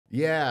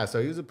Yeah, so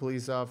he was a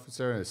police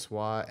officer and a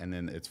SWAT, and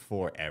then it's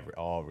for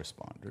all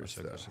responders.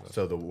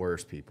 So the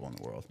worst people in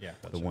the world. Yeah,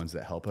 the ones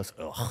that help us.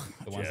 Ugh,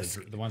 the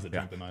ones that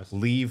drink the most.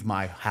 Leave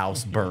my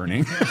house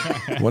burning.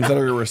 Ones that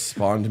are gonna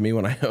respond to me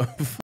when I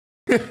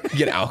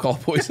get alcohol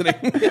poisoning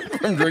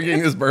from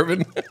drinking this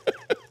bourbon.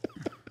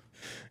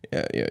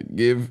 Yeah.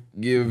 Give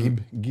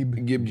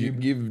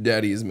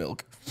Daddy his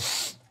milk.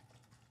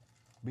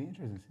 Be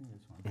interesting to see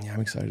this one. Yeah, I'm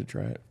excited to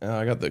try it.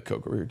 I got the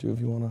Coke over here too, if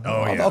you want to.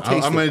 Oh yeah, I'll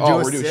taste I'm gonna it. do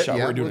We're a doing sip. shot.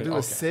 Yeah, We're doing we'll do a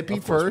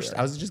sippy first.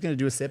 I was just gonna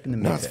do a sip and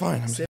then No, mix it's it.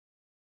 fine. I'm sipping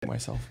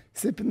myself.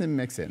 Sip and then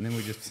mix it, and then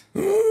we just.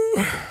 You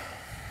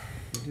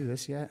do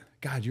this yet?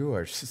 God, you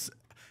are.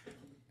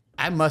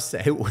 I must say,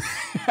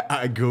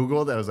 I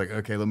Googled. I was like,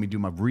 okay, let me do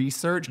my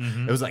research.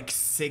 It was like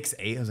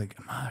 6'8". I was like,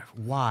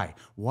 why?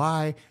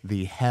 Why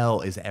the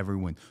hell is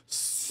everyone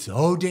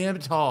so damn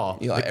tall?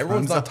 Eli,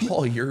 everyone's not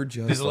tall. You're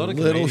just There's a lot of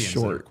little Canadians that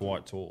are short.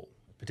 quite tall,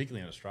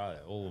 particularly in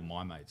Australia. All of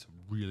my mates are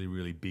really,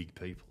 really big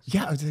people.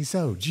 Yeah, I would say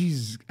so.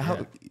 Jeez,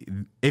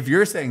 if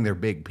you're saying they're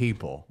big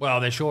people,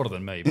 Well, they're shorter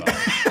than me, but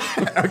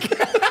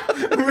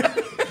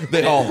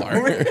They all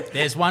are.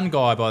 there's one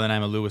guy by the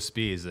name of Lewis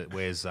Spears that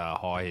wears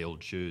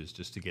high-heeled shoes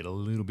just to get a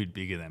little bit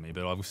bigger than me,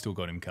 but I've still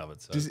got him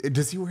covered. So.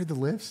 does he wear the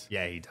lifts?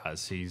 Yeah, he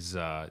does.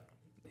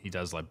 He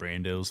does like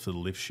brand deals for the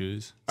lift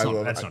shoes.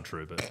 That's not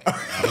true, but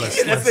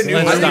That's the new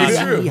one. start- It's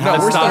true. No,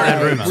 let's we're start that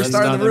starting. rumor. We're Let's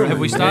starting start the rumor. Have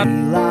we started?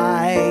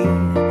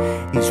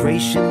 Lie. He's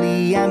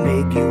racially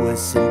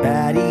ambiguous and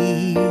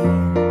batty.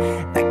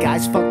 That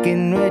guy's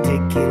fucking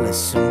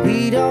ridiculous and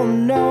we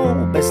don't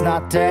know. Best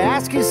not to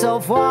ask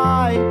yourself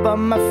why. But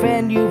my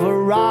friend, you've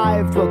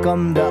arrived.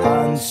 Welcome to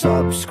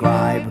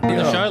Unsubscribe.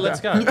 The show, let's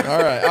go. All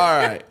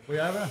right. We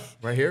over?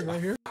 Right here, right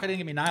here. I didn't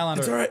get me nail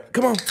under It's it. all right.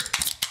 Come on.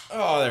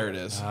 Oh, there it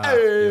is.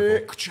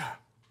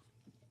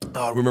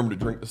 Oh, remember to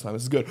drink this time.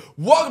 This is good.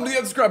 Welcome to the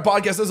Unsubscribed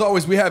Podcast. As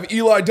always, we have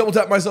Eli, Double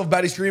Tap, myself,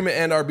 Baddie Stream,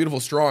 and our beautiful,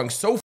 strong,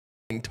 so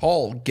f***ing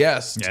tall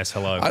guest. Yes,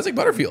 hello. Isaac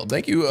Butterfield.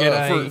 Thank you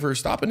for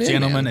stopping in,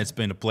 Gentlemen, man. it's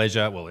been a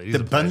pleasure. Well, it is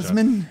The a pleasure.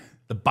 bunsman.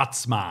 The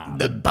Butsman.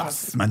 The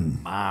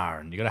busman. R.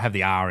 And you got to have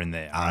the R in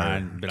there.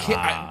 Bit of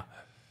R.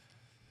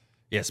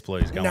 Yes,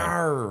 please, go on.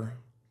 Nar.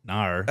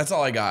 Nar. That's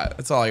all I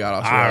got. I'll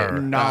Arr. try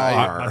it.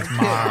 That's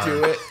Can't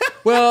do it.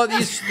 Well,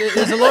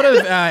 there's a lot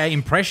of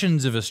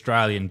impressions of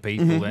Australian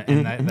people,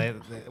 and they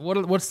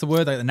what's the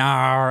word? Like,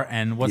 nar,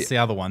 and what's the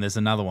other one? There's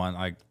another one.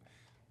 I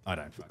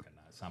don't fucking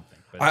know something.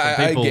 But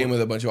I game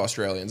with a bunch of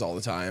Australians all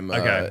the time.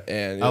 Okay.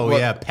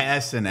 Yeah,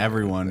 Pest and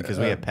everyone, because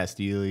we have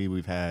Pestili.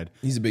 We've had.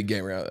 He's a big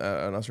gamer out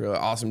in Australia.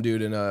 Awesome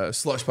dude. And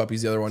Slush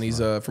Puppy's the other one. He's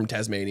from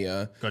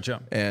Tasmania.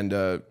 Gotcha. And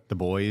The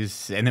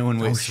boys, and then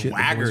when Oh, shit, the boys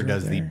Swagger are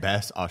does the there.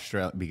 best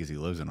Australia because he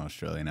lives in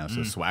Australia now.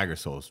 So Swagger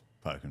Soul's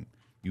fucking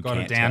you Got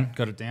can't it down. tell.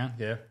 Got it down.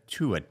 Yeah.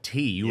 To a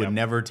T. You would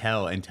never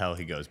tell until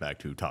he goes back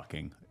to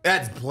talking.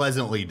 That's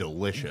pleasantly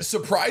delicious,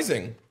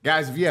 surprising.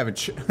 guys. If you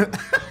haven't,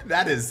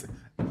 that is.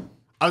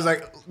 I was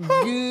like,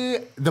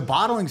 the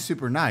bottling's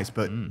super nice,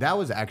 but that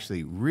was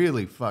actually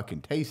really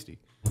fucking tasty.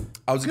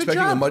 I was Good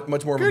expecting job. a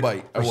much more of a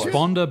bite. I was.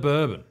 Responder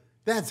bourbon.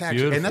 That's actually,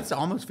 Beautiful. and that's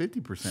almost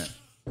 50%.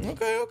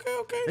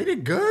 Okay. They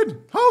did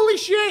good. Holy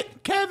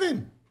shit,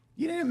 Kevin,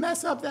 you didn't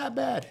mess up that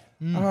bad.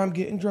 I'm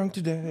getting drunk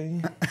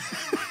today.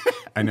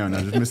 I know, no,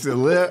 just missed a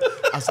lip.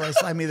 I was like,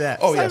 slide me that.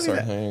 Oh, yeah, Slide me sorry.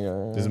 that. There you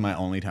go. This is my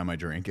only time I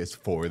drink is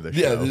for the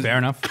Yeah, show. this- Fair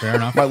enough. Fair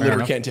enough. My fair liver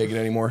enough. can't take it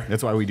anymore.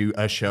 That's why we do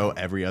a show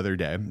every other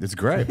day. It's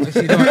great.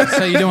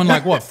 So you're doing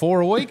like what,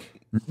 4 a week?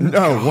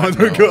 No, once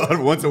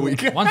a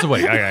week. Once a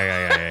week.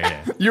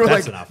 Yeah. You were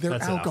That's like, enough. they're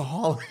That's enough.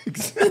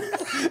 alcoholics.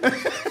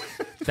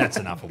 That's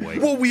enough a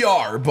week. Well, we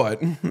are, but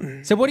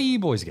So what do you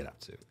boys get up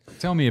to?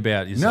 Tell me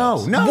about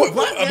yourselves. No. What,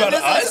 about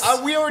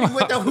us? We already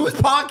went to whose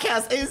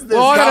podcast is this?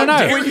 Well, I don't How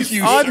know. dare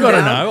you, I've got to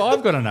Stroud. know.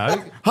 I've got to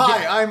know.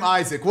 Hi, I'm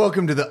Isaac.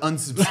 Welcome to the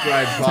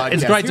Unsubscribed Podcast.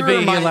 It's great to be are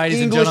here, my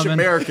ladies and English gentlemen.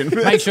 American.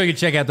 Make sure you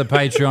check out the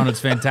Patreon. It's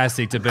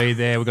fantastic to be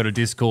there. We've got a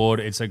Discord.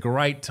 It's a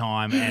great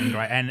time and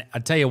great. And I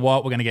tell you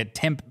what, we're going to get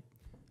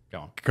Go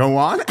on. Go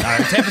on.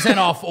 10%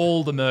 off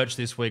all the merch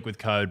this week with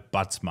code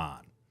BUTSMART.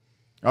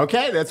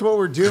 Okay, that's what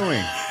we're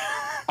doing.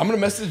 I'm gonna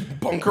message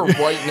Bunker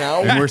right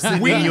now. We're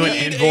sending you an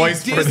need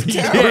invoice a for the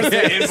discount.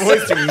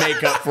 invoice to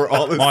make up for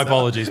all this. My stuff.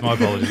 apologies. What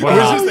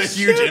It's an, just a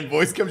huge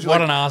invoice comes.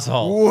 what Like, an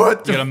asshole. what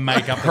You the got to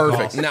make up the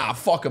Perfect. cost. Nah,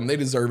 fuck them. They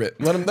deserve it.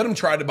 Let them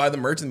try to buy the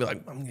merch and be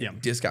like, I'm gonna get a Yeah.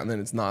 discount, and then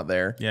it's not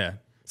there. Yeah.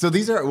 so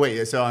these are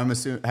wait. So I'm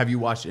assuming. Have you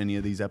watched any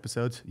of these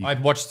episodes?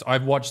 I've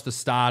watched the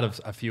start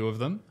of a few of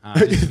them.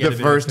 Just to get a The bit of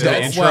first feel.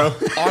 day. Intro. Well,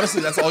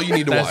 honestly, that's all you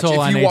need to That's watch.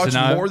 all I If need you to watch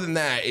know. more than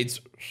that, it's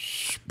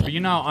But you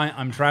know,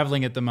 I'm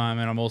traveling at the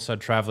moment. I'm also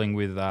traveling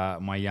with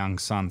my young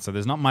son, so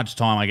there's not much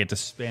time I get to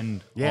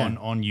spend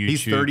on YouTube.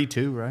 He's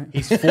 32, right?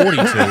 He's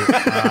 42,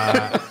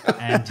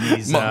 and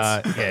he's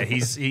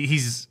Months.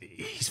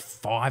 he's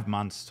 5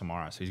 months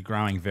tomorrow, so he's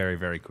growing very,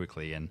 very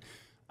quickly, and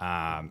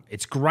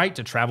it's great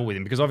to travel with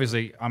him because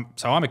obviously I'm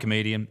a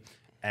comedian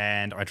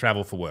and I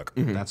travel for work.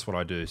 That's what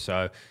I do.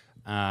 So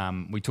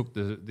we took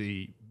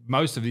the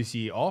most of this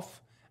year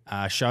off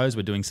shows.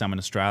 We're doing some in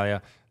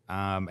Australia.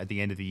 at the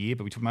end of the year,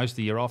 but we took most of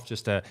the year off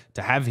just to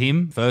have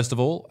him first of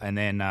all, and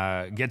then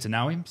get to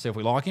know him, see if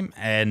we like him,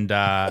 and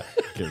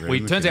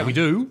turns out we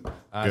do.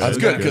 That's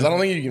good because I don't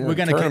think you can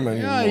return them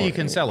anymore. No, you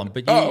can sell them,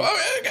 but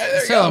okay,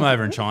 sell them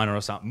over in China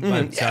or something.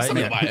 But,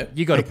 somebody buy it.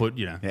 You got to put,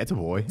 Yeah, it's a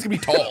boy. It's gonna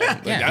be tall.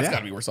 That's got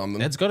to be worth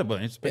something. It's got to be,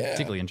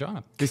 particularly in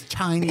China. This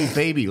Chinese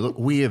baby, look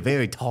weird,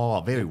 very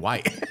tall, very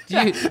white.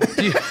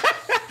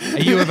 Are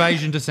you of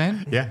Asian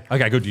descent? Yeah.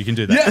 Okay, good. You can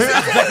do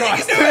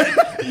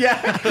that.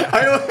 Yeah.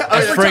 I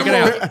was freaking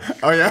out.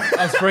 Oh, yeah?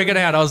 I was freaking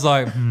out. I was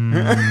like,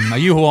 are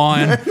you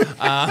Hawaiian?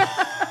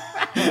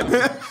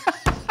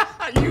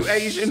 Are you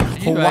Asian?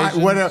 you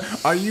Asian?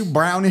 Are you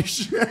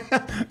brownish?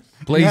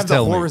 Please you have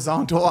tell the me.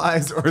 horizontal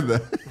eyes or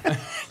the...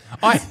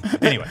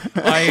 Anyway,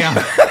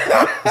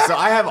 So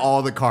I have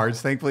all the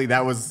cards. Thankfully,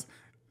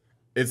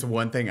 it's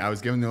one thing I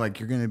was given. They're like,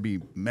 you're going to be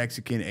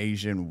Mexican,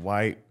 Asian,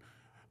 white,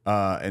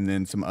 and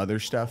then some other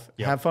stuff.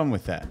 Yep. Have fun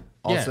with that.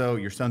 Also,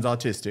 your son's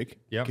autistic.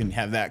 Yep. You can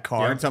have that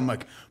card. Yep. So I'm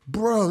like,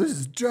 bro, this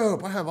is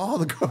dope. I have all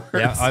the cards.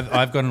 yeah,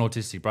 I've got an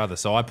autistic brother,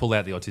 so I pull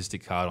out the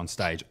autistic card on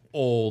stage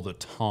all the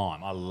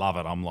time. I love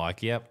it. I'm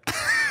like, yep,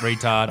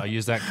 retard. I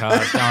use that card.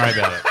 Don't worry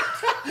about it.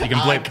 You can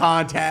Eye bleep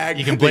contact.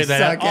 You can bleep that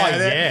out. suck at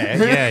Oh,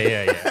 it.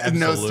 yeah.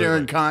 No Absolutely.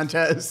 staring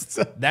contests.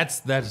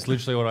 That's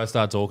literally what I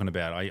start talking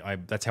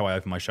about. That's how I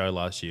opened my show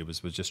last year was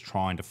just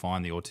trying to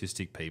find the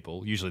autistic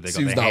people. Usually they got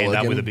Sue's their not hand up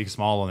looking. with a big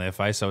smile on their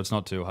face, so it's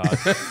not too hard.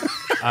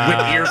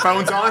 With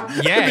earphones on?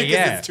 Yeah, because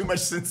yeah. it's too much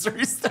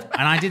sensory stuff.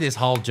 And I did this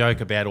whole joke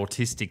about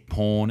autistic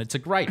porn. It's a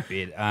great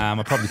bit.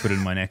 I'll probably put it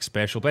in my next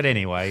special. But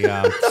anyway,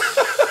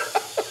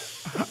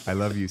 I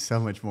love you so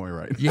much more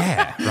right now.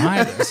 yeah,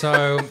 right.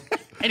 So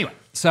anyway,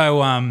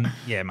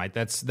 yeah, mate,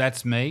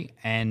 that's me.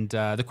 And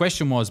the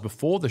question was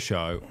before the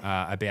show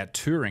about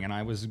touring, and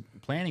I was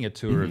planning a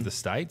tour of the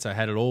States. I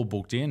had it all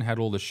booked in, had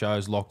all the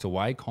shows locked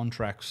away,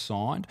 contracts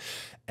signed.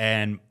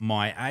 And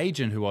my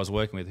agent who I was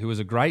working with, who was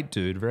a great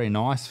dude, very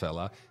nice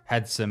fella,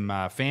 had some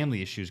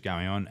family issues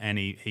going on, and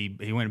he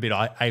went a bit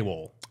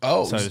AWOL,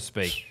 so to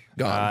speak.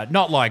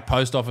 Not like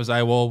post office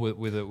AWOL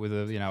with a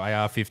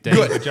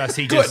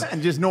AR-15,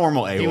 but Just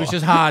normal AWOL. he was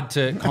just hard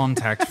to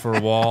contact for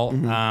a while,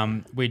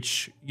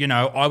 which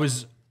I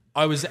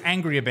was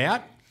angry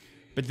about.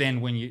 But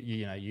then when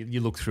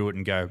you look through it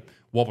and go,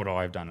 what would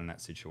I have done in that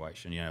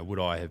situation? Would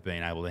I have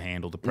been able to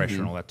handle the pressure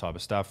and all that type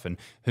of stuff? And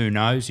who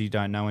knows? You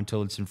don't know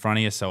until it's in front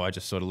of you. So I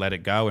just sort of let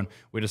it go, and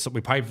we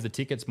paid for the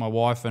tickets, my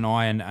wife and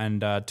I,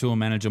 and tour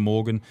manager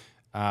Morgan.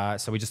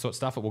 So we just thought,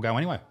 stuff it, we'll go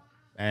anyway.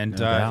 And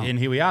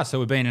here we are. So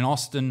we've been in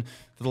Austin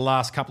for the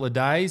last couple of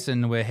days,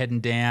 and we're heading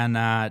down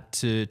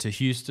to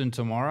Houston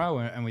tomorrow.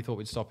 And we thought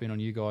we'd stop in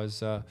on you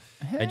guys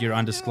at your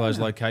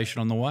undisclosed location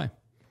on the way.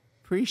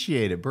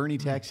 Appreciate it. Bernie,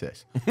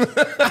 Texas.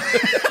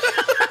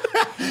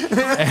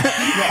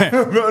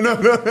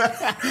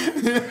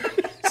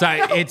 So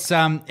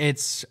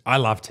it's I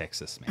love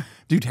Texas, man.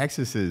 Dude,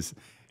 Texas is...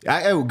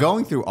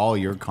 going through all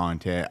your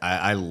content,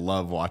 I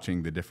love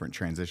watching the different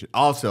transitions.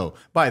 Also,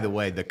 by the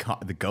way, the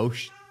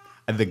ghost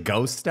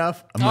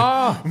stuff.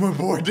 I'm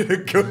aboard to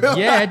go.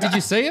 Yeah, did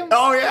you see him?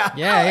 Oh yeah,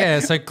 Yeah.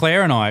 So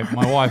Claire and I,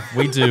 my wife,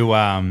 we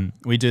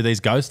do these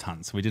ghost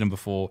hunts. We did them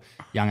before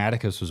young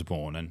Atticus was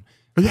born, and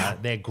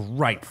they're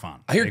great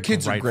fun. I hear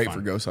kids are great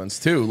for ghost hunts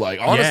too. Like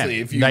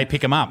honestly, if you they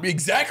pick them up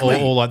exactly,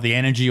 or like the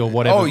energy or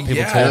whatever people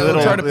talk little,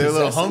 about. try to little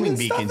possess them homing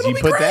and stuff, beacons. it'll You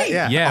be put that,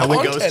 great. Yeah. all the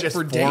Content ghosts just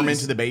for form days.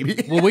 into the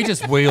baby. Well, we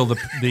just wheel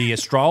the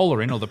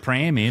stroller in or the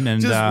pram in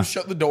and Just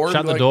shut the door and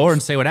shut be the like, door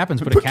and see what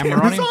happens. Put a camera on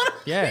cameras him. on him?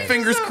 Yeah.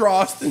 fingers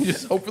crossed, and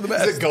just hope for the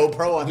It's best. a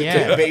GoPro on the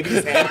Yeah.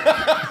 baby's head.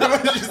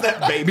 Just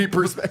that baby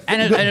perspective.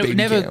 And baby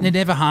cam. it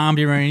never harmed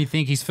him or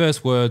anything. His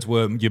first words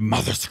were, "Your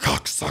mother's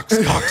cock sucks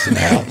cocks in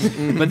hell."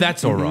 But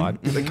that's all right.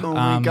 Like, oh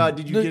my God,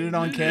 did you get it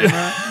on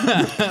camera?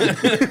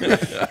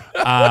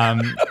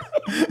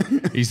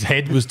 His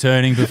head was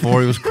turning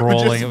before he was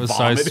crawling. Just It was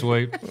vomiting. so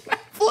sweet.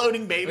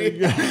 Floating baby.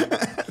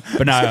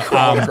 But no,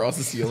 Crawl across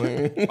the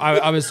ceiling.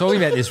 I was talking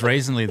about this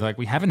recently. Like,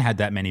 we haven't had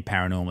that many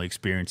paranormal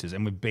experiences,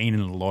 and we've been in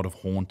a lot of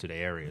haunted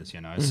areas,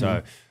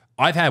 So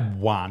I've had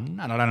one,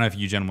 and I don't know if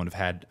you gentlemen have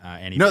had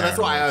any. No, that's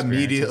why I paranormal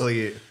experiences.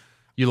 immediately.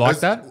 You like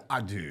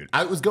that? Dude,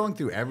 I was going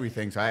through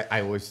everything, so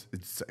I was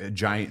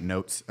giant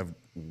notes of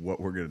what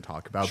we're going to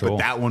talk about. Sure. But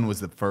that one was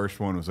the first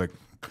one. Was like,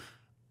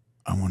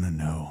 I want to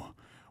know.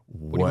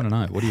 What do you wanna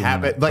know? What do you wanna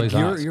know? happened. Like Please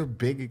ask. your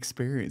big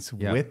experience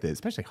with it,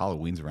 especially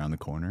Halloween's around the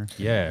corner.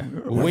 Yeah. I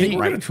think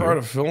we're gonna try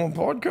to film a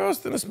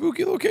podcast in a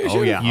spooky location.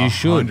 Oh yeah, You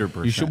should.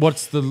 100%. You should.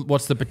 What's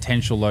the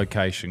potential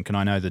location? Can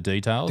I know the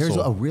details? There's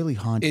or- a really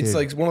haunted. It's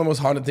like one of the most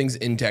haunted things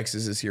in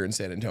Texas is here in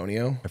San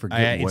Antonio. I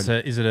forget what.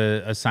 is it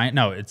a saint?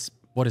 No, it's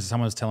what is it?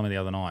 Someone was telling me the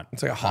other night.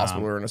 It's like a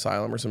hospital or an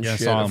asylum or some Yeah,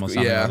 shit. asylum or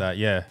something like that.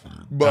 Yeah,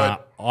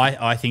 But-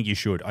 I think you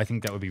should. I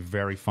think that would be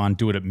very fun.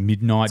 Do it at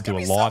midnight. Do a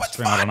be so live much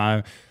stream. I fun. don't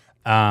know.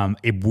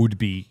 It would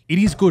be. It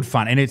is good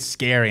fun, and it's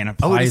scary, and it it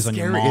plays is on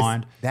your scary.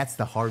 mind. That's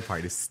the hard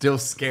part. It's still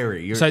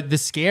scary. So the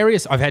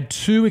scariest, I've had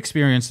two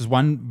experiences,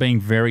 one being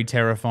very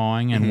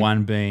terrifying and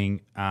one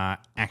being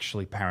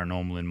actually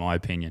paranormal in my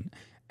opinion.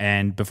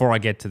 And before I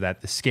get to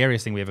that, the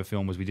scariest thing we ever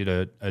filmed was we did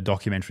a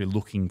documentary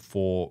looking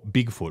for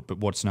Bigfoot, but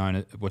what's known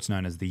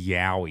as the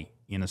Yowie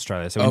in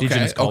Australia. So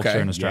Indigenous culture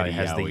in Australia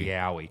has the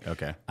Yowie.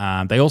 Okay.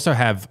 They also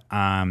have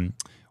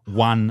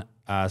one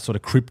sort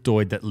of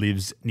cryptoid that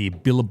lives near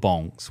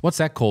Billabongs. What's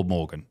that called,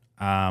 Morgan?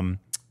 Can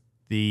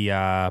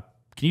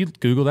you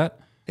Google that?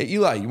 Hey,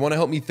 Eli, you want to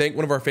help me thank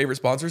one of our favorite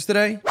sponsors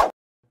today?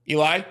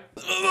 Eli?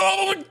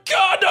 Oh, my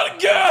God, not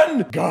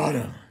again! Got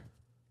him.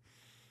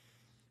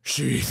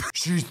 She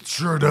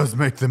sure does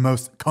make the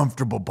most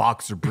comfortable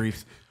boxer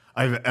briefs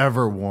I've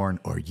ever worn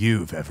or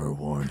you've ever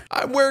worn.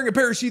 I'm wearing a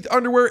pair of Sheath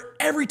underwear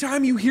every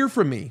time you hear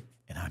from me.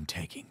 And I'm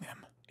taking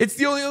them. It's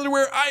the only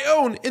underwear I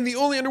own and the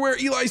only underwear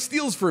Eli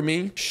steals from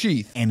me.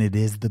 Sheath. And it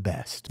is the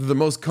best. They're the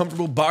most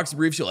comfortable boxer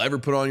briefs you'll ever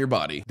put on your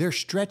body. Their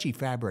stretchy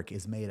fabric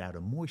is made out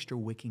of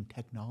moisture-wicking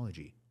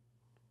technology.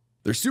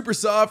 They're super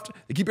soft,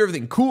 they keep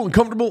everything cool and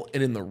comfortable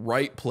and in the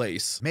right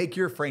place. Make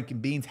your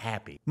Frankenbeans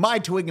happy. My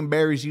twig and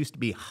berries used to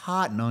be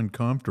hot and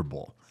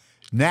uncomfortable.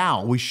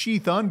 Now, with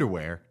Sheath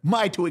underwear,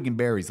 my twig and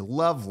berries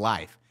love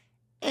life.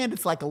 And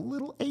it's like a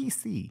little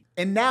AC.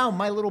 And now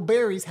my little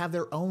berries have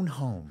their own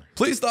home.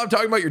 Please stop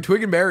talking about your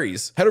twig and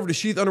berries. Head over to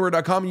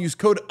sheathunderwear.com and use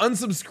code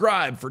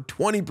unsubscribe for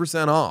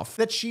 20% off.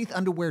 That's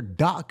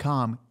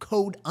sheathunderwear.com,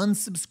 code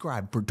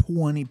unsubscribe for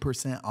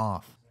 20%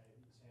 off.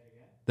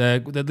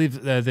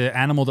 The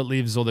animal that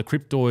lives, or the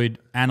cryptoid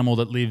animal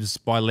that lives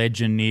by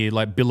legend near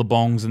like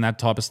Billabongs and that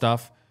type of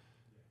stuff.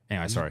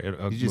 Anyway, sorry.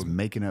 You're just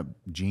making up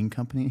gene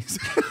companies?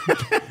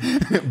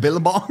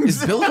 Billabongs?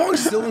 Is Billabong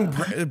still in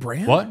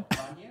brand? What?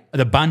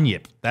 The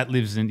bunyip. That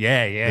lives in,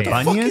 yeah. The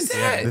bunions? Fuck is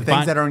that? The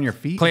things that are on your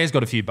feet? Claire's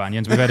got a few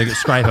bunions. We've had to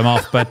scrape them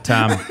off, but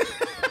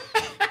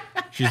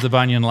she's the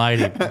bunion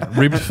lady.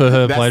 Ribbed for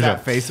her That's pleasure.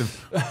 that face of...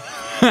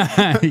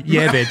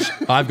 Yeah,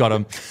 bitch. I've got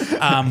them.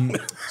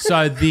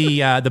 So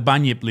the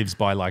bunyip lives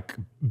by like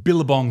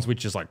Billabongs,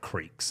 which is like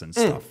creeks and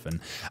stuff.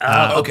 And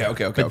Okay.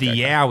 But the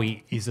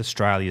Yowie is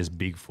Australia's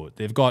Bigfoot.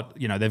 They've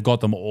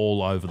got them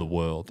all over the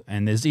world,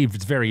 and it's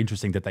very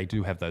interesting that they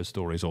do have those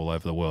stories all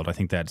over the world. I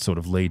think that sort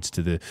of leads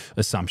to the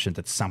assumption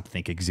that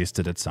something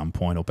existed at some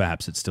point, or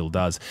perhaps it still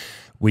does.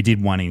 We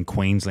did one in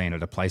Queensland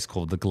at a place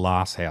called the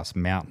Glasshouse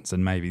Mountains,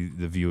 and maybe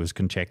the viewers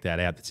can check that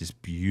out. It's this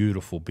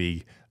beautiful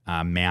big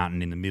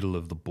mountain in the middle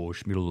of the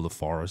bush, middle of the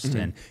forest,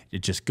 and it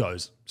just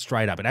goes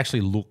straight up. It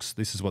actually looks,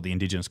 this is what the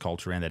indigenous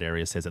culture around that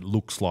area says, it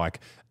looks like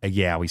a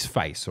Yowie's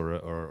face or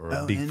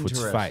a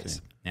Bigfoot's face.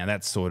 Now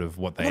that's sort of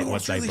what they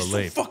believe.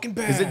 So fucking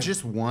bad. Is it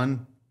just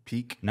one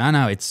peak?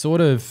 No, it's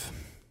sort of,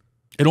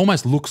 it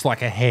almost looks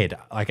like a head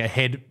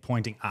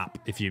pointing up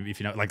if you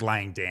know, like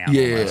laying down.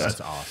 Yeah, almost.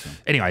 That's awesome.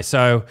 Anyway,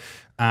 so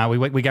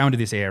we go into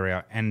this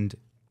area, and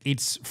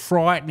it's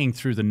frightening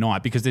through the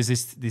night because there's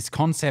this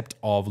concept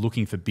of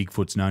looking for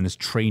Bigfoots known as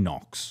tree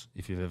knocks,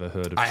 if you've ever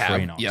heard of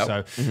tree knocks. Yep.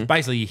 So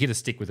basically you hit a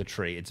stick with a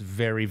tree. It's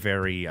very,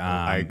 very...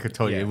 I could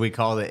tell you, we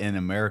call it in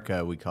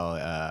America, we call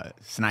it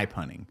snipe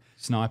hunting.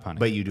 Snipe hunting.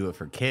 But you do it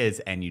for kids,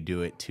 and you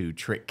do it to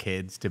trick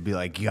kids to be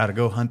like, you got to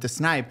go hunt the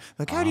snipe.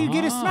 Like, how do you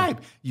get a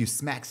snipe? You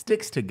smack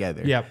sticks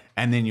together. Yep.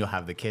 And then you'll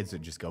have the kids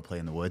that just go play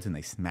in the woods, and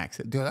they smack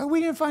it. They're like, oh,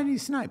 we didn't find any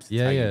snipes. It's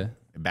Yeah.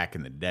 Back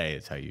in the day,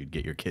 it's how you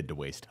get your kid to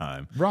waste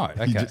time. Right,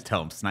 You okay. just tell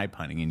them snipe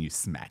hunting, and you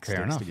smack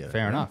sticks together.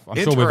 Fair Yeah. enough. I'm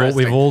sure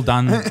we've all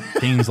done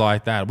things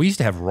like that. We used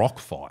to have rock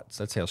fights.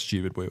 That's how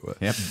stupid we were.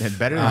 Yep,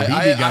 better than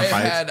BB gun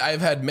fights.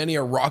 I've had many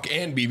a rock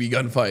and BB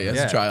gun fight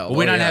as a child. Well,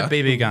 we don't have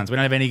BB guns. We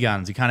don't have any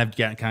guns. You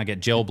can't get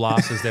gel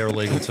blasters. They're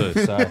illegal too.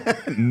 So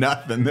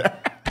Nothing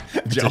there.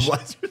 Gel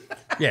blasters.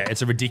 yeah,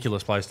 it's a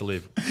ridiculous place to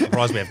live. I'm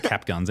surprised we have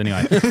cap guns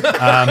anyway.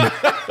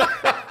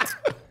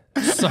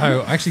 So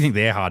I actually think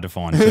they're hard to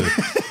find too.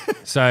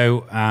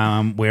 So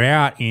we're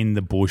out in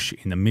the bush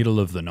in the middle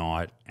of the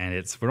night,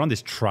 and we're on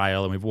this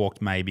trail, and we've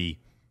walked maybe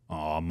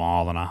a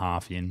mile and a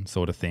half in,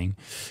 sort of thing,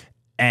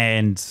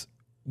 and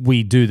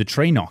we do the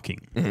tree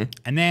knocking,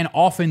 and then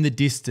off in the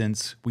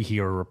distance we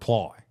hear a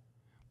reply.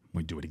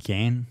 We do it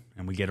again,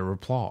 and we get a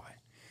reply.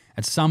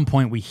 At some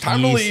point we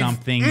hear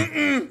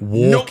something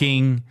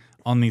walking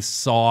on this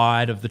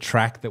side of the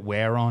track that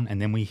we're on,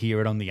 and then we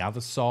hear it on the other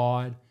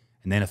side.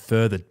 And then a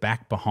further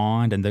back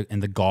behind, and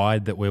the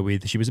guide that we're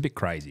with, she was a bit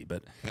crazy,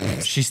 but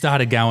she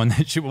started going.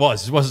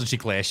 Wasn't she,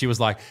 Claire? She was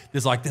like,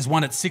 there's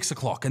one at 6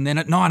 o'clock, and then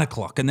at 9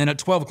 o'clock, and then at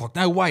 12 o'clock.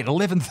 No, wait,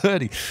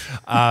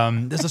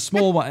 11:30. There's a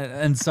small one,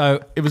 and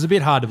so it was a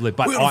bit hard to believe.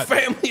 But We had a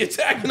family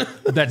attacking us.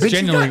 that's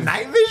genuinely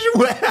night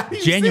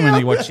vision?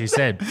 genuinely what she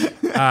said.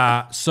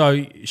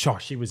 So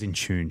she was in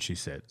tune. She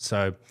said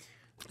so.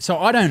 So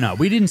I don't know.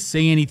 We didn't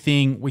see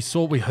anything. We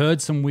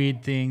heard some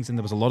weird things, and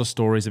there was a lot of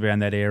stories around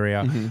that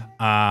area.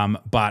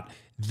 But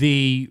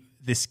the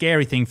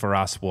scary thing for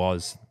us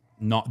was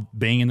not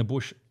being in the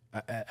bush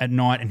at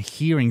night and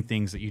hearing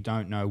things that you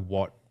don't know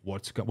what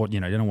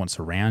you don't know what's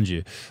around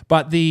you.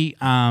 But the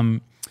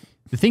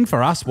thing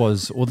for us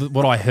was,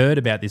 what I heard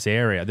about this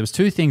area, there was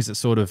two things that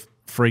sort of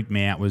freaked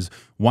me out. Was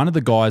one of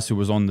the guys who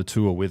was on the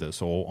tour with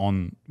us, or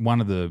on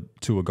one of the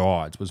tour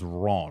guides, was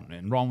Ron.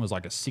 And Ron was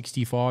like a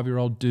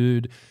 65-year-old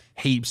dude,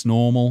 heaps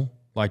normal,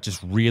 like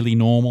just really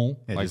normal,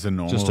 Yeah, like just a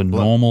normal just a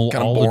look. normal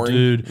Kinda older boring.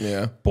 dude,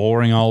 Yeah.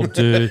 boring old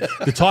dude,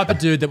 the type of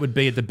dude that would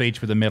be at the beach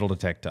with a metal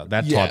detector,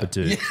 that Yeah. type of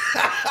dude.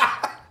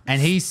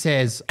 And he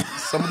says,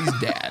 Somebody's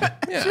dad.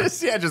 Yeah.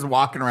 just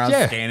walking around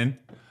Yeah. scanning.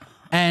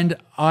 and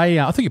I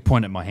thought you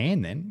pointed at my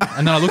hand then,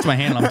 and then I looked at my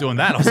hand and I'm doing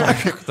that. I was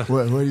like,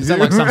 What are you is that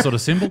like some sort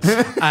of symbol?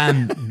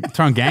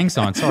 Throwing gang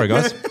signs. Sorry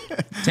guys,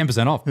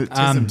 10% off.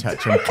 Some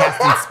touch. I'm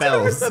casting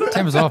spells.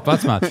 10% off,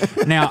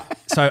 Buttsmart. Now,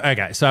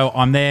 so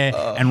I'm there,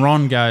 and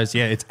Ron goes,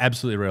 yeah, it's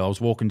absolutely real. I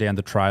was walking down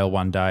the trail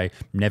one day,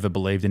 never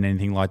believed in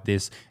anything like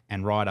this,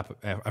 and right up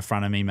in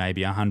front of me,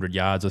 maybe 100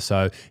 yards or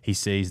so, he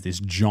sees this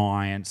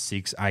giant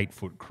 6-8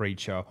 foot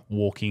creature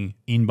walking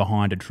in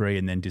behind a tree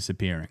and then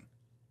disappearing.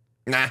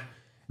 Nah.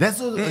 That's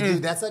what,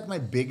 dude, that's like my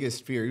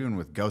biggest fear, even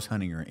with ghost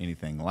hunting or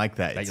anything like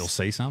that. That you'll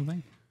see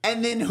something?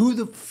 And then who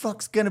the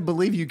fuck's gonna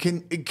believe you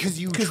can? Because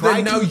you try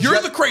Then now to.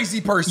 you're the crazy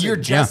person. You're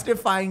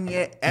justifying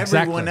it.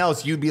 Everyone Exactly.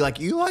 else, you'd be like,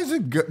 Eli's a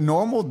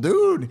normal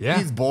dude. Yeah.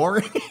 He's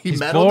boring. He's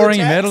boring,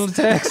 he metal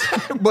detects.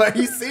 detects. But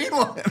he's seen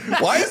one.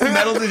 Why is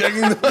metal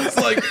detecting those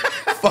like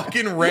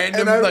fucking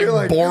random, And I'd be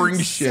like boring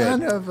son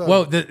shit? of a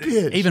Well,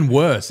 bitch. even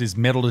worse is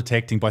metal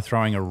detecting by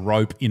throwing a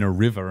rope in a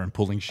river and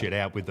pulling shit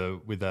out with a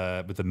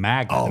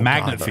magnet, the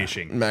magnet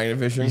fishing. Magnet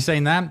fishing. You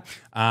seen that?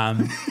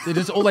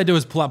 All they do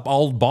is pull up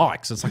old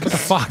bikes. It's like, what the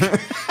fuck?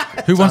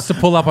 Who wants to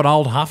pull up an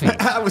old Huffy?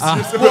 I was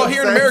just Well,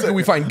 here in America,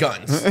 we find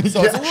guns. So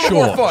it's a little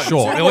more fun. It's a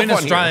Sure. little more In fun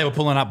Australia, here. we're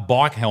pulling up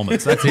bike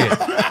helmets. That's it.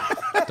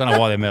 Don't know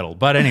why they're metal.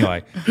 But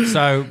anyway,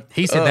 so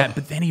he said that,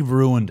 but then he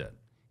ruined it.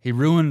 He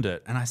ruined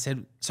it. And I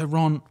said, so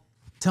Ron,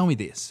 tell me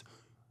this.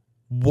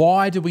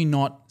 Why do we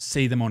not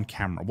see them on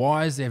camera?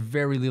 Why is there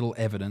very little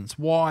evidence?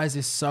 Why is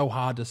this so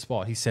hard to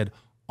spot? He said,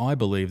 I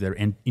believe they're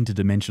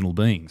interdimensional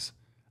beings.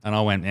 And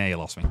I went, yeah, you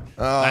lost me.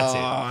 That's it.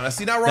 Now,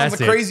 see, now Ron's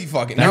That's a it. crazy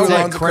fucking. That's Now it.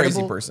 Ron's a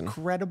crazy person.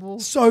 Credible.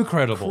 So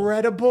credible.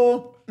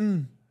 Credible.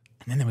 And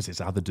then there was this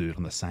other dude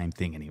on the same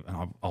thing, and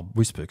I'll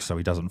whisper so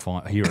he doesn't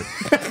hear it.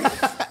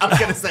 I was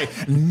gonna say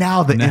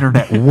now the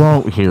internet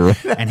won't hear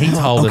it. And he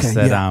told us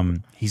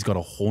that he's got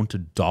a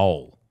haunted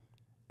doll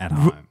at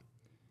home.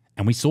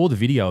 And we saw the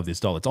video of this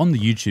doll. It's on the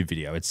YouTube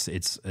video. It's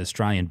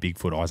Australian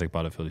Bigfoot Isaac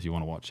Butterfield if you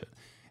want to watch it.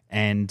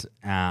 And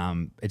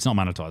it's not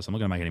monetized. So I'm not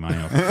going to make any money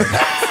off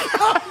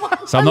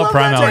it. So I'm not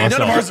promoting None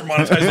of ours myself.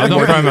 are monetized. I'm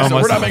not promoting So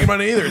we're not myself. making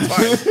money either. It's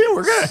fine.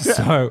 We're good.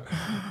 So,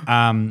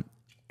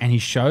 and he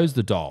shows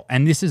the doll.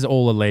 And this is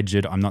all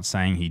alleged. I'm not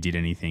saying he did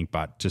anything,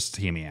 but just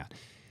hear me out.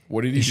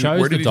 What did he He do? shows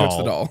Where did the he touch doll.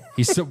 the doll?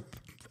 He's still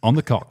on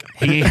the cock.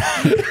 He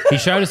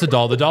showed us the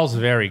doll. The doll's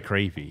very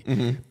creepy.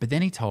 But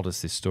then he told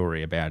us this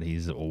story about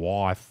his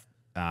wife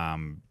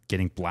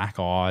getting black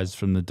eyes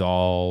from the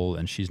doll,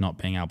 and she's not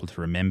being able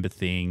to remember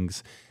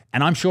things.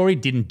 And I'm sure he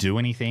didn't do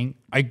anything.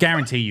 I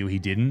guarantee you he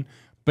didn't.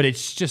 But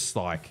it's just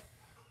like,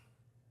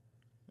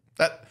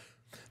 That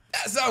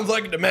sounds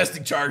like a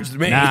domestic charge to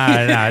me. no,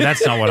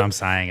 that's not what I'm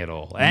saying at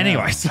all.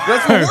 Anyway, so,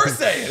 That's what we're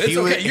saying. It's He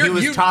okay.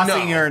 was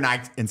tossing her an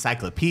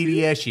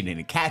encyclopedia. She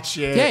didn't catch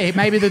it. yeah,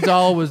 maybe the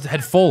doll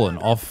had fallen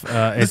off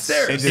its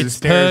stairs. Into the its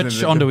stairs perch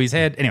and the- onto his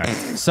head. Anyway,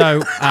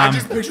 so I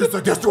just picture it's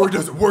like that story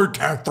doesn't work,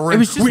 Catherine. It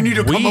was just We need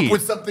to come weird. up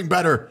with something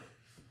better.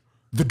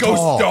 The Ghost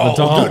doll.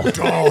 doll. the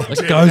doll,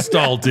 the ghost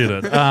doll did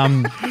it.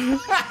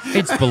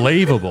 It's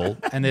believable,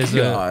 and there's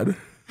God.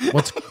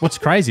 what's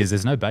crazy is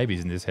there's no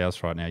babies in this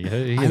house right now. You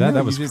hear that?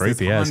 That was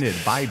creepy as.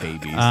 Haunted by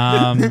babies.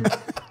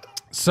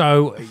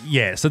 So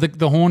yeah, so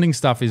the haunting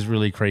stuff is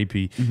really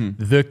creepy.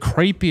 The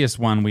creepiest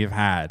one we've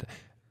had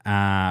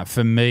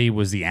for me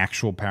was the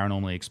actual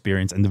paranormal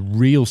experience, and the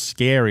real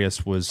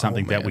scariest was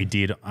something that we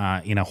did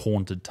in a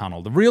haunted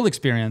tunnel. The real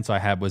experience I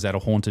had was at a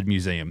haunted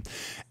museum,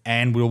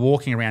 and we were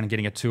walking around and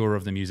getting a tour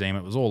of the museum.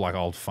 It was all like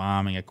old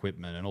farming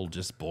equipment and all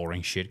just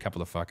boring shit,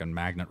 couple of fucking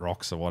magnet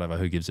rocks or whatever.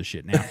 Who gives a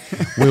shit now?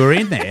 We were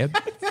in there.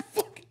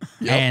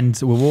 And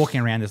we're walking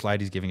around. This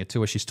lady's giving a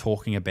tour. She's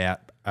talking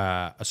about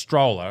a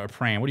stroller, a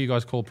pram. What do you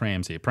guys call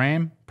prams here?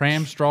 Pram,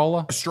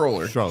 stroller,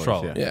 Stroller.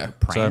 stroller. Yeah.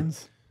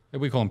 Prams?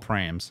 We call them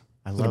prams.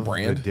 I Is it a love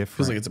brand? the Feels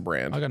different. like it's a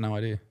brand. I got no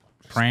idea.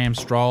 Pram,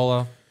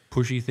 stroller,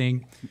 pushy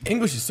thing.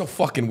 English is so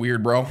fucking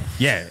weird, bro.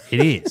 Yeah, it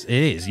is. It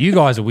is. You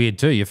guys are weird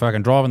too. You're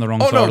fucking driving the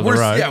wrong side of the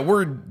road.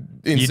 we're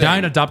insane. You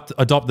don't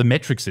adopt the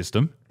metric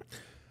system.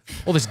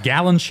 All this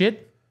gallon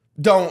shit.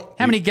 Don't.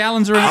 How many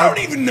gallons are in? I don't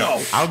even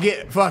know. I'll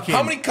get fucking.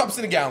 How many cups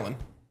in a gallon?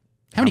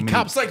 How many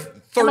cups? It's like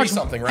 30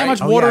 something, right? How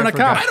much Oh, water yeah, in I a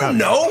cup? forgot. I don't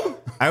know.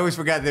 I always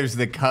forgot there's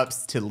the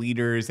cups to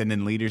liters and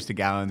then liters to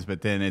gallons,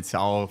 but then it's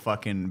all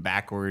fucking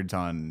backwards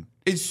on.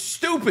 It's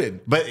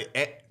stupid. But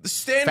The Fat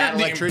standard,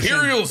 the electrician.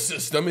 imperial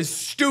system is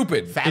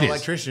stupid. fat It is.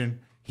 electrician,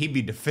 he'd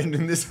be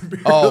defending this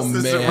imperial Oh,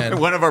 system. man.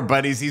 One of our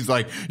buddies, he's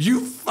like,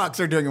 "You fucks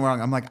are doing it wrong."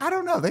 I'm like, "I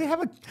don't know. They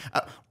have a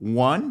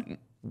 100,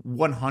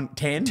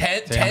 10,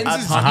 Tens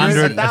is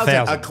 100, 1,000,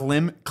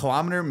 1,000. a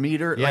kilometer,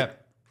 meter. Yeah. Like,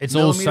 It's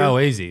all so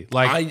millimeter. easy.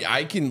 Like,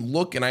 I can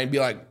look and I'd be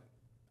like,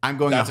 I'm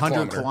going That's a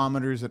 100 kilometer.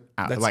 kilometers.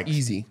 that's like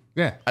easy.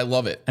 yeah. I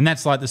love it. And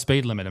that's like the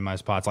speed limit in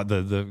most parts, like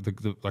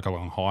the like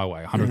along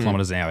highway, 100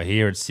 kilometers an hour.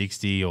 Here it's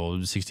 60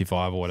 or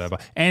 65 or whatever.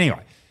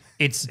 Anyway,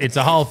 It's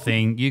a whole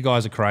thing. You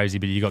guys are crazy,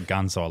 but you got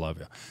guns, so I love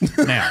you.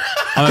 Now,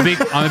 I'm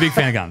a big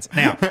fan of guns.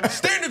 Now,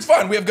 Standard's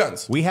fine. We have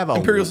guns. We have a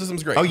Imperial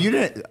system's great. Oh, you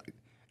didn't,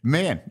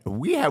 man.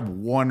 We have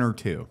one or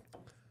two.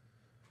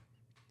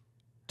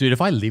 dude,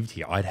 if I lived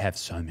here, I'd have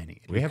so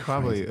many. We have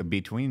probably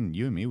between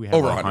you and me, we have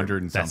Over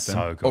 100 and That's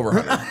something. so cool. Over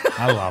 100.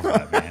 I love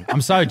that, man.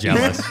 I'm so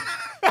jealous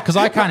because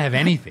I can't have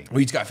anything.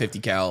 We each got 50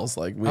 cals.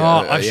 Like,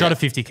 I've shot a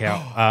 50 cal.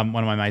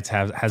 One of my mates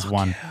has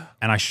one,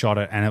 and I shot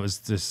it, and it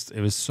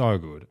was so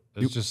good. It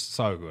was just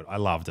so good. I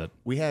loved it.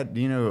 We had,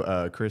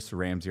 Chris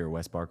Ramsey or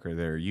Wes Barker.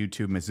 They're a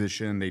YouTube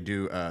musician. They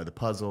do the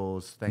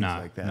puzzles, things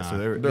like that. No. So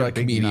they're like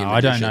big- comedian. No,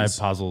 I don't know magicians.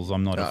 puzzles.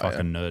 I'm not a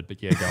fucking nerd,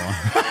 but yeah, go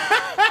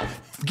on.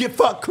 Get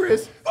fucked,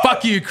 Chris.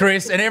 Fuck you,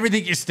 Chris, and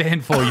everything you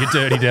stand for, you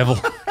dirty devil.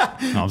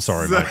 No, I'm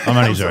sorry, mate. I'm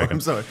only joking. I'm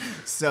sorry.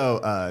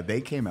 So they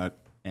came out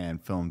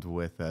and filmed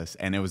with us,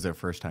 and it was their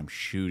first time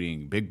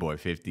shooting Big Boy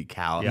 50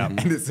 cal. Yep.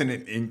 And it's in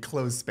an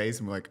enclosed space,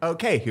 and we're like,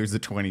 okay, here's the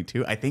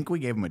 22. I think we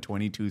gave them a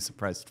 22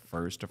 suppressed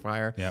first to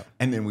fire. Yep.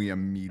 And then we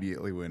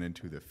immediately went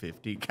into the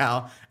 50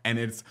 cal, and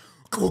it's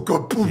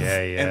Yeah,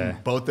 yeah.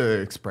 And both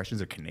the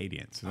expressions are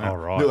Canadians. All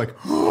right. They're like,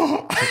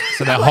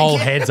 So their whole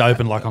head's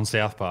open like on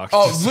South Park.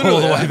 Oh, Just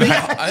literally. all the way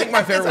back. I think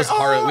my favorite was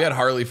Harley. We had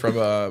Harley from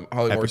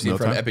Harley Morrissey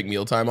from Mealtime? Epic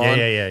Mealtime on.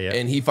 Yeah.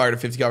 And he fired a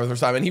 50 cal for the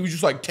first time, and he was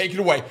just like, take it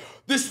away.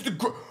 This is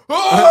the.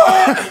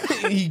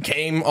 He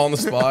came on the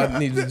spot,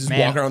 and he was just Man,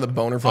 walking around the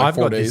boner for like I've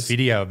 4 got days. this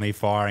video of me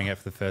firing it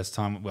for the first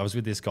time. I was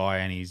with this guy,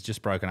 and he's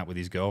just broken up with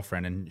his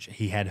girlfriend, and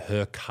he had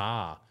her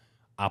car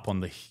up on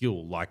the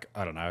hill, like,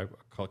 I don't know,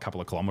 a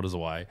couple of kilometers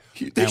away.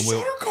 They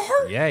shot her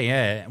car?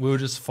 Yeah. We were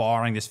just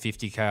firing this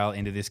 50 cal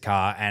into this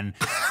car, and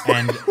hold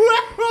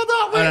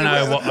on, I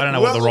don't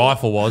know what the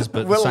rifle was,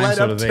 but the same led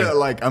sort up of thing. to,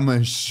 like, I'm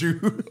gonna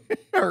shoot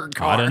her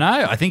car. I don't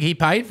know. I think he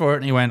paid for it,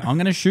 and he went, "I'm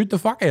going to shoot the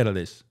fuck out of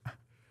this."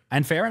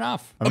 And fair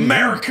enough.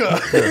 America.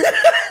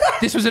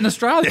 This was in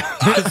Australia.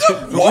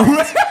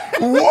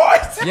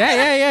 What?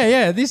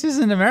 Yeah. This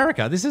isn't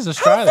America. This is How the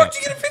Australia. fuck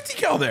did you get a 50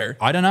 cal there?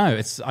 I don't know.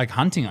 It's like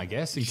hunting, I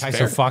guess, in case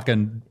fair. a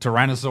fucking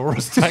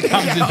Tyrannosaurus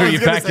comes into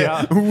your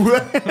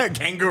backyard.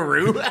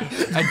 Kangaroo.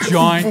 A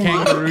giant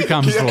kangaroo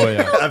comes for you.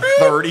 A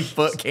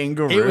 30-foot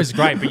kangaroo. It was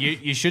great, but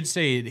you should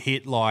see it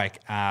hit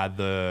like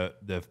the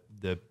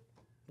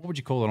what would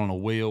you call it on a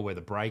wheel where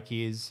the brake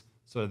is?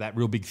 So that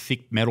real big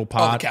thick metal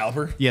part. the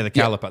caliper? Yeah, the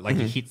caliper. Like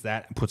it hits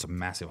that and puts a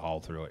massive hole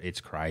through it. It's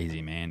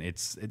crazy, man.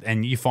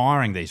 And you're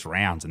firing these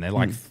rounds, and they're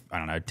like I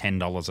don't know,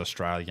 $10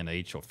 Australian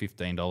each or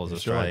 $15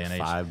 Australian each.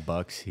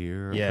 $5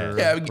 here. Yeah.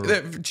 Yeah,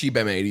 they're cheap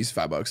M80s,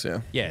 $5. Yeah.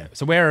 Yeah.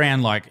 So we're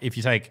around like if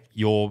you take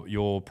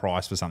your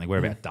price for something, we're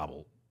about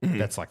double.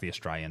 That's like the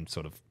Australian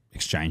sort of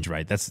exchange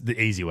rate. That's the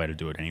easy way to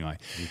do it anyway.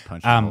 You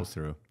punch holes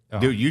through.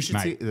 Dude, you should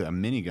mate. see the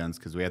miniguns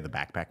because we have the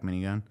backpack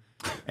minigun,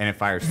 and it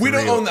fires. We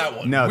don't three- own that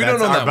one. No, We that's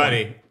don't own our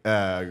that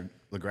buddy,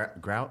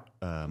 Grout.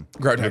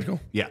 Grout Tactical.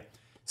 Yeah.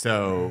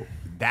 So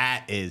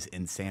that is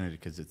insanity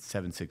because it's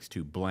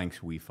 7.62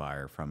 blanks we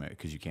fire from it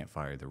because you can't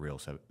fire the real.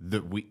 So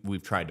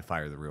we've tried to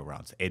fire the real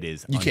rounds. It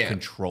is can't.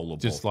 uncontrollable.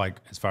 Just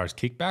like as far as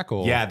kickback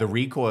or yeah, the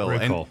recoil.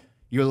 Recoil. And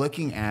you're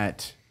looking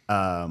at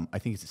I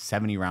think it's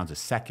 70 rounds a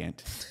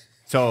second.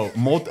 So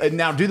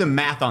now do the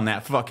math on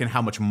that. Fucking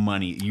how much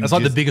money you. That's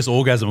like the biggest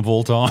orgasm of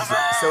all time.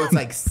 So it's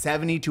like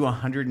 70 to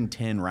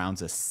 110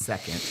 rounds a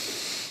second.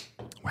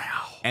 Wow.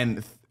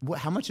 And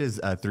how much is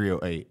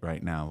 308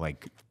 right now?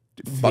 Like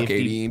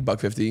 $1.80,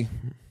 $1.50.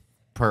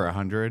 per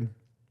 100.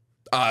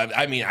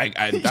 I mean, I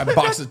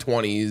box of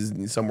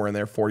 20s somewhere in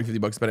there, $40,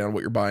 $50 depending on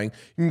what you're buying.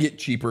 You can get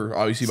cheaper,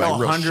 obviously, So by real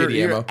 100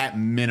 shitty ammo. at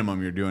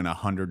minimum, you're doing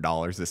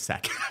 $100 a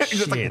second. It's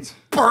just like, Shit.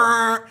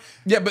 brr.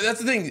 Yeah, but that's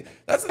the thing.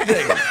 That's the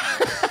thing.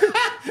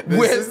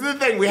 This is the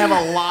thing. We have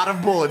a lot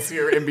of bullets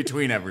here in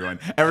between everyone.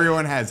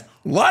 Everyone has A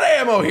lot of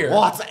ammo here.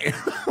 lots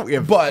of. We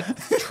have But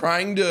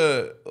trying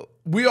to,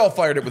 we all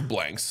fired it with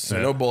blanks, so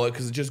no bullet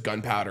because it's just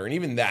gunpowder, and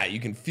even that you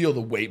can feel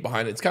the weight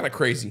behind it. It's kind of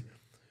crazy.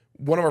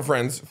 One of our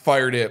friends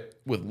fired it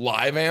with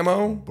live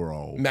ammo,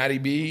 Bro. Matty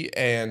B,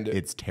 and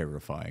It's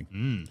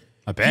terrifying.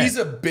 I bet.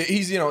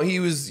 he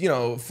was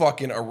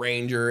fucking a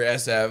Ranger,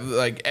 SF,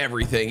 like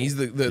everything. He's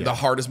the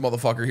hardest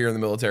motherfucker here in the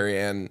military,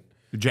 and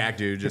Jack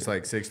dude, just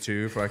like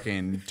 6'2",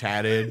 fucking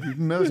tatted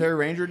military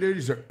ranger dude.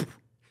 He's like,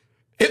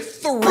 it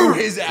threw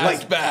his ass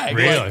like, back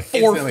really? like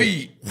 4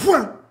 feet.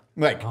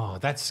 like Oh,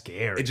 that's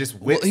scary. it just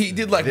Well, whipped he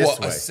did like this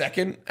what way. a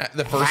second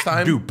the first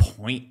time. Dude,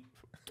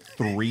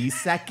 0.3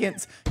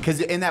 seconds.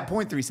 Because in that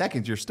 0.3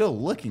 seconds, you're still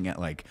looking at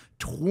like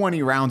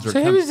 20 rounds.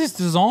 so who is this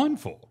designed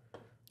for?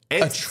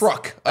 A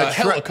truck, a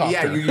helicopter.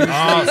 Yeah, you usually,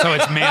 Oh, so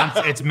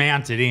it's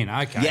mounted in.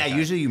 Okay. yeah,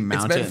 usually you It's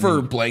mount meant it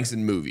for blanks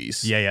in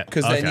movies. Yeah.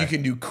 Because then Okay. you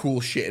can do cool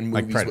shit in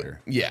movies. Like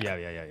Predator. Yeah. Yeah.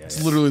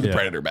 It's literally the Yeah.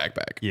 Predator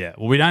backpack. Yeah.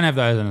 Well, we don't have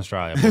those in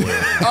Australia. But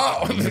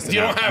Oh, you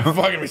don't have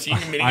fucking machine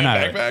gun I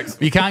know.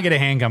 backpacks? You can't get a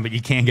handgun, but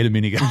you can get a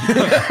minigun.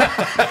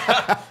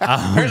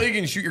 Apparently you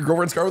can shoot your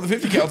girlfarbend's car with a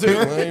 50 cal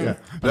too.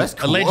 That's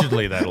cool.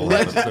 Allegedly, that'll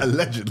happen.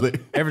 Allegedly.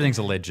 Everything's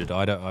alleged.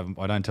 I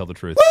don't tell the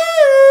truth.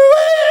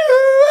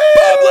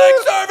 Public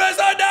service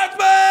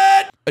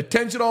announcement!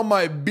 Attention all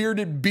my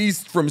bearded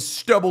beasts from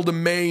stubble to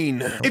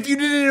mane. If you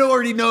didn't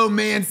already know,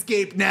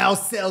 Manscaped now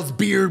sells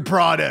beard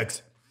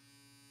products.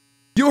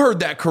 You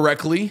heard that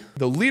correctly.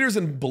 The leaders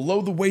in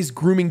below-the-waist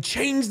grooming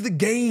changed the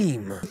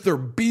game with their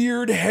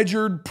Beard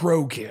Hedgered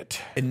Pro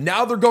Kit. And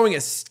now they're going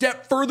a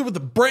step further with the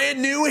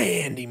brand new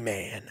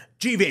Handyman.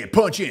 GVAN,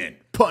 punch in,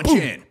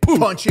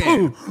 punch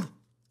in.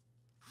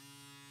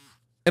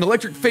 An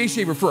electric face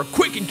shaver for a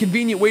quick and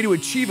convenient way to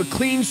achieve a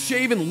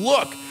clean-shaven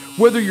look.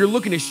 Whether you're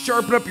looking to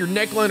sharpen up your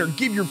neckline or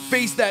give your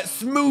face that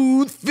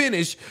smooth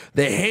finish,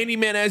 the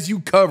Handyman has you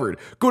covered.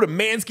 Go to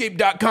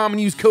manscaped.com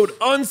and use code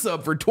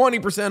UNSUB for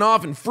 20%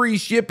 off and free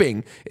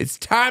shipping. It's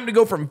time to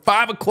go from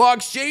 5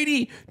 o'clock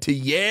shady to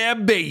yeah,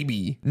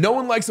 baby. No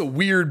one likes a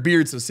weird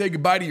beard, so say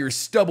goodbye to your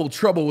stubble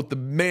trouble with the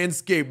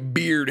Manscaped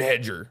Beard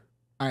Hedger.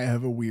 I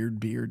have a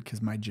weird beard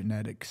because my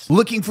genetics.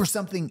 Looking for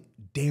something,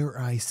 dare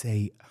I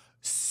say,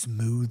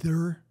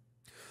 smoother?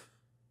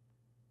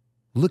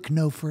 Look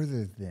no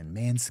further than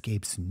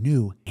Manscaped's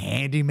new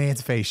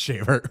Handyman's Face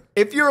Shaver.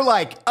 If you're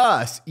like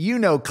us, you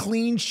know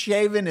clean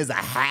shaven is a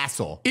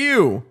hassle.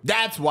 Ew.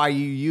 That's why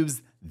you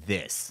use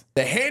this.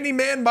 The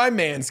Handyman by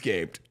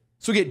Manscaped.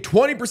 So get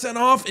 20%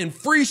 off and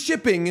free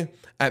shipping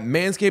at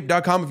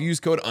manscaped.com if you use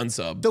code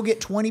UNSUB. They'll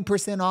get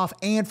 20% off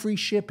and free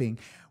shipping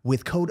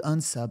with code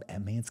UNSUB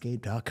at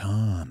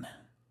manscaped.com.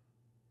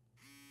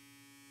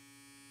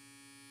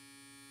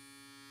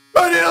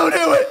 I don't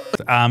do it.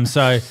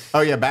 So Oh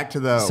yeah, back to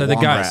the the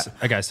wombat. guys.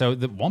 Okay, so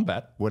the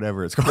wombat.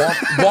 Whatever it's called.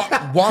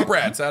 Womp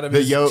rats out of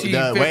his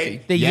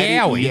T50. The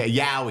yowie.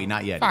 Yeah, yowie,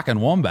 not yet. Fucking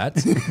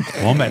wombats.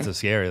 Wombats are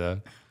scary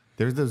though.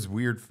 There's those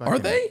weird fucking... Are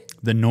they?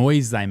 The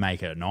noise they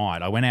make at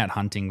night. I went out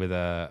hunting with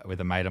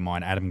a mate of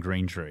mine, Adam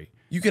Greentree.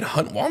 You can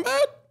hunt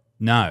wombat?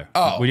 No,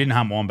 we didn't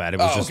hunt wombat. It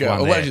was just okay.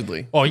 one there.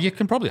 Allegedly. Oh, you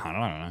can probably hunt it.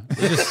 I don't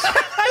know. It's just-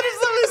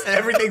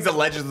 Everything's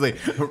allegedly.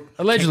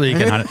 allegedly, you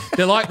can hunt it.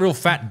 They're like real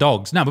fat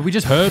dogs. No, but we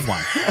just heard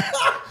one.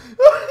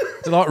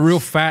 They're like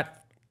real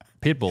fat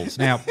pit bulls.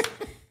 Now,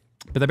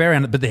 but they bear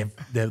around. But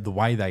they're the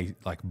way they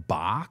like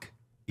bark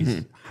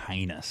is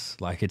heinous.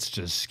 Like it's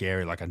just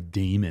scary, like a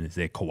demon.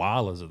 Their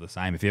koalas are the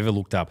same. If you ever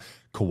looked up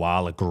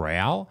koala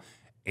growl,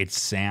 it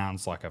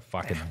sounds like a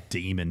fucking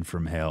demon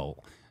from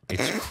hell.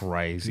 It's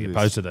crazy,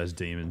 opposed to those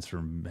demons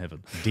from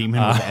heaven.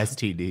 Demon with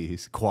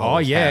STDs. Koalas Oh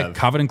yeah, have.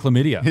 covered in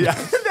chlamydia. Yeah,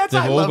 that's They've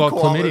I all love got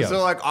koalas. chlamydia. They're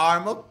like,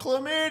 I'm a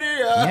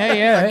chlamydia.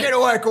 Yeah. Get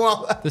away,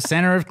 koala. The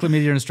center of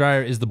chlamydia in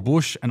Australia is the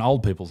bush and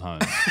old people's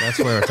homes. That's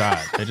where it's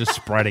at. They're just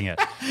spreading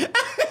it.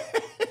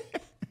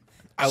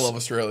 I love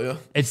Australia.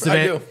 It's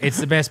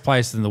the best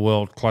place in the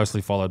world,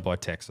 closely followed by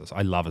Texas.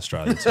 I love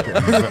Australia too.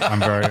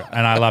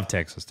 and I love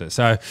Texas too.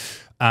 So,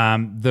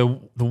 the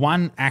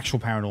one actual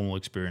paranormal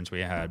experience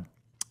we had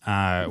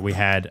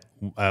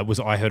was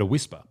I heard a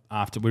whisper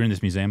after we were in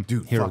this museum.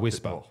 Dude, hear a fuck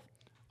whisper, it.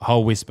 a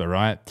whole whisper,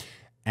 right?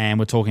 And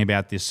we're talking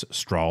about this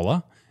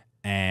stroller,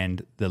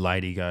 and the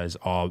lady goes,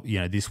 "Oh,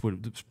 this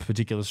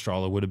particular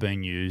stroller would have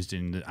been used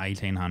in the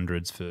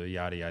 1800s for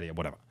yada yada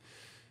whatever."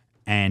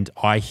 And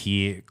I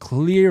hear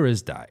clear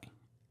as day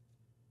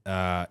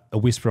a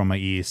whisper on my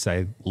ear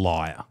say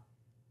 "liar,"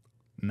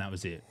 and that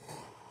was it.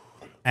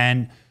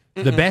 And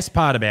the best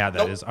part about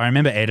that is I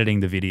remember editing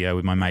the video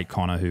with my mate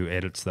Connor, who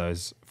edits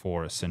those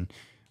for us, and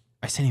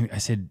I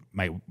said,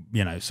 mate,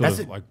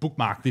 like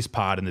bookmark this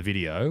part in the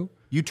video.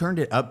 You turned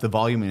it up the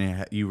volume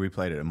and you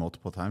replayed it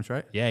multiple times,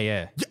 right?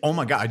 Yeah. Oh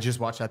my God, I just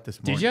watched that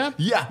this morning. Did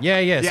you? Yeah.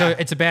 Yeah. So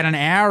it's about an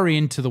hour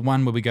into the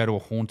one where we go to a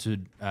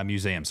haunted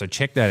museum. So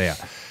check that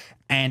out.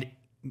 And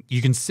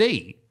you can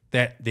see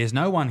that there's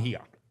no one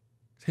here.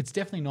 It's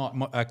definitely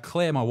not.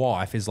 Claire, my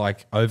wife, is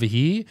like over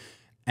here.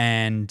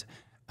 And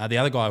the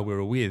other guy we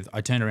were with, I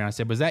turned around and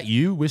said, "Was that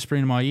you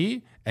whispering in my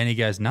ear?" And he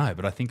goes, "No,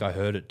 but I think I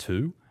heard it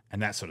too."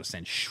 And that sort of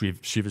sent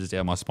shivers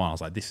down my spine. I was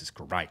like, this is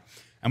great.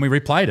 And we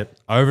replayed it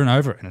over and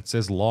over, and it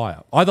says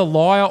liar. Either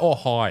liar or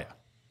higher.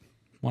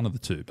 One of the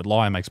two, but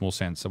liar makes more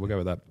sense, so we'll go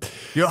with that.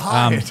 You're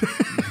hired.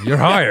 You're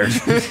hired.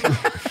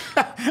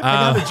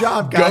 I got a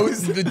job,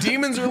 guys. The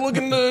demons are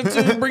looking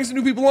to bring some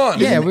new people on.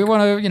 Yeah, we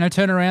want to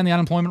turn around the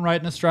unemployment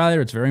rate in Australia.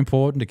 It's very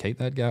important to keep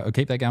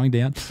that going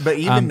down. But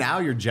even now,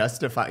 you're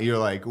justified. You're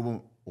like,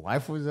 well,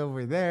 wife was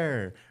over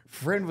there,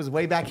 friend was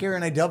way back here,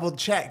 and I double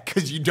checked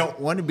because you don't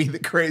want to be the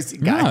crazy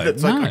guy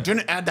that's like, I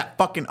didn't add that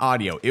fucking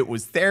audio. It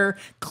was there,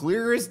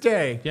 clear as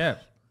day. Yeah,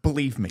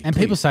 believe me. And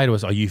people say to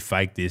us, "Oh, you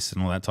fake this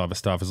and all that type of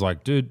stuff." It's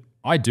like, dude,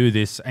 I do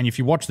this, and if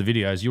you watch the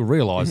videos, you'll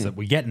realize that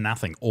we get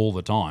nothing all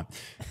the time.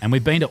 And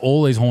we've been to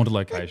all these haunted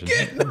locations.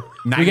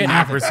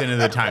 99% of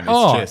the time,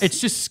 it's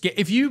just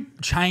if you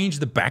change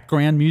the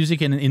background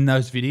music in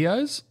those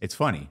videos, it's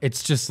funny.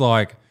 It's just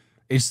like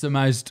it's the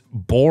most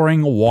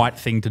boring white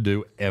thing to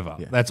do ever.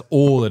 Yeah. That's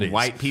all it is.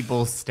 White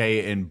people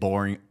stay in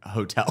boring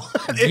hotel.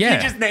 If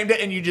you just named it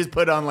and you just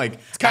put on like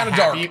it's kind of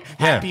dark,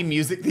 happy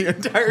music the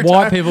entire time.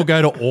 White people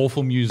go to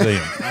awful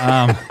museum.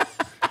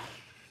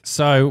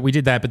 So we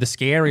did that, but the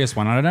scariest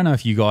one, and I don't know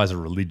if you guys are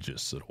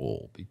religious at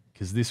all,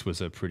 because this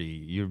was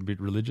you're a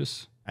bit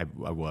religious? I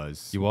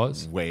was. You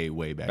was?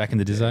 Way back. Back in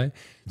the day?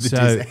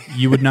 So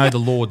you would know the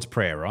Lord's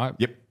Prayer, right?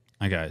 Yep.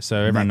 Okay, so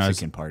everyone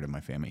Mexican knows part of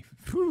my family.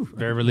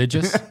 very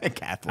religious.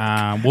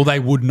 Catholic. Well, they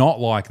would not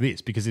like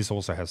this because this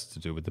also has to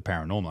do with the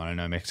paranormal. I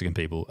know Mexican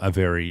people are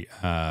very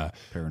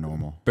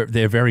Paranormal. but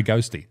they're very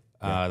ghosty.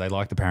 They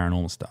like the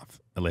paranormal stuff,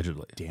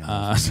 allegedly. Damn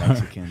those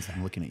Mexicans.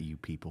 I'm looking at you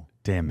people.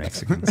 Damn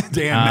Mexicans.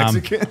 Damn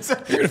Mexicans.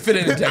 You're gonna fit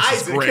into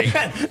Texas great.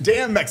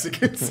 Damn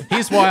Mexicans.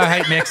 Here's why I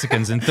hate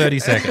Mexicans in 30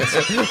 seconds.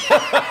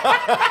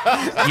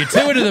 You're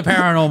too into the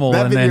paranormal,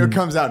 That and video then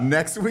comes out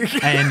next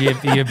week. and your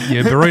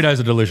burritos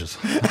are delicious.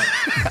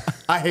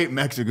 I hate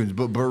Mexicans,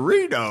 but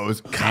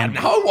burritos. God,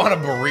 now I want a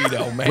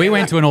burrito, man. We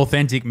went to an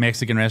authentic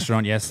Mexican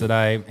restaurant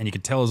yesterday, and you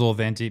could tell it was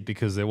authentic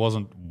because there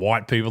wasn't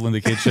white people in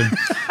the kitchen.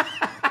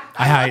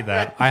 I hate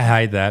that. I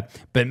hate that.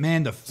 But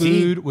man, the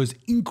food was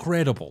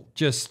incredible.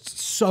 Just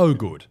so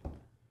good.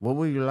 What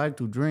would you like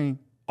to drink?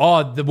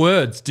 Oh, the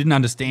words, didn't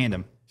understand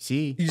them.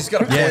 See? You just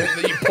gotta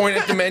point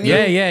at the menu.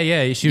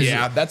 Yeah. She was,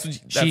 that's what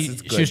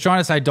she was trying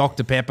to say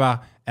Dr.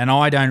 Pepper, and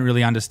I don't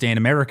really understand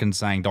Americans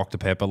saying Dr.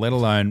 Pepper, let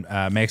alone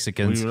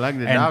Mexicans. Would you like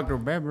the Dr.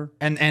 Pepper?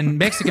 And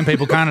Mexican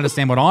people can't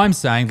understand what I'm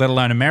saying, let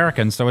alone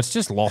Americans, so it's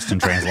just lost in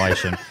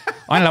translation.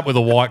 I ended up with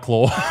a White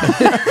Claw,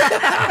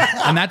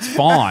 and that's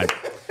fine.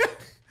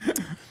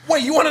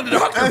 Wait, you wanted a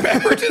Dr.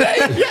 Pepper today?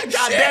 Yeah,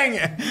 God dang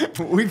it.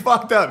 We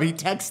fucked up. He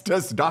texted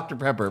us Dr.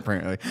 Pepper,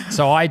 apparently.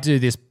 So I do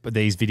these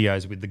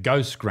videos with the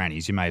ghost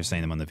grannies. You may have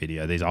seen them on the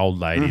video. These old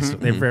ladies.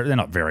 They're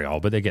not very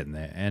old, but they're getting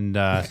there. And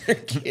we're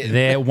getting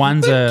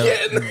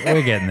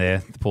there.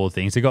 The poor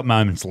things. They've got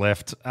moments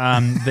left.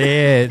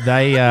 They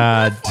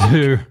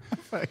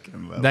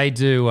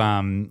do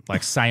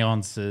like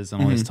seances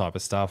and all this type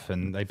of stuff,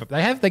 and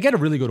they get a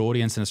really good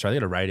audience in Australia.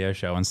 They got a radio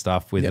show and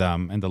stuff with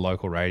and the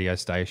local radio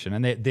station,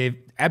 and they're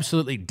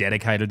absolutely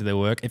dedicated to their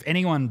work. If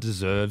anyone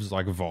deserves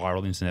like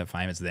viral internet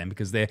fame, it's them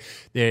because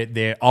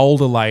they're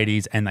older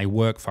ladies and they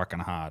work fucking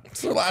hard.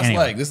 It's their last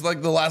leg. This is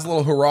like the last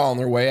little hurrah on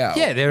their way out.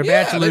 Yeah, they're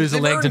about to lose a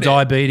leg to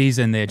diabetes,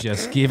 and they're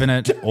just giving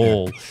it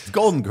all. It's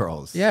Golden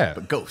Girls. Yeah.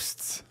 But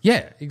ghosts.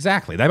 Yeah,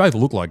 exactly. They both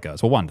look like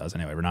ghosts. Well, one does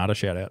anyway. Renata,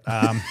 shout out.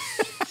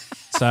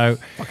 So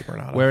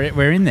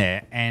we're in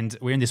there, and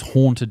we're in this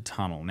haunted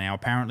tunnel. Now,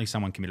 apparently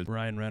someone committed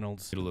Ryan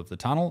Reynolds middle of the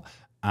tunnel.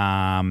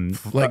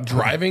 Like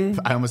driving?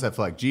 I almost have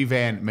to like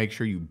GVAN, make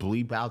sure you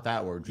bleep out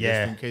that word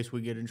just in case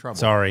we get in trouble.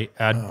 Sorry.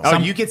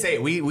 You can say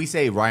it. We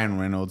say Ryan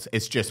Reynolds.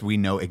 It's just we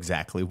know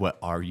exactly what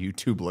our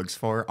YouTube looks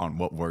for on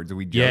what words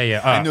we joke.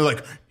 Yeah. And they're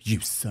like,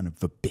 you son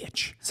of a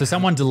bitch. So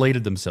someone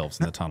deleted themselves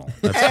in the tunnel.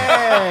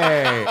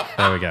 Hey!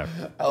 There we go.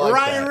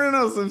 Ryan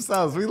Reynolds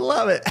themselves. We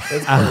love it.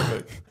 That's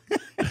perfect.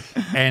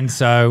 And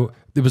so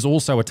there was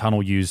also a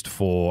tunnel used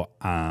for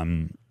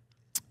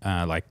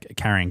like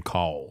carrying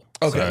coal.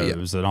 Okay, so it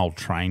was an old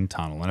train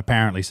tunnel, and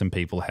apparently some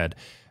people had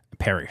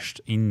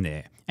perished in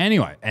there.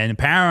 Anyway, and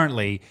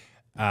apparently,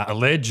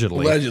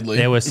 allegedly,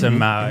 there was some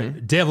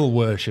devil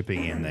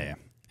worshipping in there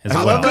as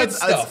I well. love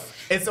that.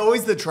 It's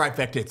always the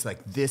trifecta. It's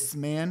like this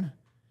man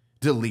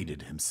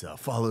deleted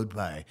himself, followed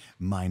by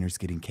miners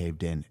getting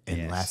caved in,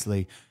 and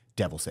lastly,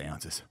 devil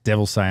seances.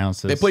 Devil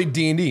seances. They played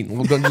D&D,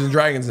 little Dungeons and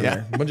Dragons in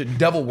there. A bunch of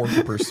devil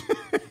worshippers.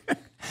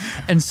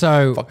 And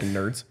so, Fucking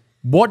nerds.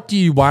 what do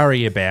you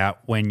worry about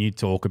when you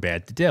talk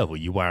about the devil?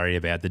 You worry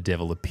about the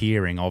devil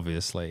appearing,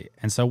 obviously.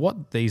 And so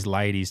what these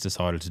ladies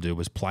decided to do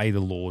was play the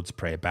Lord's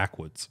Prayer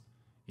backwards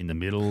in the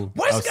middle.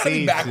 Why is it gotta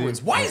be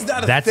backwards? Why is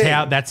that a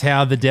thing? That's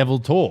how the devil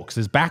talks,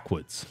 is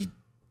backwards.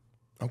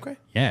 Okay.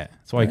 Yeah.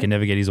 That's why he can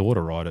never get his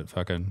order right at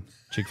fucking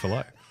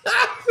Chick-fil-A.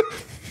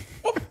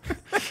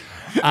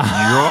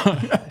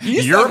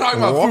 You're talking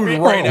about food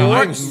right now.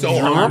 I'm so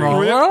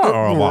hungry.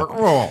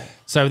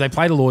 So they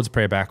play the Lord's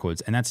Prayer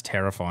backwards, and that's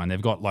terrifying.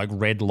 They've got like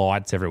red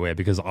lights everywhere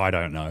because I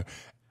don't know.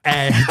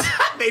 And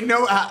They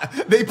know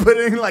they put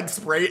in like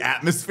spray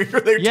atmosphere.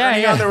 They're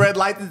turning on the red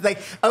lights and say,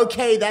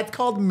 okay, that's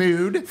called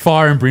mood.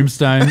 fire and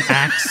brimstone,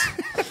 axe.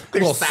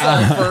 There's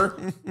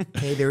sulfur.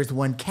 Okay, there's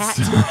one cat.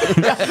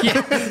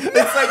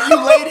 It's like,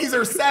 you ladies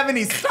are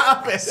 70.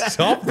 Stop it.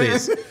 Stop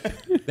this.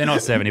 They're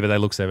not 70, but they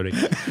look 70.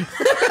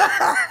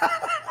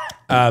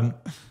 And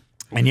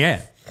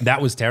yeah,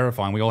 that was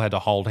terrifying. We all had to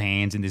hold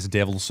hands in this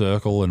devil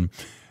circle and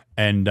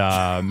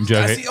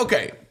See,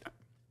 okay.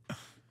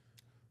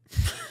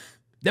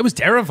 that was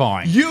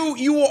terrifying.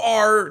 You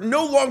are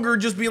no longer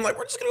just being like,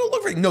 we're just gonna go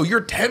look for it. No,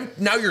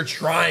 now you're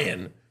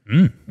trying.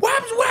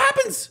 What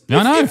happens?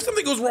 If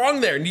something goes wrong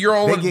there and you're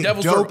all They in the get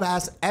devil's dope circle.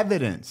 ass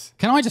evidence.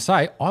 Can I just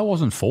say, I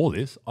wasn't for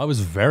this. I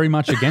was very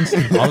much against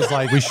it. I was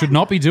like, we should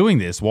not be doing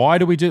this. Why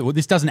do we do it? Well,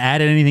 this doesn't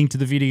add anything to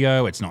the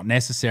video. It's not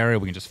necessary.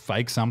 We can just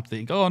fake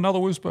something. Oh, another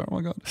whisper. Oh,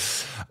 my God.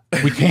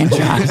 We can't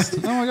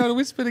just, oh, my God, I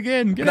whispered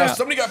again. Get Now, out.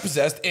 somebody got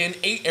possessed and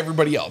ate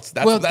everybody else.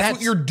 That's Well,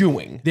 what you're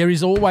doing. There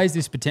is always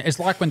this potential. It's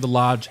like when the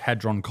Large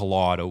Hadron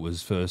Collider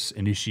was first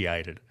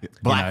initiated.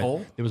 Black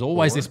hole? There was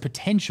always this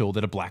potential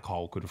that a black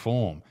hole could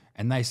form.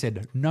 And they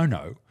said,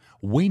 no,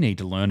 we need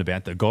to learn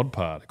about the God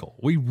particle.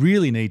 We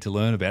really need to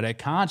learn about it. It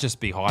can't just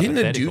be hypothetical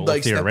Didn't a dude like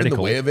or step in theoretical.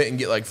 the way of it and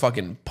get like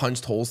fucking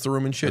punched holes through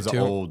him and shit It was too?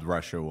 an old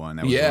Russia one.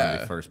 That was one of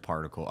the first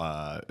particle.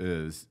 It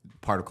was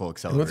particle It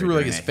accelerator. went through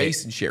like his and it face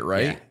hit- and shit,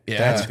 right? Yeah.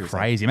 That's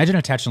crazy. Imagine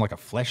attaching like a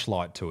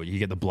fleshlight to it. You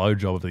get the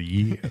blowjob of the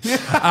year.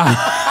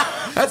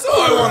 That's how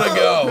I want to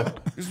go.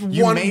 Just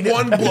one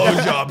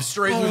blowjob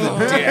straight through the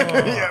dick.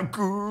 Yeah,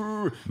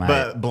 cool.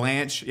 But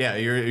Blanche, yeah,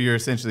 you're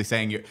essentially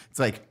saying it's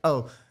like,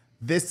 oh,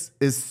 this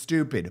is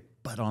stupid.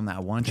 But on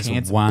that one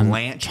chance, one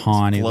Blanche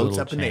tiny floats little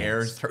up in the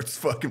air and chance. starts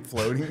fucking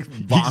floating,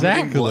 vomiting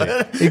Exactly.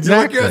 blood. Exactly. You're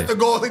like, yes, the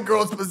Golden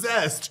Girl's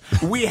possessed.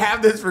 We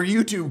have this for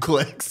YouTube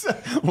clicks.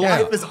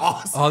 Life is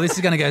awesome. Oh, this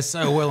is going to go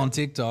so well on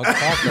TikTok. Fuck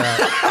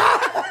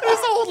that. This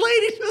old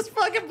lady just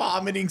fucking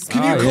vomiting.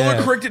 Can you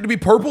color correct it to be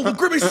purple? The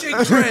grimace shake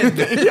trend.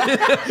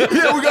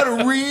 Yeah, we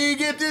gotta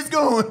get this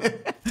going.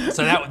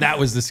 So that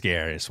was the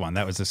scariest one.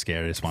 That was the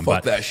scariest one.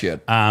 Fuck that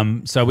shit.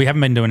 So we haven't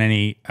been doing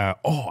any.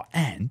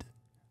 And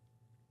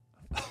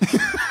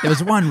there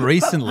was one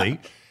recently,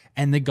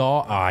 and the guy.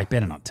 Oh, I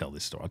better not tell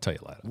this story. I'll tell you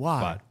later.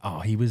 Why?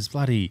 But he was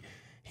bloody.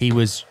 He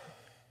went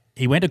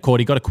to court.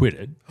 He got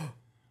acquitted,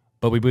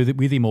 but we were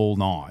with him all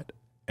night,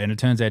 and it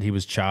turns out he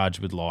was charged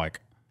with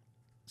like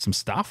some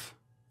stuff,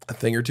 A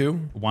thing or two.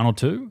 1 or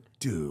 2.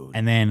 Dude.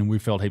 And then we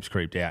felt heaps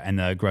creeped out, and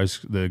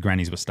the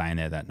grannies were staying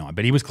there that night.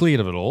 But he was cleared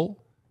of it all.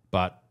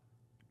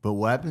 But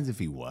what happens if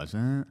he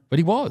wasn't?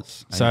 he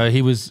was. So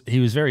he was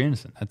very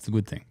innocent. That's the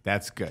good thing.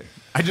 That's good.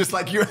 I just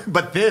like you're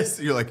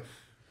like,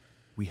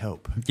 we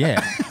hope.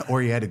 Yeah.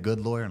 Or he had a good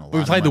lawyer and a lot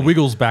We of played the money.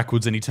 Wiggles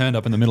backwards, and he turned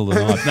up in the middle of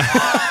the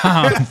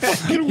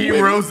night. He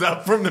rose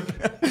up from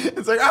the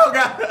it's like, oh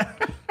God.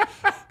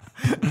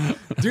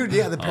 Dude,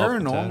 yeah, the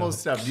paranormal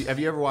stuff. Have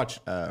you ever watched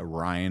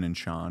Ryan and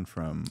Sean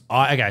from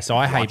Okay, so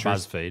I hate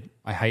Watchers? BuzzFeed.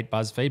 I hate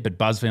BuzzFeed, but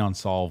BuzzFeed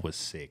Unsolved was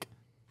sick.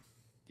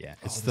 Yeah,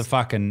 it's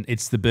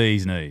the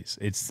bee's knees.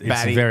 It's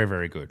Baddie. very,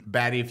 very good.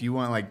 Baddie, if you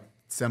want like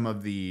some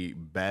of the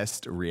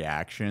best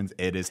reactions,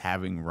 it is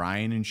having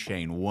Ryan and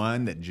Shane,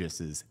 one that just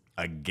is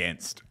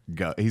against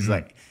go. He's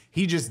like,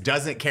 he just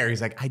doesn't care.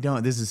 He's like,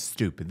 this is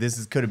stupid.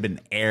 Could have been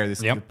air. This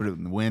could have put it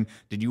in the wind.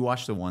 Did you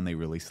watch the one they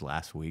released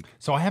last week?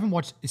 So I haven't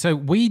watched. So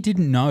we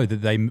didn't know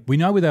that we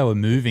know where they were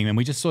moving, and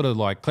we just sort of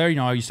like Claire and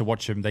I used to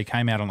watch them. They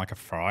came out on like a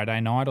Friday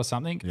night or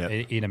something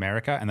in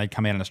America, and they'd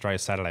come out in Australia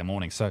Saturday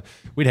morning. So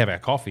we'd have our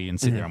coffee and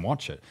sit there and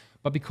watch it.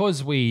 But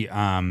because they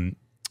moved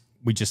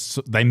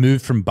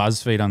from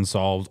BuzzFeed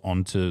Unsolved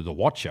onto the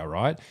Watcher,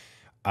 right?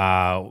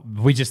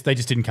 They just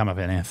didn't come up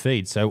in our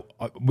feed. So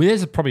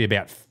there's probably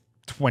about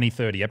 20,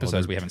 30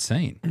 episodes we haven't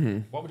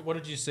seen. What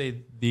did you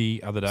see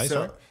the other day?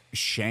 So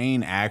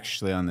Shane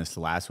actually on this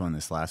last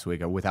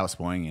week, without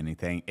spoiling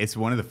anything, it's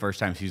one of the first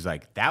times he's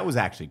like, that was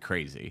actually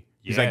crazy.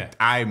 He's like,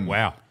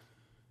 wow.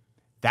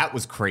 That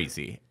was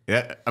crazy.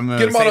 I'm going Get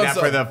to him say on that Unsub.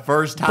 for the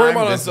first Put him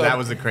time. on Unsub. That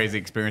was a crazy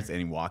experience, and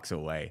he walks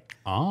away.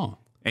 Oh.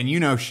 And you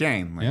know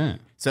Shane. Like, Yeah.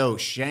 So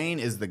Shane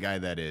is the guy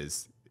that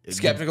is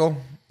Skeptical.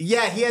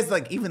 Yeah, he has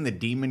like even the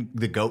demon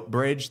goat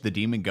bridge. They're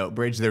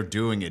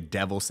doing a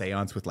devil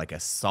seance with like a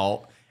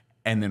salt,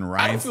 and then I don't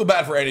Ryan's feel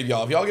bad for any of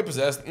y'all. If y'all get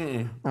possessed,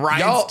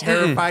 Ryan's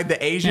terrified.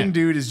 The Asian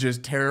dude is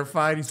just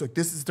terrified. He's like,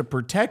 "This is to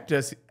protect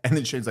us," and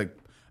then Shane's like,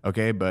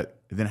 "Okay, but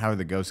then how are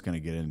the ghosts going to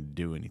get in and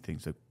do anything?"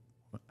 So,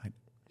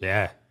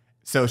 Yeah.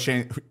 so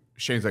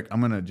Shane's like, "I'm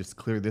going to just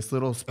clear this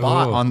little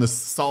spot on the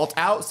salt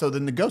out, so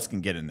then the ghosts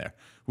can get in there.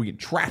 We can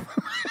trap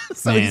him."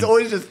 So he's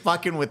always just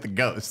fucking with the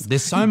ghosts.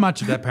 There's so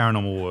much of that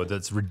paranormal world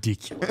that's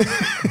ridiculous.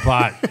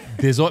 but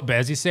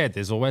as you said,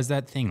 there's always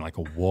that thing like,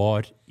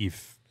 what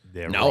if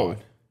they're right?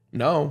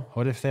 No.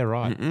 What if they're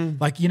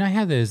right? Like, you know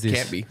how there's this...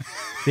 Can't be.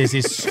 There's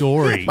this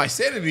story... My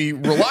sanity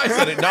relies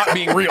on it not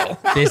being real.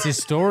 There's this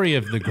story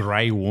of the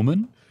grey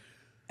woman.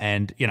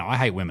 And, you know, I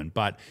hate women,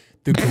 but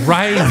the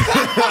grey...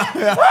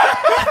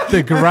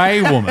 the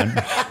grey woman...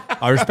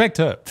 I respect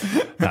her.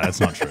 No,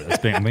 that's not true.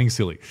 I'm being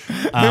silly.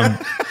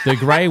 The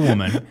grey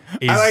woman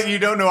is... I like you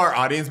don't know our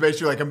audience base.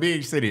 You're like, I'm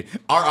being silly.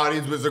 Our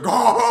audience was like,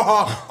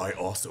 oh, I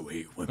also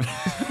hate women.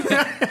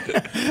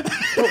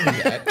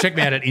 Check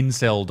me out at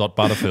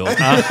incel.butterfield.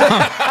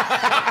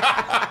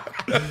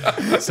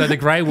 So the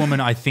grey woman,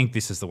 I think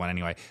this is the one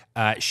anyway.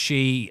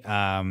 She...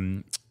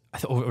 I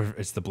thought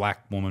it's the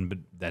black woman, but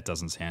that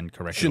doesn't sound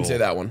correct. Shouldn't say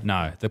that one.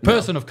 No, the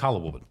person of color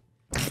woman.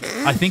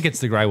 I think it's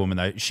the grey woman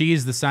though. She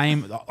is the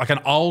same, like an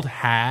old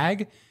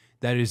hag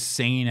that is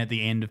seen at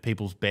the end of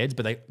people's beds,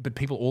 but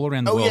people all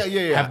around the world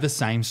have the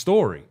same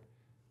story.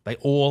 They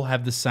all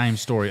have the same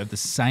story of the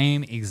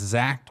same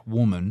exact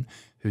woman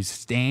who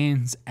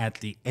stands at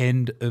the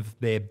end of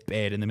their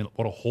bed in the middle.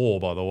 What a whore,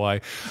 by the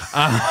way.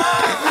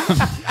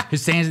 Who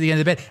stands at the end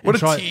of the bed.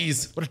 What a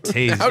tease. What a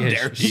tease. How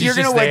dare you. You're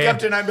going to wake up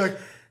tonight and be like,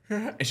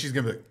 and she's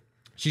going to be like,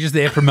 she's just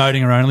there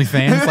promoting her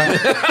OnlyFans. Like,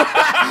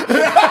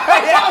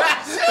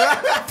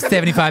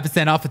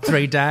 75% off for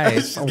 3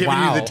 days. giving you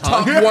Wow. the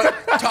Top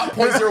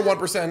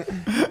 0.01%.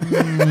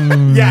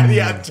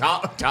 yeah,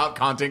 top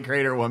content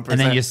creator 1%. And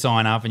then you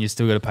sign up and you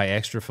still got to pay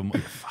extra for more.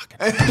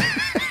 Fucking.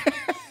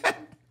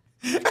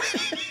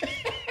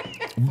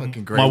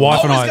 fucking great. My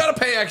wife and Always I got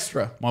to pay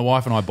extra. My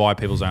wife and I buy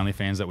people's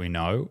OnlyFans that we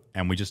know,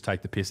 and we just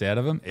take the piss out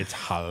of them. It's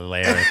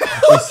hilarious.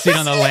 We sit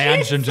on the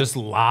lounge and just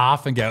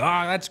laugh and go,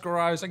 "Oh, that's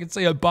gross. I can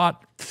see her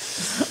butt."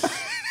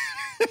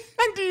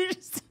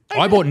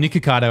 I bought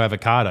Nikocado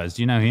Avocados.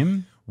 Do you know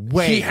him?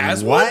 Wait, He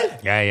has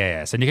what?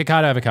 Yeah. So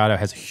Nikocado Avocado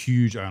has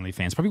huge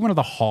OnlyFans, probably one of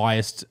the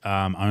highest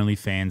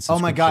OnlyFans. Oh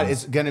my god,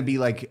 subscriptions. it's gonna be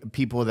like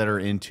people that are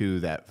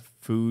into that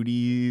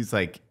foodies,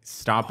 like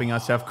stopping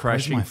us stuff, Where's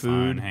crushing my food.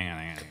 phone? Hang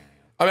on.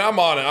 I mean, I'm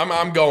on it.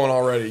 I'm going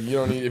already. You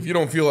don't need if you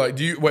don't feel like.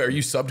 Wait? Are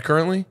you subbed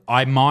currently?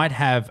 I might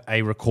have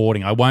a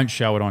recording. I won't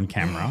show it on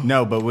camera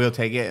No, but we'll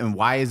take it. And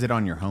why is it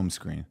on your home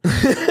screen?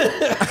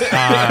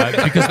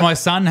 because my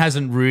son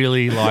hasn't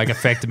really like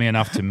affected me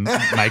enough to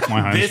make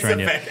my home screen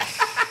yet.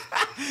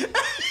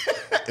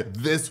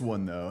 This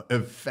one though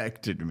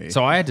affected me.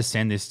 So I had to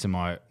send this to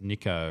my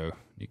No,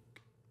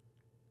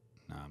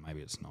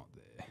 maybe it's not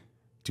there.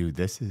 Dude,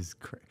 this is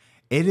crazy.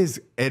 It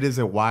is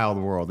a wild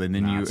world. And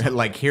then you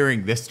like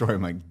hearing this story,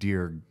 I'm like,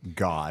 dear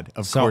God,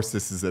 of course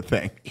this is a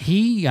thing.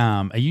 He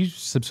are you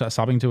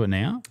subbing to it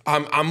now?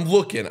 I'm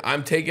looking.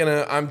 I'm taking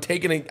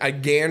a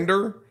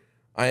gander.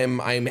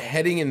 I'm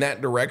heading in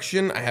that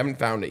direction. I haven't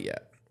found it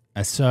yet.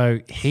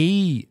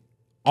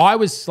 I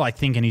was like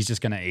thinking he's just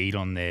going to eat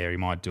on there. He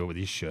might do it with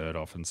his shirt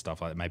off and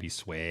stuff like that. Maybe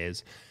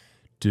swears.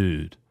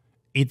 Dude,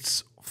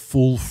 it's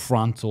full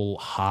frontal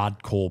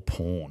hardcore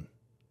porn.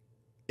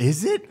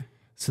 Is it?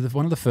 So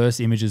one of the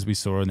first images we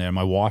saw in there,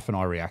 my wife and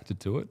I reacted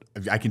to it.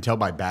 I can tell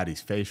by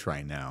Baddie's face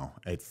right now.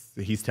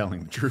 He's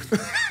telling the truth.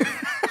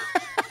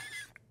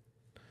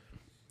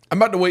 I'm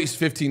about to waste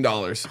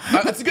 $15.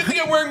 It's a good thing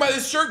I'm wearing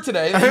this shirt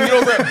today. You can get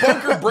over at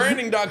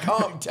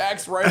bunkerbranding.com,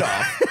 tax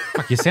write-off.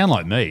 Fuck, you sound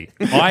like me.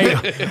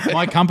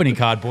 My company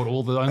card bought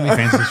all the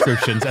OnlyFans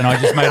subscriptions, and I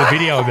just made a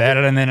video about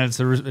it, and then it's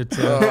a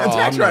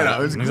Tax write-off.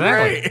 It was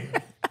Exactly.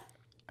 great.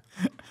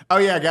 Oh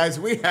yeah, guys,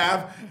 we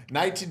have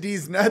Night to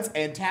D's Nuts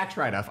and Tax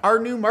Write-Off, our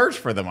new merch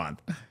for the month.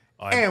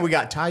 And we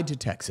got Tied to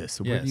Texas.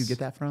 Where do you Yes. get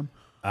that from?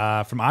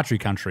 From Archery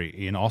Country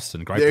in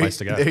Austin. Great place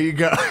to go. There you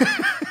go.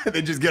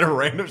 They just get a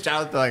random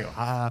shout out. They're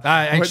like,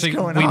 Actually, what's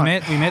going we on?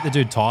 met the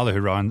dude Tyler who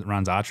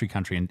runs Archery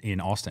Country in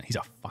Austin. He's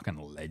a fucking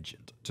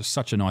legend. Just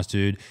such a nice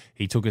dude.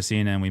 He took us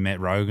in and we met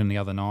Rogan the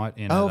other night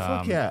in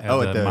fuck yeah.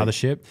 at the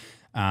mothership.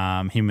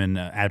 Him and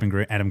Adam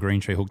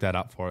Greentree hooked that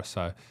up for us.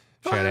 So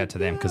shout out to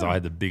them because I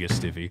had the biggest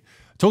stiffy.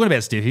 Talking about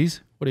stiffies,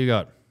 what do you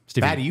got?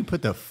 Stiffy. Baddie, you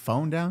put the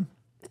phone down?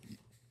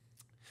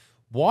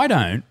 Why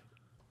don't?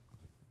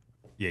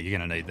 Yeah, you're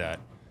gonna need that.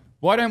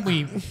 Why don't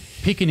we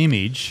pick an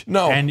image?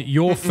 No. And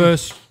your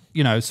first,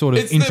 sort of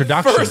It's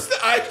introduction. the first.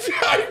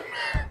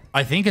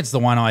 I think it's the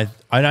one. I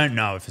don't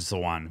know if it's the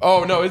one.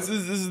 Oh no! This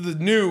is the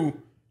new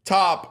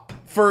top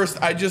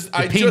first. I just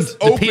The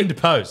opened. pinned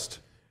post.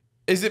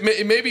 Is it?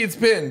 Maybe it's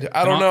pinned.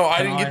 I don't know.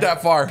 I didn't get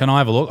that far. Can I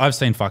have a look? I've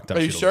seen fucked up.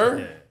 Are you shit sure? also.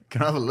 Yeah.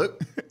 Can I have a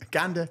look?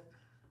 Kinda.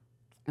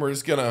 We're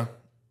just gonna.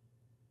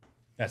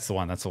 That's the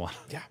one. That's the one.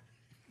 Yeah.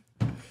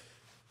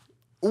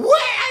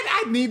 What?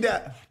 I need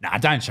that. Nah,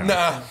 don't show him.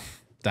 Nah.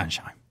 Don't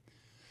show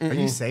him. Are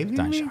you saving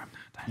Don't me? show him.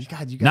 You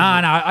got. No,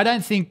 I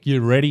don't think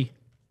you're ready.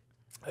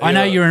 I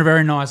know you're a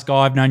very nice guy.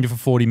 I've known you for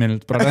 40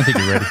 minutes, but I don't think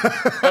you're ready.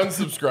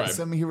 Unsubscribe.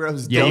 Some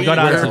heroes. Yeah, you don't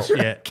got wear answers.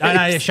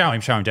 Yeah. No, show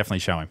him. Definitely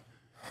show him.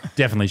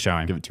 Definitely show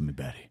him. Give it to me,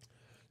 Baddie.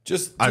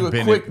 Just I've do a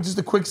been quick, in- just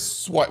a quick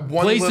swipe.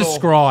 Please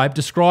describe.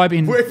 Describe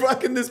in. We're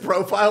fucking this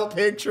profile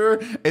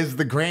picture is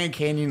the Grand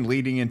Canyon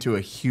leading into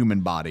a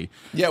human body.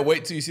 Yeah,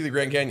 wait till you see the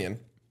Grand Canyon.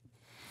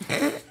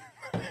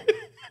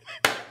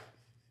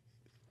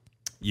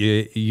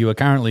 You are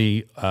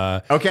currently.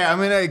 Okay, I'm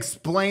gonna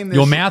explain this.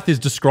 Your mouth is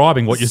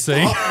describing what you're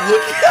seeing.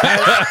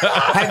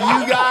 Have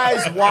you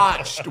guys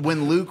watched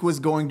when Luke was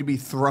going to be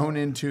thrown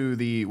into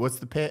what's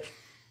the pit?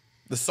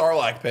 The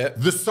Sarlacc pit.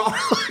 The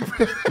Sarlacc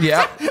pit.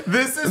 Yeah.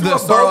 This is The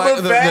what Sarlacc,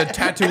 Boba the Fett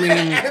Tatooine.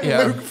 and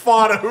Yeah. Luke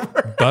fought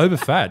over. Boba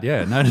Fett,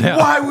 yeah, no doubt.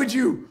 Why would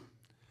you?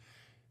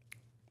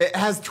 It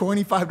has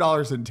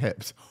 $25 in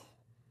tips.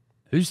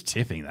 Who's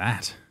tipping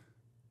that?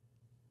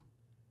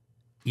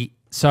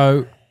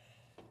 So,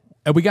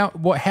 are we going?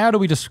 What? How do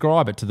we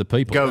describe it to the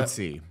people?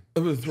 Goatsy.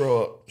 I'm gonna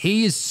throw up.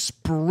 He is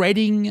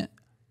spreading.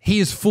 He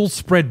is full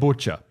spread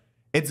butcher.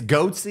 It's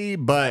goatsy,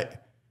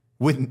 but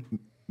with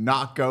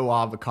not go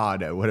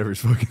avocado, whatever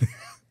it's fucking.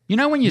 You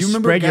know when you,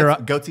 remember spread your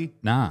goatsy?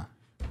 nah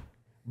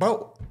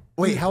Bro,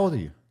 wait, how old are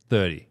you?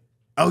 30.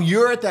 Oh,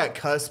 you're at that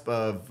cusp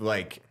of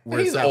like where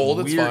He's it's that old.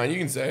 It's weird- fine. You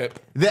can say it.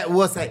 That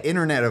was that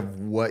internet of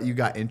what you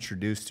got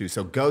introduced to.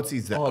 So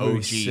Goatsy's the that'd be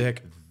OG.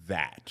 sick.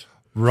 That.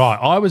 Right,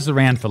 I was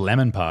around for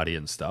Lemon Party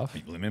and stuff.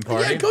 Lemon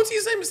Yeah,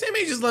 Goatee's same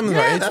age as Lemon.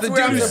 Yeah, It's that's the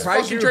where dude I'm who's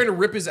surprised fucking you- trying to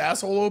rip his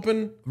asshole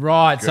open.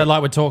 Right, so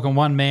like we're talking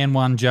one man,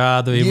 one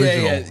jar, the original.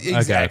 Yeah,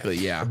 exactly.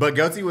 Okay. Yeah. But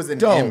Goatsy was an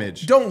Don't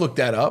image. don't look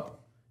that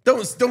up.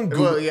 Don't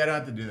Google. Well, yeah, I don't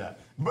have to do that.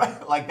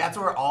 But like that's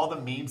where all the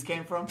memes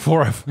came from.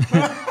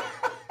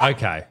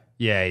 Okay,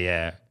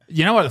 yeah.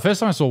 You know what? The first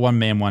time I saw one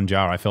man, one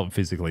jar, I felt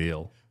physically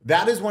ill.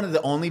 That is one of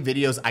the only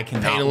videos I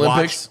cannot Pain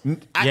Olympics? watch.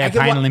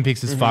 Pain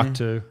Olympics is fucked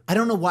too. I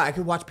don't know why I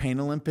could watch Pain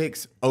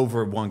Olympics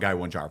over One Guy,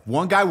 One Jar.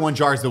 One Guy, One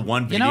Jar is the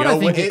one video. You know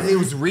what I think it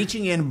was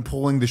reaching in and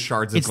pulling the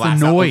shards of It's the glass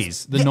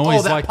noise. out. The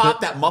noise, that like pop,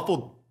 the- that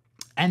muffled.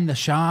 And the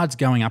shards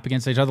going up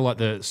against each other, like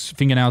the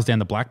fingernails down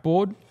the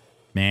blackboard.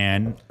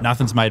 Man,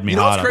 nothing's made me You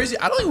know what's harder. crazy?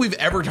 I don't think we've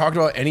ever talked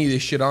about any of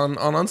this shit on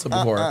Unsub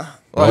before.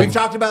 We've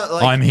talked about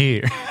like I'm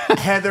here.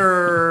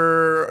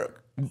 Heather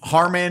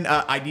Harmon,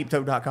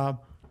 iDeepTote.com.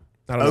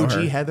 I don't know OG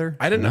her. Heather.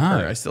 I didn't know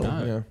her. I still,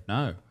 no, yeah.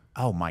 no.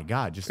 Oh my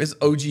God. Just It's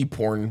OG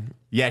porn.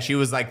 yeah, she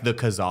was like the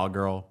Kazaa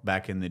girl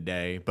back in the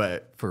day,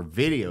 but for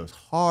videos,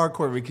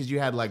 hardcore because you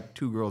had like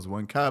 2 girls,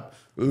 1 cup,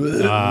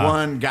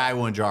 1 guy,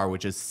 1 jar,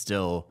 which is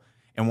still,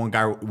 and 1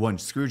 guy, 1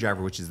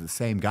 screwdriver, which is the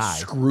same guy.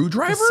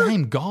 Screwdriver? The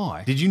same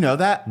guy. Did you know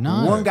that?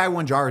 No. 1 guy,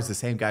 1 jar is the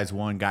same guy as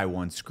 1 guy,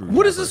 1 screwdriver.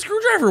 What is the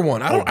screwdriver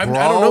one? I don't Bro,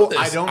 know this.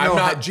 I don't I'm know.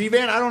 not,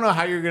 GVAN, I don't know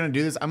how you're going to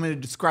do this. I'm going to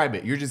describe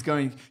it. You're just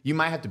going, you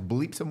might have to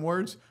bleep some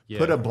words,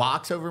 put a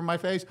box over my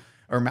face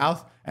or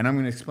mouth, and I'm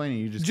going to explain it.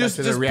 You just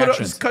cut to the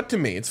reactions. just cut to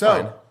me. It's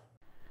fine.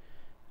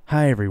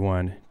 Hi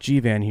everyone,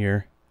 GVAN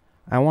here.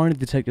 I wanted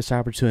to take this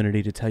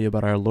opportunity to tell you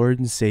about our Lord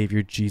and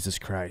Savior Jesus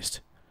Christ.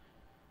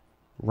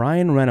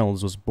 Ryan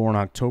Reynolds was born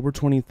October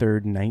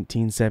 23rd,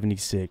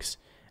 1976,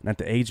 and at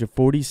the age of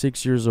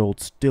 46 years old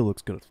still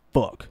looks good as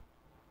fuck.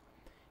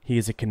 He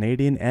is a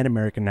Canadian and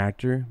American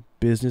actor,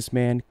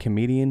 businessman,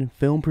 comedian,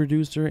 film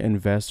producer,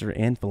 investor,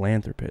 and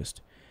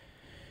philanthropist.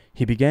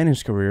 He began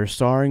his career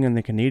starring in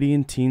the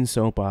Canadian teen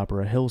soap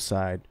opera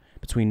Hillside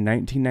between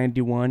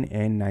 1991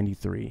 and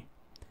 93,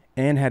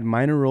 and had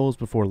minor roles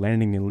before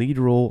landing the lead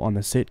role on the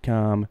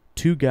sitcom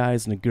Two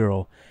Guys and a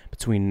Girl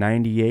between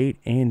 98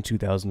 and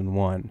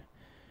 2001.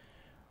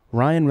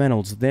 Ryan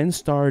Reynolds then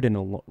starred in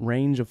a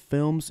range of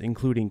films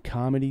including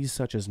comedies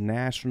such as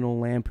National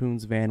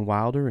Lampoon's Van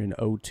Wilder in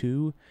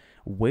 2002,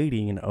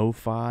 Waiting in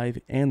 2005,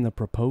 and The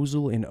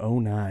Proposal in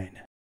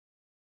 2009.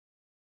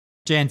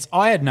 Gents,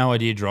 I had no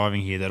idea driving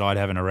here that I'd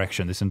have an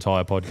erection this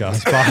entire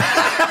podcast, but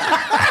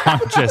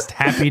I'm just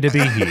happy to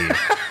be here.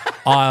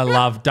 I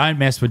love, don't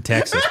mess with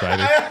Texas,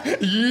 baby.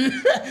 You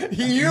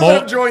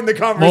have joined the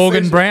conversation.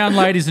 Morgan Brown,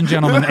 ladies and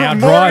gentlemen, our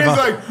Morgan's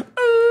driver. like,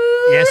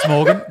 Yes,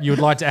 Morgan, you would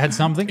like to add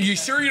something? Are you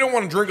sure you don't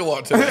want to drink a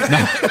lot today?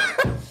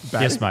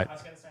 Yes, mate.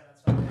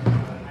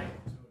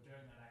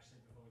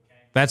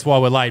 That's why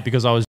we're late,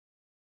 because I was...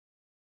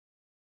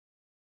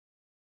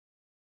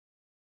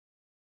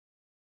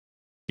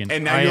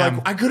 and now you're like,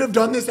 I could have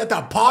done this at the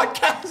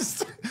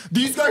podcast.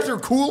 These guys are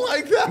cool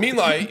like that.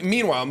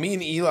 Meanwhile, me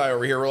and Eli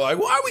over here were like,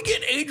 why are we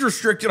getting age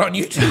restricted on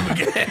YouTube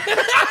again?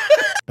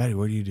 Baddie,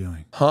 what are you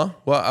doing? Huh?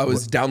 Well, I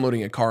was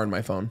downloading a car on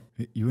my phone.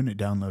 You wouldn't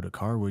download a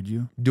car, would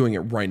you? Doing it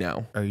right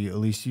now. Are you at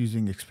least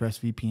using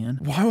ExpressVPN?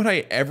 Why would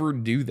I ever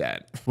do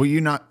that? Well, you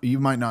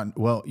might not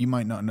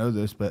know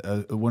this,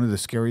 but one of the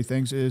scary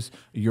things is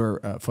your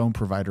phone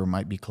provider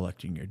might be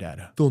collecting your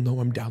data. They'll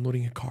know I'm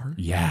downloading a car?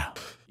 Yeah.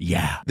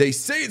 They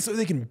say it so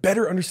they can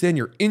better understand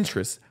your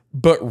interests,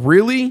 but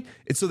really,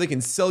 it's so they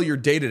can sell your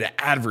data to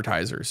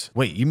advertisers.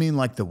 Wait, you mean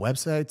like the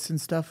websites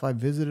and stuff I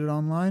visited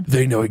online?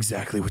 They know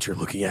exactly what you're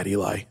looking at,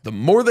 Eli. The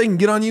more they can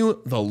get on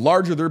you, the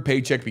larger their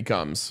paycheck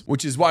becomes,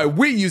 which is why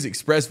we use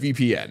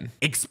ExpressVPN.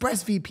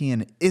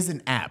 ExpressVPN is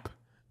an app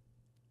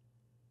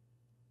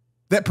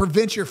that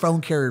prevents your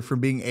phone carrier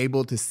from being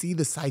able to see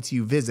the sites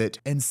you visit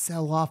and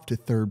sell off to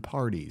third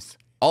parties.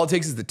 All it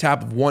takes is the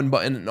tap of one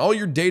button, and all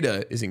your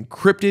data is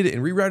encrypted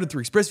and rerouted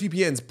through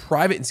ExpressVPN's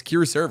private and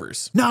secure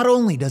servers. Not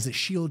only does it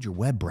shield your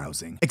web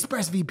browsing,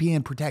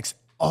 ExpressVPN protects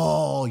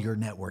all your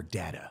network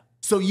data,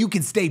 so you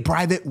can stay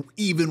private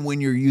even when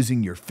you're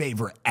using your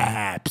favorite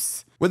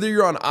apps. Whether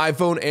you're on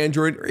iPhone,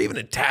 Android, or even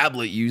a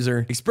tablet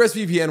user,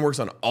 ExpressVPN works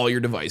on all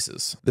your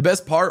devices. The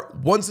best part,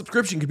 one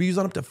subscription can be used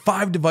on up to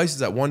 5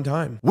 devices at one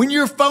time. When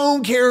your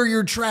phone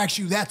carrier tracks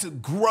you, that's a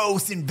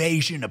gross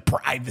invasion of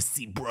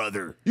privacy,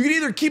 brother. You can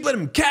either keep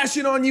letting them cash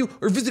in on you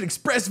or visit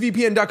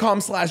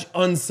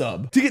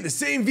expressvpn.com/unsub to get the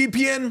same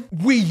VPN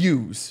we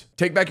use.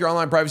 Take back your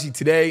online privacy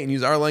today and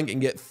use our link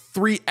and get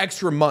 3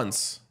 extra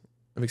months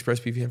of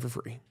ExpressVPN for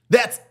free.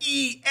 That's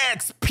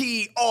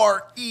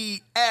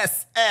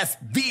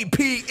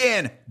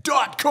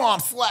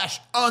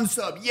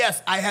expressvpn.com/unsub.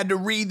 Yes, I had to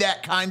read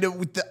that kind of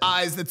with the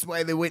eyes. That's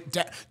why they went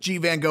to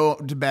GVAN go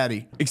to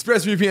Baddie.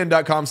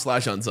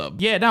 expressvpn.com/unsub.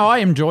 Yeah, no, I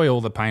enjoy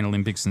all the Pain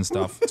Olympics and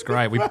stuff. It's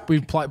great. We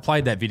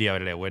played that video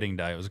at our wedding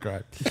day. It was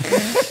great.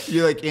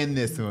 You're like in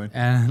this one.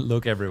 And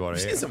look,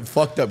 everybody. It's some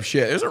fucked up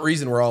shit. There's a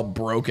reason we're all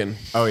broken.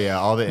 Oh yeah,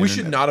 all the We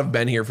should not have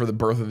been here for the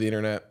birth of the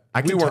internet.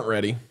 We weren't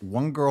ready.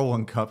 One girl,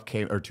 one cup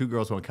came, or 2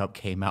 girls, 1 cup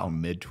came out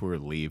mid-tour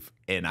leave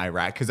in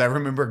Iraq because I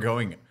remember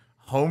going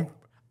home.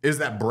 Is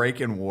that break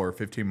in war?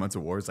 15 months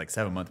of war. It's like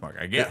 7-month mark.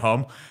 I get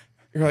home.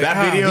 Like,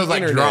 That video the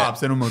like internet.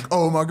 drops, and I'm like,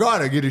 oh my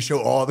god, I get to show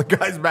all the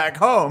guys back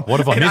home. What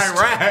have I in missed?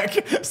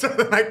 Iraq? So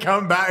then I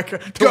come back to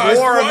Guys,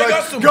 war. I'm I like,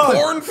 got some "God,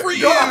 porn for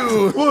God,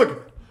 you."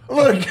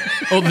 Look.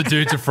 All the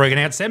dudes are freaking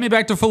out. Send me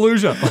back to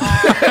Fallujah.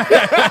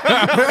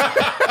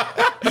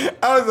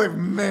 I was like,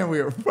 man,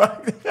 we were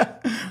fucked.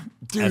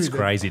 That's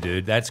crazy,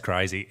 dude. That's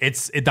crazy.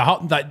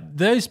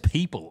 Those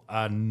people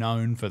are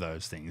known for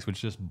those things,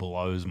 which just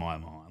blows my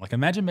mind. Like,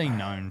 imagine being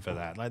known for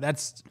that. Like,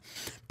 that's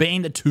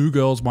being the 2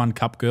 girls, 1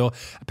 cup girl.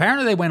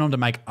 Apparently, they went on to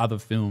make other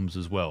films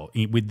as well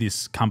with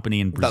this company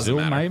in Brazil,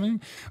 maybe.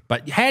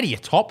 But how do you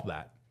top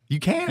that? You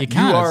can't. You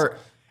can't.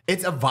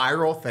 It's a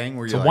viral thing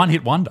where It's you're a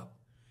one-hit wonder.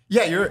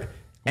 Yeah, you're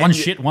one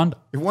shit wonder.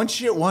 One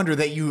shit wonder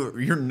that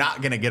you're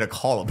not gonna get a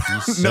call about. No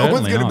certainly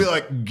one's gonna be not.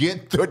 like,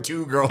 get the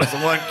 2 girls,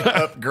 1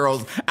 cup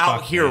girls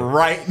out here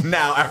right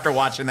now after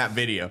watching that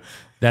video.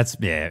 That's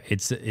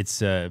It's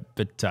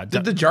but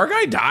Did the jar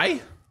guy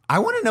die? I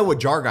want to know what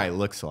jar guy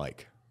looks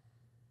like.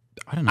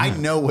 I don't know. I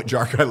know what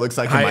jar guy looks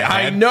like in my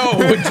I head. know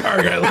what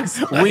jar guy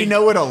looks like. We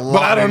know what a lot.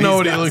 But I don't of know these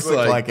what he guys looks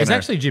look like. in It's our-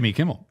 actually Jimmy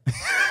Kimmel.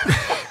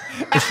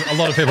 A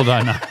lot of people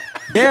don't know.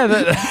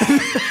 Yeah.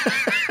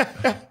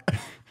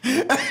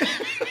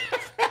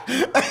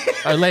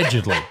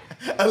 Allegedly.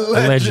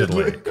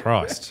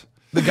 Christ.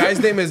 The guy's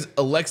name is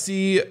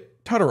Alexei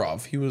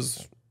Todorov. He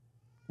was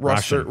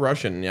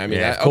Russian. I mean,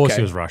 Yeah, of course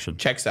he was Russian.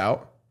 Checks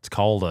out. It's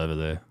cold over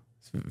there.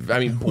 I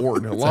mean,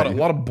 bored. A lot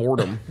of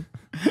boredom.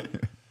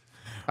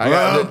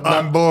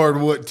 I'm bored.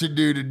 What to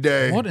do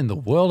today? What in the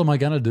world am I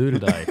going to do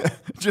today?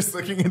 Just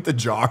looking at the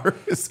jar,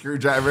 a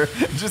screwdriver,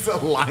 just a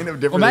line of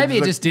different. Well, maybe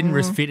it things, just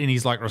didn't fit in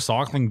his like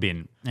recycling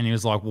bin, and he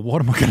was like, "Well,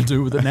 what am I going to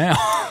do with it now?"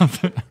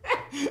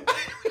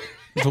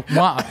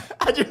 What?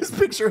 I just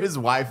picture his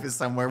wife is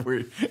somewhere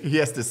where he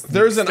has to.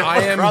 There's an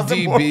step across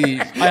the board.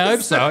 IMDb. I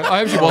hope so. I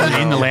hope she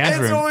wasn't in the lounge It's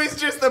room. always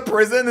just the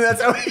prison, and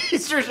that's how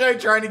he's just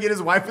trying to get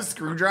his wife a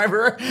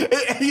screwdriver.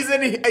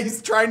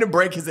 He's trying to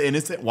break his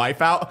innocent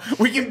wife out.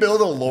 We can build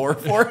a lore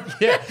for him.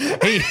 Yeah,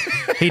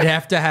 he'd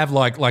have to have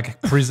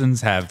like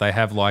prisons have. They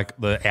have like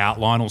the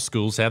outline, or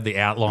schools have the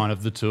outline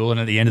of the tool, and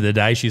at the end of the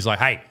day, she's like,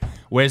 "Hey,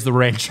 where's the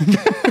wrench?"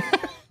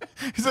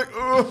 He's like,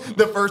 oh,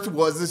 the first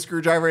was the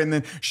screwdriver, and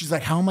then she's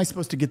like, how am I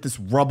supposed to get this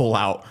rubble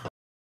out?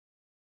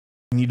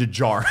 I need a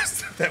jar.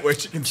 So that way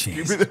she can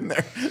scoop it in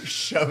there,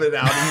 shove it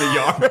out in the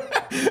yard.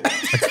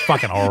 That's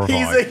fucking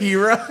horrifying. He's a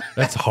hero.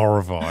 That's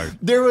horrifying.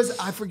 There was,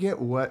 I forget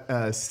what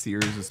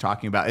Sears was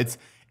talking about.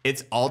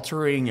 It's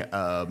altering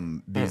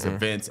these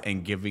events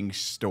and giving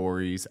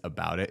stories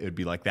about it. It would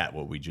be like that,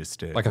 what we just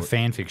did. Like a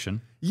fan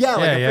fiction. Yeah,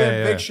 like a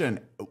fan fiction.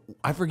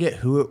 I forget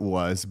who it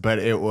was, but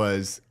it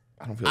was...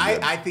 I don't feel good.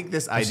 I think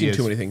this I've idea seen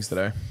too is many things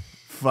today.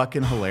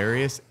 fucking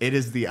hilarious. It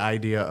is the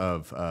idea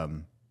of,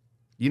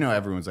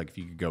 everyone's like, if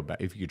you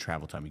could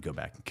travel time, you go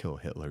back and kill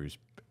Hitler as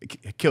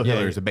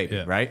a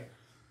baby, right?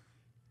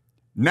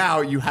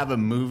 Now you have a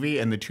movie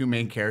and the 2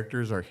 main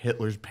characters are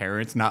Hitler's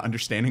parents not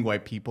understanding why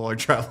people are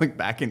traveling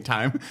back in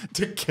time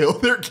to kill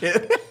their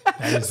kid.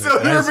 So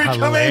they're becoming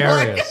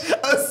hilarious. like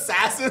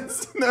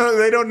assassins. No,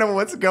 they don't know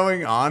what's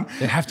going on.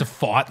 They have to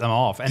fight them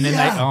off, and then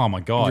oh my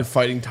You're god,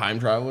 fighting time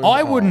travelers.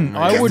 I wouldn't.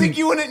 I think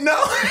you wouldn't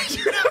know.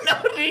 You don't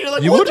know. You're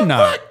like, You what wouldn't the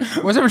know.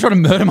 fuck? Was everyone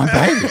trying to murder my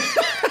baby?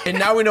 And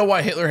now we know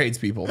why Hitler hates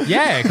people.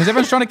 Yeah, because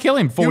everyone's trying to kill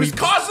him. He was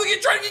constantly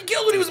trying to get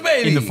killed when he was a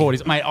baby. In the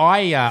 40s. Mate,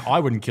 I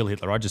wouldn't kill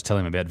Hitler. I'd just tell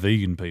him about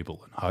vegan people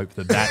and hope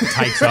that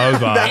takes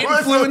over.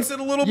 Influence it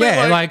a little bit.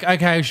 Yeah, like,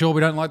 okay, sure, we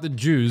don't like the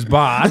Jews,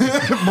 but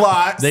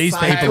these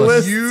people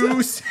are...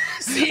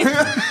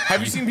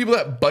 Have you seen people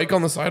that bike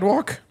on the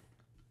sidewalk?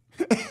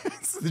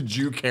 It's the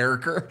Jew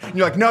character. And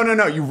you're like, no.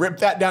 You rip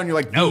that down. You're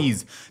like, No.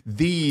 these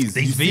vegans.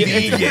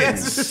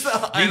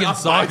 Vegan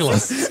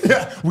cyclists.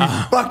 We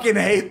fucking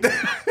hate them.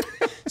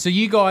 So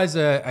you guys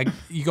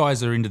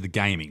are into the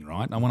gaming,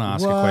 right? I want to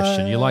ask a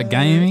question. You like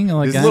gaming? I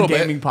like This is a gaming. little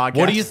gaming podcast.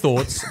 What are your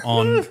thoughts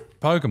on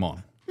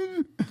Pokemon?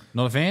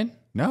 Not a fan?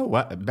 No,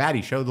 what?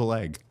 Baddie, show the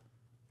leg.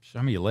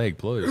 Show me your leg,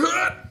 please.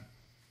 I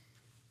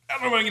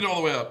don't know if I can get it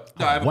all the way up.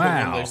 No, I have a Wow.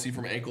 Pokemon that I see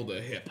from ankle to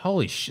hip.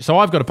 Holy shit. So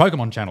I've got a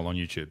Pokemon channel on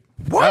YouTube.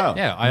 What?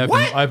 Yeah, I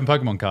open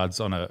Pokemon cards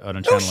on a channel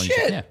on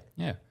YouTube.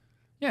 Yeah.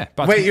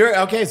 But Wait, you're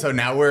okay. So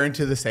now we're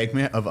into the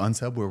segment of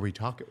Unsub where we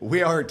talk.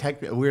 We're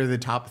the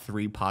top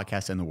 3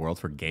 podcasts in the world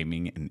for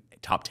gaming and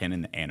top 10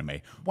 in the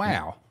anime.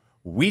 wow.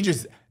 We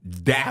just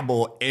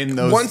dabble in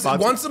those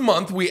spots. Once a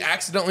month, we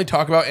accidentally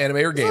talk about anime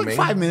or It's gaming. like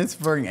 5 minutes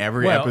for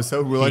every Well,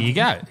 episode. We're here like, you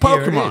go. Here it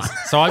Pokemon.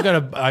 is. So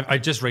I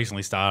just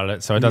recently started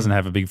it, so it doesn't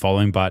have a big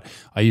following, but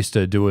I used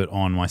to do it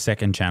on my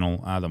second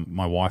channel.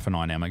 My wife and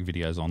I now make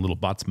videos on Little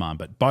Butts Mum,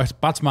 but both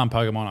Butts Mum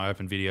Pokemon, I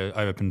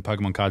open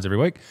Pokemon cards every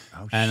week.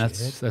 And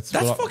that's That's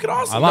what fucking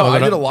awesome. I love it. I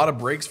did a lot of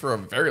breaks for a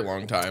very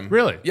long time.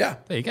 Really? Yeah.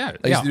 There you go.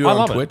 I used to do it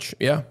on Twitch.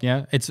 Yeah.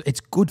 Yeah, it's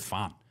good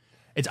fun.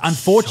 It's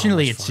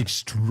unfortunately it's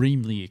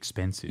extremely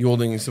expensive. You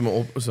holding some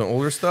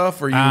older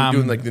stuff, or are you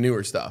doing like the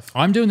newer stuff?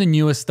 I'm doing the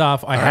newer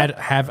stuff. I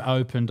have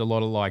opened a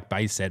lot of like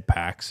base set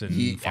packs and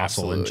Fossil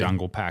absolutely. and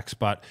Jungle packs,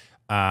 but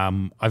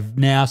I've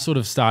now sort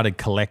of started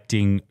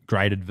collecting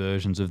graded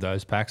versions of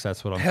those packs.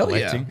 That's what I'm Hell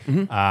yeah.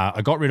 collecting.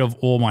 I got rid of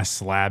all my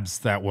slabs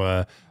that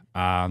were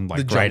like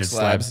The graded junk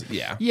slabs.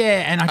 slabs.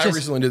 Yeah, and I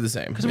recently did the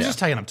same. because it was just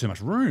taking up too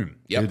much room.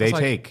 Yep. Do they I was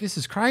like, take? this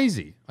is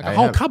crazy. Like I a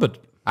whole have- cupboard.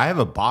 I have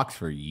a box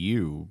for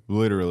you,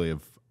 literally,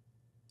 of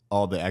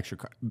all the extra.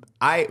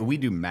 We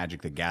do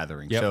Magic the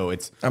Gathering, Yep. so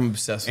it's I'm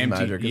obsessed with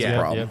Magic. It's a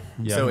problem.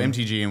 Yep. So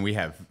MTG, and we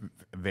have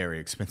very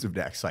expensive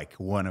decks. Like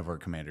one of our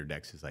commander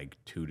decks is like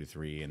 2 to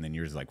 3, and then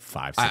yours is like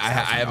 $5,000, $6,000. I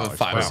have a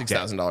 $5,000 or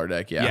 $6,000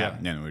 deck. Yeah.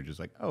 And then we're just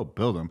like, oh,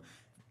 build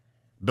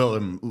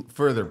them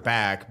further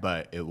back,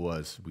 but it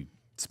was we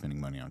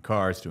spending money on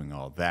cards, doing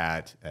all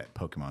that at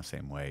Pokemon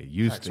same way.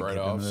 Used to get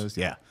them those.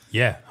 Yeah.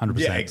 Yeah, 100%.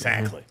 Yeah,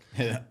 exactly.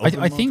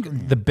 I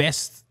think the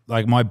best,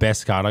 like my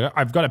best card,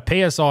 I've got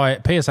a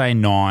PSA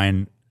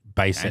 9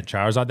 base set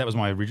Charizard. That was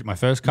my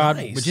first card,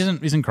 which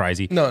isn't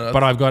crazy. No.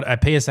 But I've got a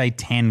PSA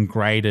 10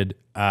 graded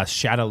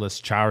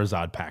Shadowless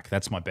Charizard pack.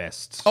 That's my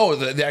best. Oh,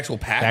 the actual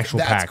pack? The actual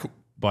pack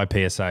by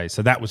PSA.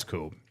 So that was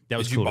cool. That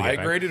was Did cool you to buy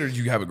get it graded or did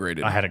you have it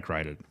graded? I had it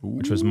graded,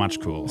 which was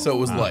much cool. So it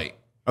was light.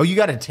 Oh, you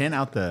got a 10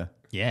 out the...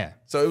 Yeah.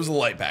 So it was a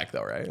light pack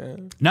though,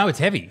 right? No, it's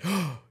heavy.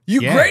 You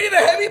graded a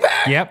heavy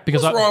pack? Yep.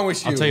 Because What's wrong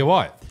with you? I'll tell you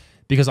why.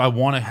 Because I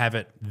want to have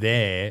it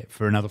there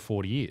for another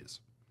 40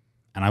 years.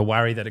 And I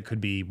worry that it could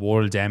be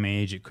water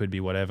damage, it could be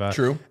whatever.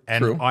 True.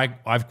 And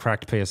I've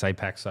cracked PSA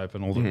packs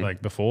open all the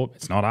like before.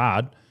 It's not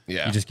hard.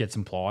 Yeah. You just get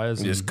some pliers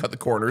and just cut the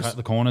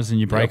corners. and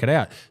you break it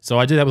out. So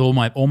I do that with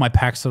all my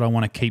packs that I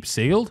want to keep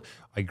sealed.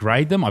 I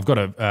grade them. I've got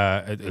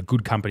a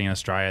good company in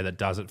Australia that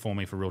does it for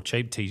me for real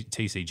cheap.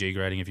 TCG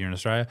grading if you're in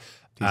Australia.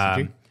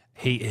 TCG?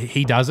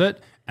 He does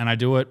it. And I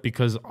do it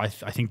because I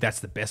think that's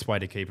the best way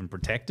to keep them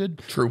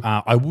protected. True.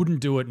 I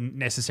wouldn't do it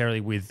necessarily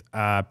with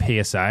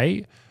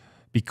PSA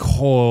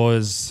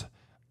because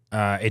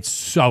it's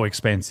so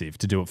expensive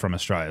to do it from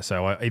Australia.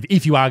 So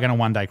if you are going to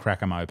one day crack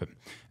them open.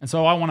 And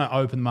so I want to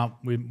open them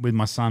up with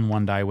my son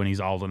one day when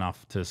he's old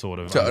enough to sort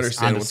of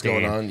understand what's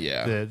going on.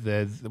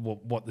 Yeah.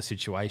 What the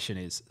situation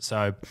is.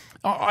 So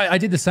I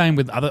did the same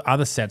with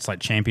other sets like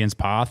Champion's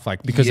Path,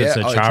 like because it's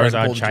a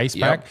Charizard chase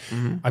pack.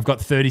 I've got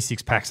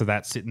 36 packs of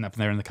that sitting up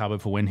there in the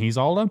cupboard for when he's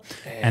older.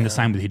 And the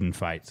same with Hidden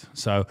Fates.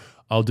 So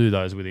I'll do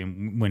those with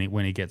him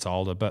when he gets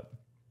older. But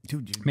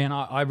dude, man,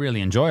 I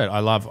really enjoy it.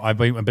 I've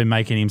been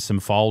making him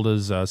some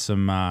folders,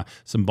 some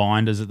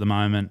binders at the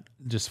moment,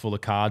 just full of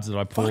cards that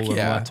I pull and all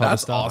that type of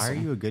stuff. Awesome. Why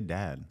are you a good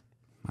dad?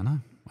 I know.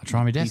 I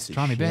try my best. I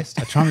try my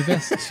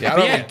best. See, I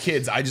don't have any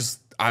kids.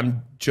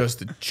 I'm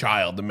just a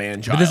child, the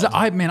man child. But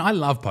I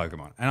love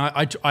Pokemon, and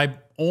I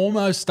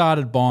almost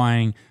started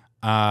buying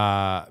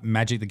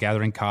Magic the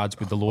Gathering cards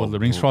with the Lord of the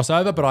Rings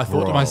crossover, but I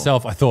thought to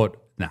myself,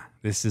 nah,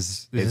 this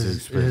is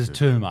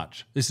too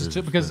much. This is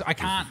too because I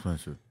can't.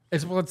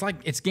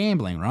 It's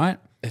gambling, right?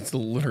 It's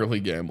literally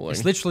gambling.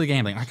 It's literally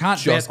gambling. I can't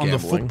Just bet on the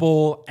gambling.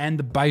 football and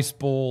the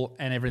baseball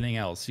and everything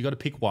else. You got to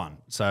pick one.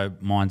 So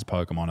mine's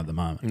Pokemon at the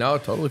moment. No,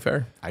 totally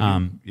fair.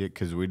 I do,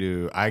 because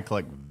I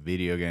collect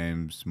video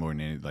games more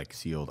than any, like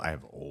sealed. I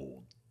have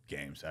old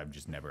games. I've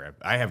just never.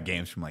 I have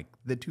games from like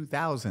the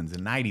 2000s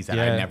and 90s that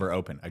I never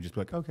open. I just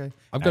be like, okay.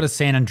 I've got a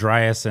San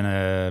Andreas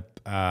and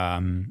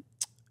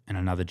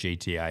another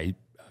GTA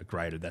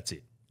graded. That's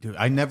it. Dude,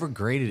 I never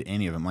graded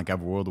any of them. Like I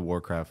have World of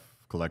Warcraft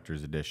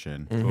Collector's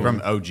Edition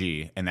from OG,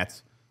 and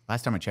that's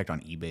last time I checked on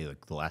eBay.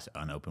 Like the last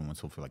unopened one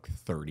sold for like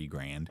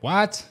 $30,000.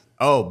 What?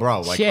 Oh,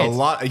 bro, like Shit. a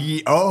lot.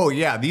 Oh,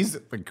 yeah, these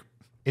like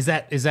Is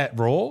that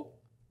raw? Or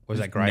is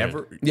that graded?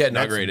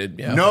 Not graded.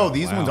 Yeah. No,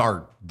 these ones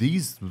are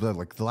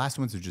like the last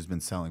ones have just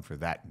been selling for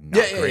that.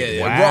 Not graded.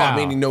 Yeah. Wow. Raw,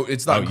 meaning no,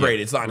 it's not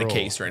graded. It's not in a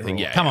case or anything.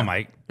 Yeah. Come on,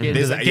 mate. Get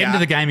into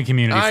the gaming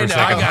community for I a know,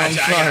 second. I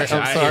got you.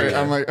 I'm sorry.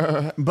 I'm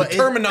like, but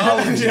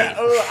terminology.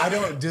 I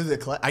don't do the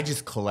collect. I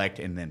just collect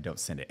and then don't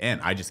send it in.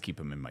 I just keep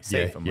them in my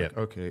safe. I'm like,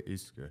 okay,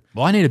 it's good.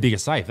 Well, I need a bigger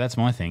safe. That's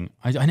my thing.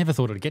 I never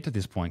thought it'd get to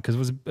this point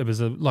because it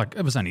was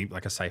only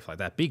like a safe like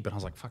that big. But I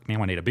was like, fuck,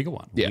 now I need a bigger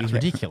one. Yeah. It's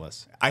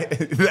ridiculous.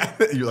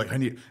 You're like,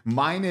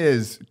 mine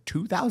is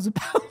 2,000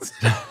 pounds.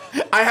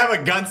 I have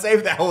a gun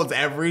safe that holds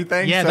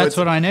everything. Yeah, so that's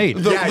what I need.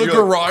 The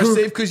garage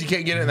safe because you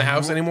can't get it in the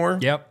house anymore.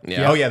 Yep.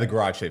 Yeah. Oh yeah, the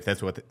garage safe.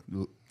 That's what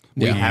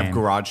we have.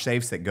 Garage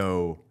safes that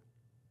go.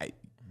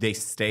 They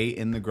stay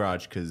in the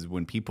garage because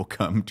when people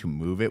come to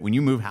move it, when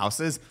you move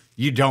houses,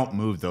 you don't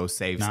move those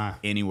safes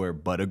anywhere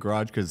but a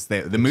garage because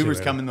the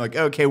movers come in. They're like,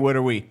 okay, what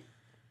are we?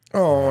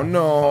 Oh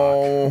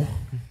no.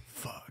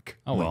 Fuck.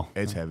 Oh well,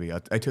 it's heavy.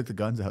 I took the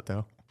guns out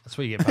though. that's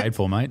what you get paid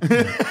for, mate.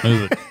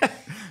 Move it.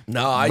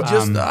 No, I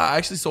just I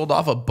actually sold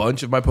off a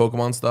bunch of my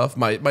Pokemon stuff,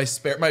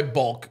 my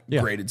bulk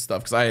graded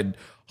stuff because I had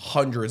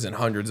hundreds and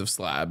hundreds of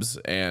slabs,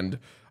 and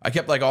I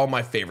kept like all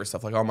my favorite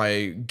stuff, like all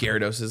my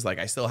Gyarados. Like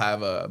I still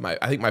have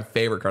I think my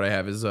favorite card I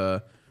have is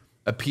a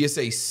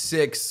PSA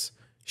 6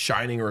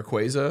 Shining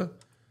Rayquaza.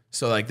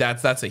 So like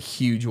that's a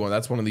huge one.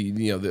 That's one of the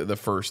the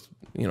first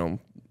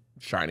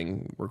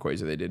Shining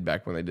Rayquaza they did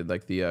back when they did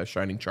like the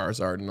Shining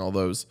Charizard and all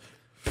those.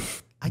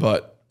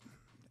 But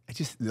I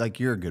just like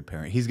you're a good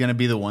parent. He's gonna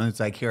be the one that's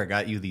like, here, I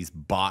got you these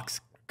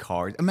box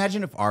cards.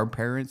 Imagine if our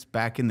parents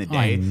back in the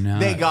day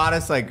they got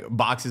us like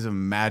boxes of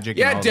Magic.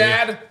 yeah, and all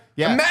Dad. this.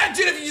 Yeah.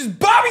 Imagine if you just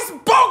bought me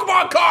some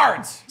Pokemon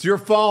cards. It's your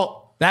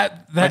fault. My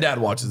dad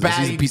watches this.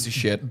 He's a piece of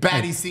shit.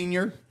 Baddie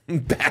Senior.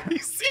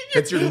 Baddie Senior.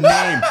 That's your name.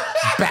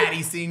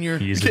 Baddie Senior.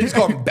 You just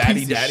call him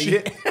Baddie Daddy.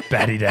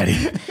 Baddie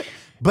Daddy.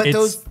 But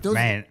those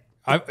man.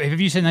 Have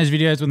you seen those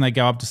videos when they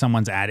go up to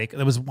someone's attic?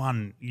 There was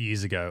one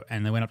years ago,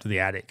 and they went up to the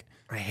attic.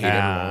 I hated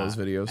all those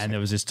videos. And there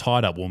was this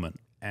tied up woman,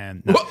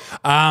 And no,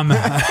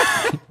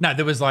 no,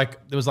 there was like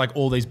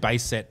all these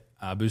base set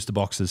booster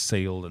boxes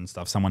sealed and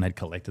stuff. Someone had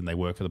collected. They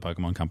work for the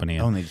Pokemon company.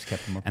 And, and they just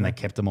kept them up. and they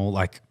kept them all.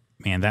 Like,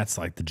 man, that's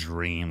like the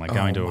dream. Like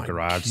going to a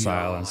garage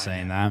sale and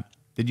seeing that.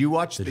 Did you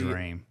watch the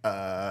dream?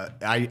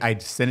 I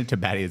sent it to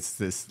Baddie. It's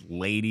this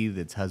lady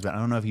that's husband. I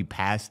don't know if he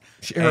passed.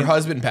 Her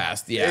husband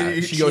passed. Yeah,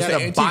 she goes had to a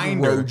Antique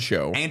binder.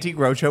 Roadshow. Antique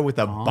Roadshow with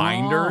a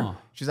binder.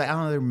 She's like, I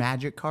don't know, they're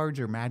magic cards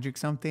or magic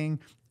something,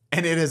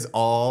 and it is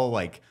all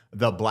like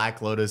the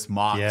Black Lotus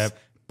mocks,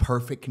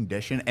 perfect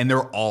condition, and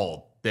they're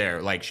all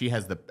there. Like she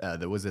has the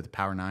was it the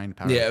Power 9?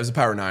 Yeah, it was a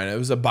Power 9. It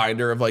was a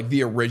binder of like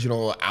the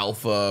original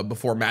Alpha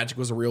before Magic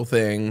was a real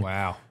thing.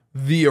 Wow.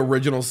 The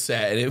original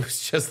set, and it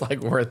was just like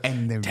worth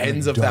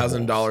tens of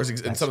thousands of dollars,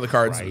 and some of the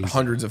cards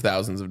hundreds of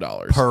thousands of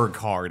dollars per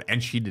card.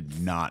 And she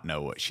did not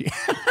know what she.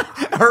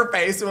 Her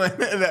face when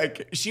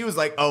like she was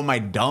like, "Oh, my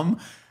dumb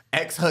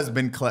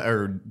ex-husband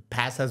or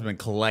past husband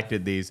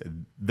collected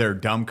their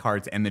dumb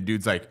cards," and the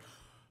dude's like,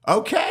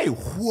 "Okay,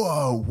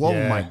 whoa,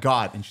 my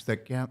god," and she's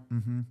like, "Yeah,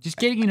 Just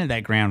getting into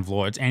that ground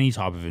floor. It's any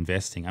type of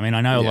investing. I mean, I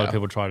know a lot of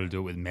people try to do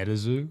it with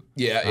MetaZoo.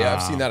 Yeah,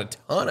 I've seen that a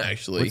ton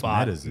actually.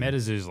 But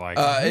MetaZoo's like,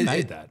 who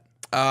made that?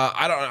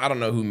 I don't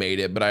know who made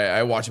it, but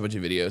I watched a bunch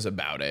of videos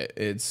about it.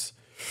 It's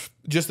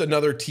just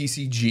another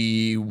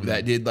TCG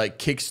that did like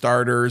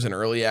Kickstarters and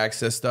early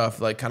access stuff,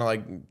 like kind of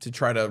like to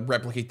try to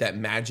replicate that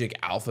Magic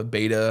Alpha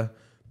Beta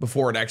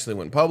before it actually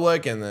went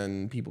public, and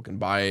then people can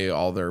buy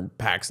all their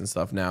packs and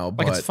stuff now.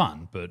 But Like it's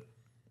fun, but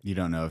you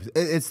don't know.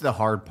 It's the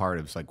hard part.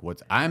 It's like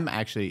what's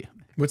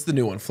the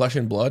new one? Flesh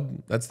and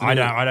Blood. That's the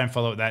I don't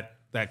follow it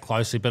that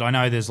closely, but I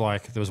know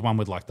there was one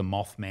with like the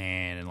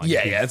Mothman and like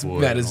it's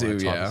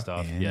MetaZoo, yeah,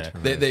 stuff. Yeah,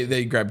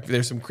 they grab.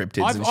 There's some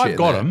cryptids. and shit I've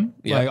got in them.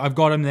 there. Yeah, Like, I've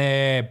got them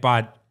there,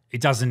 but it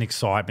doesn't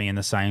excite me in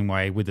the same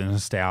way with the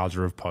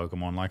nostalgia of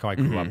Pokemon. Like I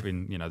grew up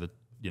in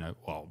in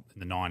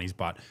the 90s,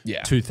 but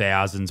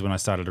 2000s when I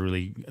started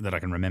that I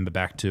can remember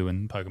back to,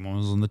 and Pokemon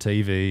was on the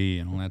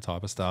TV and all that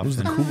type of stuff. It was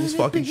the coolest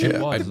fucking shit.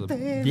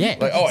 Yeah.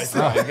 Like,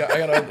 I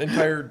got an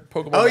entire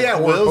Pokemon. Oh yeah,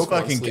 Will's Pokemon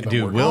fucking sleeve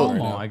dude. I'm Will,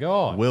 working on right now. my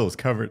god, Will's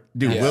covered.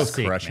 Dude, Yeah. Will's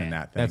Sick, crushing man.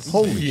 that thing. That's-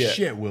 Holy Yeah.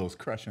 shit, Will's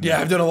crushing. Yeah,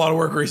 that. I've done a lot of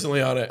work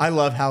recently on it. I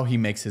love how he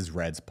makes his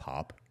reds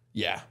pop.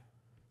 Yeah.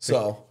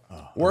 So,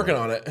 working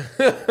on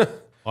it.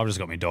 I've just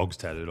got my dogs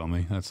tattooed on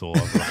me. That's all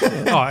I've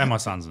got. And my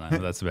son's name.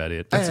 But that's about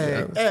it.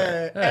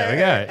 There we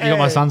go. You got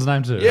my son's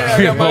name too. Yeah,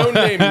 I got my own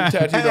name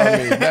tattooed on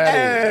me.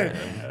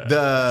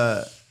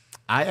 Baddie.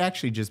 I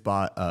actually just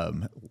bought.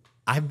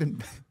 I've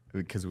been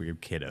because we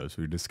have kiddos.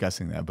 We were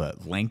discussing that,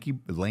 but Lanky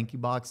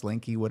Box,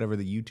 whatever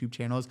the YouTube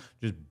channel is,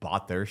 just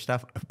bought their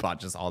stuff.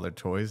 Bought just all their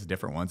toys,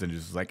 different ones, and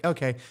just was like,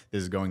 okay,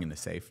 this is going in the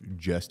safe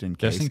just in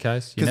case. Just in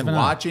case. You Because never know.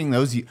 watching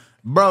those,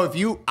 bro,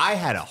 I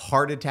had a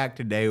heart attack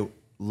today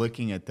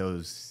looking at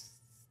those.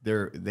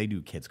 They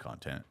do kids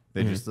content.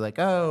 They're just like,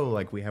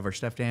 like we have our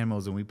stuffed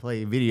animals and we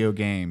play video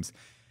games.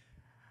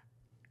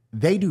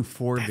 They do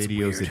 4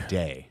 videos a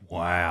day.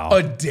 Wow.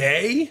 A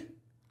day?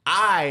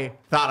 I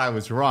thought I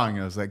was wrong.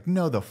 I was like,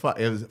 no, it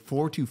was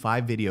 4 to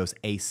 5 videos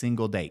a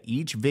single day.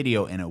 Each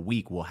video in a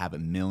week will have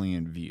 1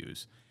 million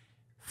views.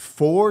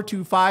 4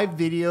 to 5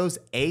 videos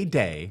a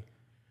day.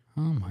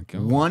 Oh my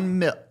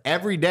god.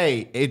 Every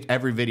day,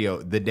 every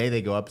video, the day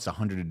they go up, it's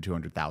 100 to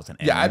 200,000.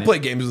 Yeah, I play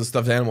games with a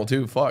stuffed animal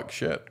too. Fuck,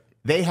 shit.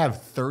 They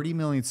have 30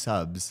 million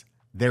subs.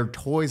 Their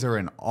toys are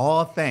in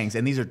all things,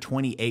 and these are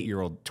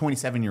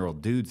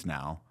 27-year-old dudes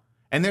now.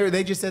 And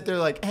they just sit there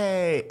like,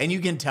 hey, and you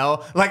can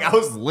tell. Like I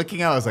was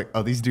looking out, I was like,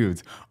 oh, these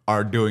dudes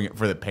are doing it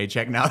for the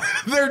paycheck now.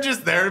 They're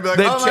just there to be like,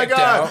 They've oh my checked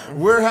god, out.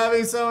 we're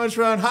having so much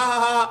fun, ha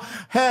ha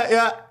ha, hey,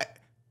 yeah.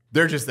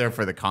 They're just there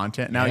for the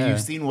content. Now you've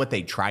seen what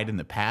they tried in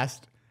the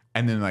past,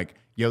 and then like,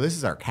 yo, this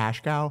is our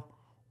cash cow.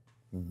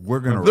 We're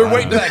gonna. They're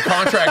waiting till that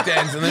contract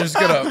ends, and they're just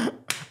gonna.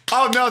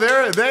 Oh no,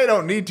 they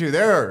don't need to.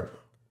 They're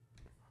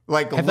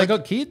like, Have they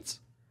got kids?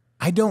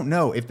 I don't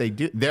know if they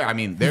do.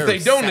 If they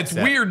don't, it's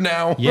weird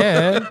now.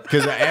 Yeah.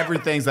 because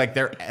everything's like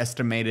they're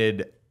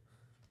estimated.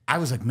 I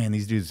was like, man,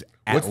 these dudes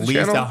at What's the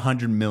least channel?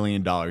 $100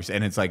 million,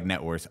 and it's like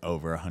net worth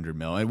over $100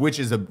 million, which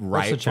is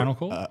What's the channel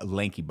called?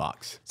 Lanky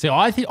Box, See,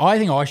 I think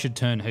I should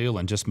turn heel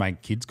and just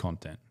make kids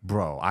content.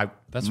 bro.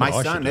 That's my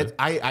what I son. should do.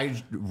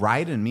 I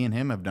Ryan and me and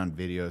him have done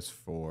videos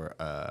for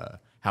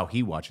how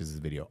he watches his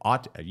video.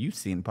 You've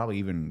seen probably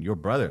even your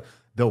brother.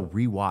 They'll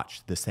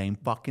rewatch the same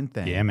fucking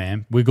thing. Yeah,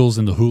 man. Wiggles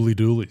and the hooly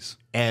doolies.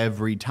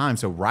 Every time.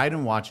 So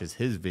Ryden watches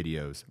his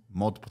videos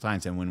multiple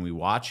times, and when we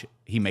watch,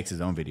 he makes his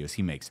own videos.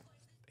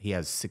 He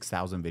has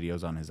 6,000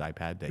 videos on his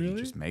iPad that he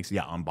just makes.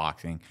 Yeah,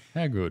 unboxing.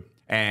 How good.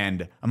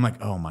 And I'm like,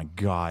 oh my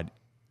god,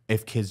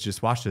 if kids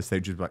just watch this,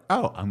 they'd just be like,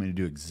 oh, I'm going to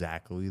do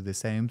exactly the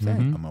same thing.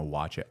 I'm going to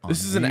watch it.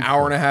 This is an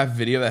hour and a half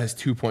video that has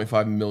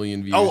 2.5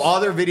 million views. Oh, all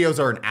their videos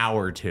are an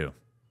hour too.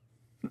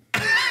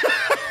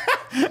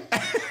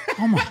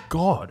 Oh my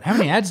god. How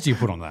many ads do you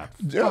put on that?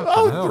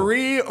 Oh,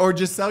 3, or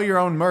just sell your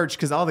own merch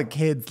because all the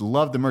kids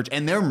love the merch,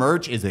 and their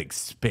merch is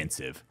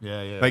expensive.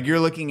 Yeah. Like you're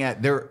looking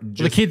at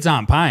The kids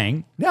aren't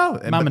paying. no,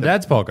 Mum and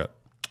dad's pocket.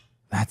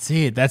 That's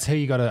it. That's how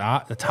you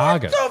got to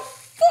target. What the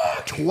fuck?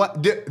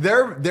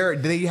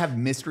 They have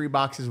mystery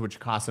boxes which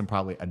cost them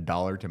probably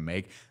 $1 to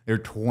make. They're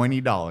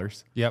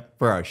 $20. Yep.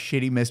 For a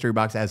shitty mystery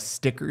box that has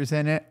stickers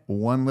in it,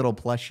 one little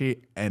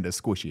plushie, and a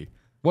squishy.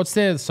 What's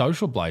their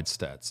Social Blade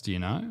stats? Do you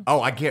know?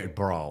 Oh, I get,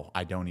 bro.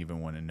 I don't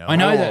even want to know. I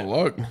know Oh, that.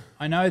 look.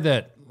 I know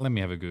that. Let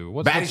me have a Google.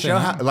 What's Baddie their show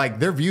name? how, like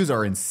their views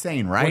are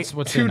insane, right?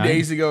 What's their 2 name?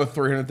 days ago,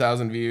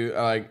 300,000 views.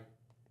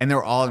 And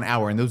they're all an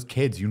hour, and those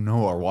kids,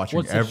 are watching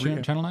What's every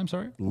the channel name?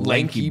 Sorry,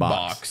 Lanky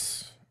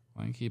Box.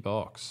 Lanky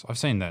Box. I've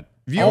seen that.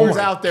 Viewers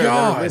my out there that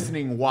God. are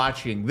listening,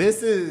 watching,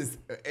 this is,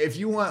 if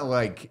you want,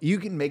 like, you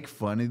can make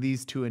fun of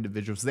these two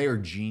individuals. They are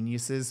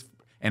geniuses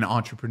and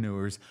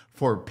entrepreneurs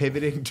for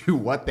pivoting to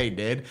what they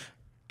did.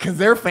 Because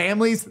their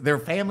families, their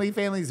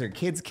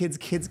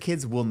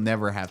kids will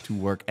never have to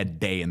work a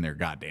day in their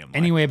goddamn life.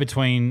 Anywhere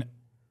between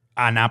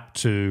and up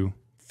to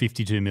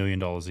 $52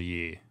 million a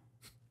year.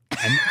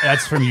 And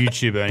that's from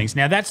YouTube earnings.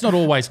 Now, that's not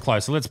always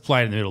close. So let's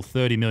play it in the middle.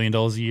 $30 million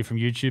a year from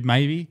YouTube,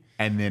 maybe.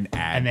 And then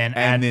ad.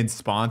 And then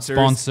sponsors.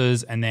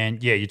 Sponsors. And then,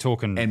 yeah, you're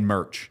talking And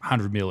merch.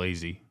 100 mil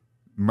easy.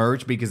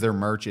 Merch, because their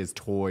merch is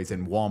toys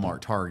and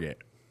Walmart, Target,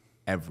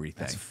 everything.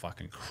 That's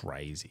fucking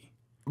crazy.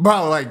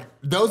 Bro, like,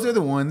 those are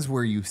the ones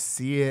where you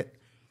see it,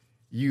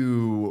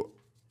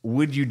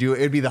 would you do it?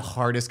 It'd be the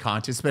hardest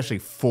content, especially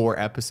 4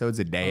 episodes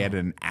a day at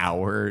an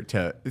hour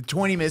to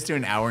 20 minutes to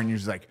an hour, and you're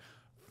just like,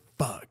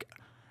 fuck.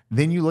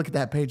 Then you look at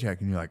that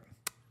paycheck and you're like,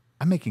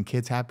 I'm making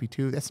kids happy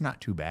too. That's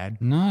not too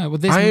bad. No, well,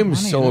 there's I am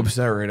money so in it.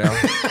 upset right now.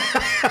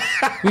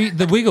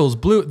 The Wiggles,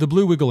 the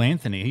Blue Wiggle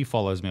Anthony, he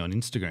follows me on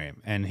Instagram,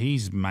 and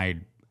he's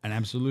made an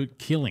absolute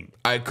killing.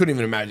 I couldn't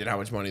even imagine how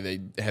much money they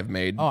have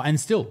made. Oh, and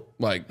still.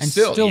 Like, and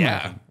still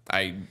making.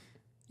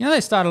 You know,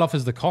 they started off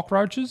as the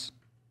cockroaches.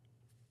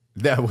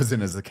 That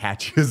wasn't as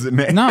catchy as the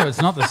name. No,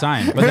 it's not the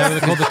same, but they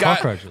were called the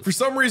cockroaches. For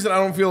some reason, I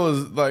don't feel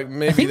as like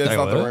maybe think that's they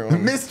not the were. right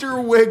one.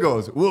 Mr.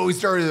 Wiggles. Well, we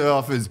started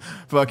off as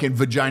fucking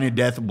vagina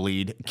death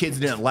bleed. Kids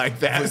didn't like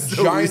that.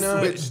 So we Vagina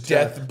switched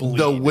death to bleed.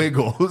 The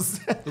Wiggles.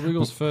 The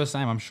Wiggles' first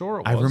name, I'm sure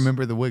it was. I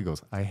remember the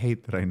Wiggles. I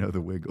hate that I know the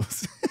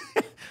Wiggles.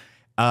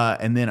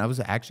 And then I was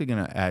actually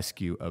going to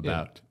ask you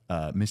about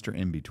Mr.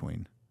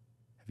 Inbetween.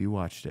 Have you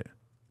watched it?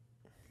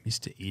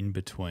 Mr.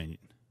 Inbetween.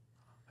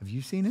 Have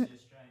you seen it?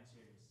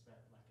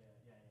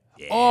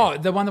 Oh,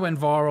 the one that went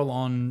viral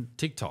on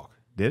TikTok.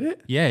 Did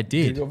it? Yeah, it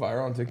Did did. it go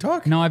viral on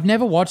TikTok? No, I've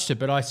never watched it,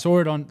 but I saw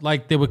it on,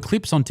 like, there were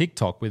clips on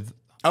TikTok with.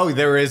 Oh,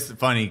 there is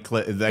funny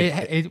clip.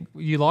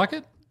 You like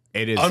it?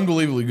 It is.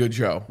 Unbelievably good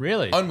show.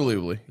 Really?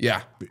 Unbelievably.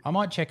 Yeah. I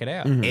might check it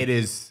out. It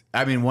is.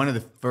 I mean, one of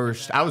the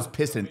first. I was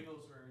pissed.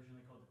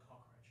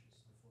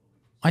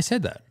 I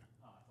said that.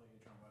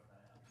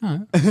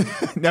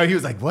 No, he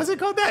was like, "Was it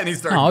called that?" And he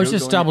started. No, I was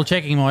just Googling double it.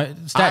 checking my I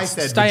stats.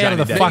 said Stay out of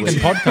the vagina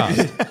fucking death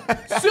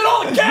podcast. Sit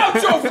on the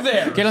couch over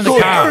there. Get in the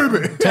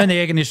car. Turn the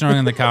air conditioner on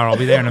in the car. I'll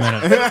be there in a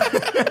minute.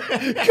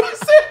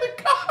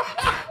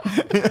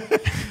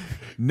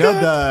 No,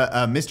 the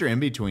Mr.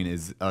 Inbetween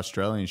is an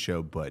Australian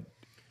show, but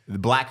the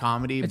black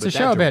comedy. It's but a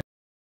show about.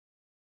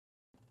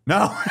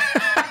 No.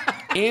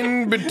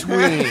 In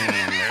between.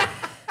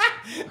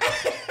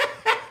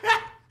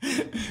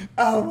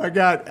 Oh my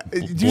god!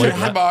 Dude, Check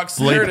the box.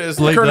 There it is.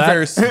 bleep Current that.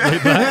 affairs.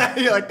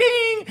 you're like,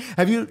 ding.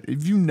 Have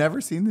you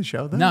never seen the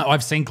show though? No,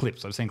 I've seen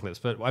clips,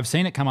 but I've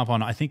seen it come up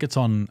on. I think it's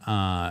on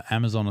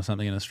Amazon or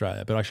something in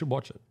Australia. But I should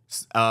watch it.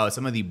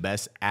 Some of the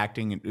best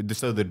acting.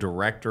 So the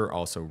director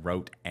also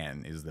wrote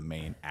and is the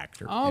main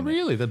actor. Oh, in it.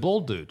 really? The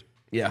bald dude.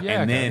 Yeah.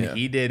 And then yeah.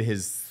 he did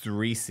his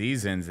 3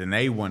 seasons, and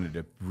they wanted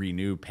to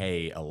renew,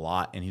 pay a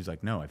lot, and he's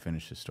like, "No, I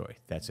finished the story.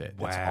 That's it.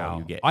 That's all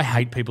you get." I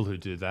hate people who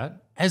do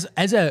that. As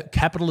a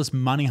capitalist,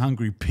 money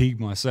hungry pig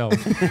myself,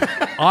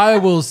 I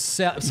will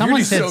sell. Someone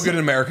You're said so good in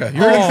America. Oh,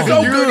 You're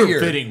so you're good here.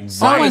 fitting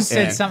Someone right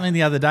said in. something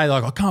the other day,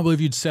 like, I can't believe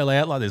you'd sell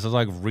out like this. I was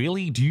like,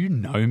 really? Do you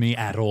know me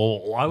at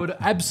all? I would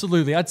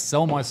absolutely, I'd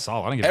sell my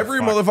soul. I don't give Every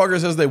a fuck. motherfucker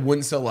says they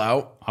wouldn't sell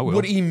out. I will.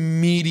 Would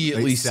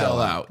immediately They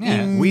sell out.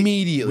 Yeah.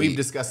 Immediately. We've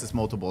discussed this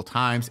multiple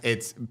times.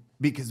 It's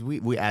because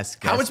we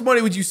ask How much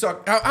money would you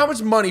suck? How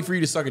much money for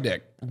you to suck a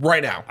dick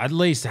right now? At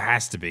least it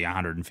has to be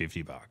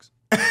 $150.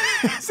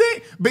 See,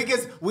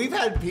 because we've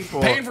had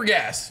people Paying for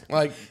gas.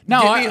 Like,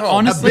 No, get me home.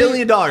 honestly-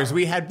 $1 billion.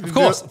 We had, of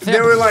course.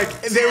 They were like,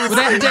 they were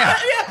Without a doubt.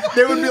 yeah,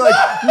 they would be like,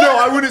 no,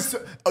 I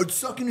wouldn't.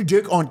 Sucking a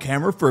dick on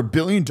camera for $1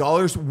 billion.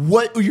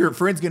 What are your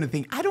friends gonna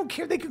think? I don't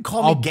care. They can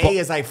call me gay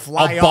as I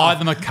fly I'll buy off.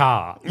 them a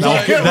car.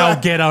 Yeah.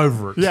 They'll get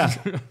over it. Yeah,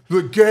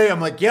 but gay.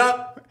 I'm like,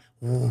 yep.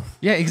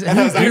 Yeah, And as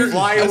I exactly.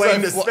 fly As away I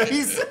into fly-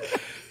 space.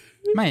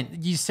 Man,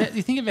 you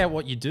think about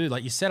what you do.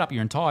 Like, you set up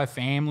your entire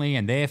family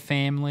and their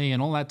family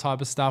and all that type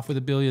of stuff with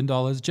 $1 billion.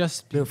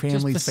 Just Their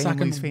families, just for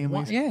sucking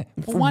families. Yeah,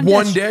 for one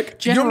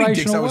dick. You know how many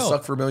dicks I would generational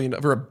suck for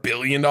 $1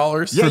 billion?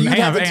 Yeah, you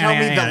have to tell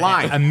me the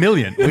line. $1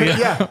 million.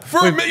 Yeah, For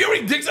 $1 million? You know how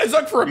many dicks I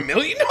suck for $1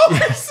 million?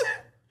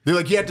 they're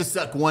like, you have to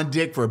suck one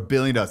dick for $1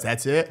 billion.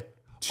 That's it.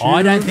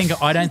 I don't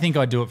think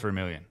I'd do it for $1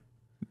 million.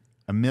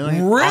 $1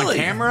 million? Really?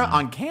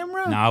 On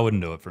camera? No, I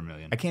wouldn't do it for $1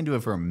 million. I can't do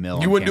it for $1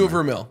 million. You wouldn't do it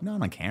for $1 million?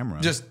 Not on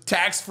camera. Just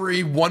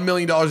tax-free $1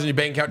 million in your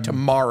bank account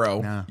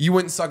tomorrow. No. You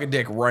wouldn't suck a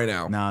dick right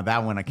now. No,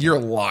 that one I can't. You're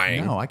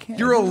lying. No, I can't.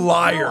 You're a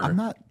liar. No, I'm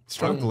not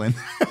struggling.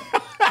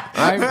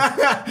 I'm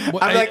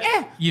like,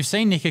 You've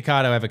seen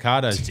Nikocado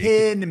Avocado's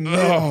dick. 10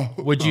 million.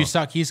 Would you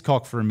suck his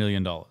cock for $1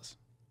 million?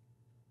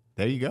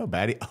 There you go,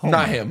 Baddie. Oh,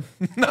 Not him.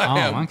 Not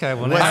him. Okay.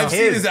 Well, Well, now, I've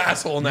seen his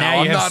asshole now. now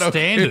I'm you not have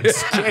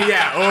standards.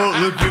 yeah.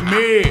 Oh, look at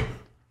me.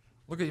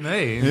 Look at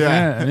me.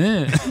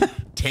 Yeah.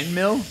 10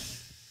 mil?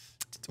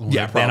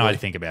 Yeah, Then probably. I'd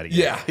think about it.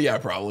 Yeah. Yeah,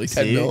 probably.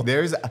 10 See, mil.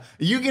 there's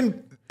you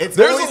can. It's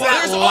There's always a- that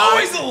there's line.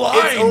 always a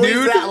line, it's always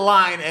dude. that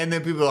line, and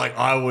then people are like,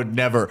 oh, "I would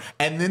never,"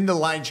 and then the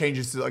line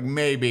changes to like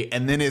maybe,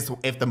 and then it's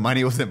if the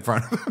money was in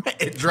front of them,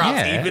 it drops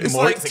Yeah. even It's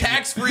more. like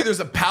tax-free.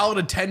 There's a pallet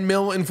of 10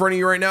 mil in front of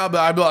you right now,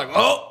 but I'd be like,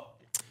 oh,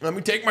 let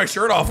me take my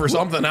shirt off or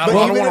something. I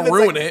don't even want if to it's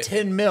ruin like it.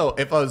 10 mil.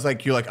 If I was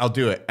like, you're like, I'll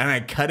do it, and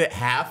I cut it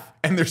half,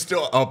 and there's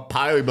still a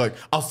pile, you'd be like,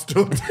 I'll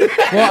still do it.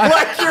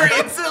 Like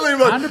you're instantly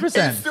like,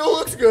 100%. It still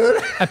looks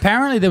good.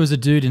 Apparently, there was a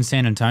dude in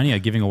San Antonio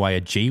giving away a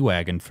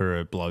G-Wagon for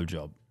a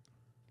blowjob.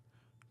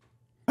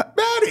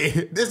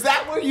 Baddie, is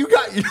that where you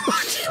got you?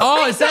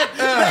 Oh, is that?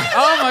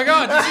 Oh my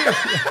God! Did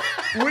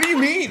you? What do you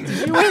mean?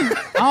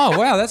 Oh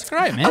wow, that's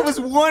great, man. I was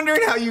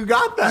wondering how you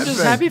got that. I'm just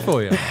thing. happy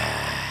for you.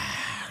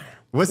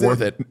 Was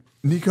Worth it.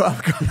 Nico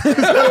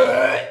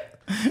Avocado.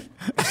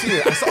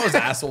 I saw his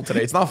asshole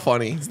today. It's not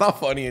funny. It's not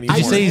funny anymore.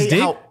 Did you see his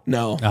dick?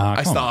 No, come I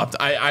on. stopped.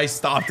 I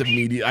stopped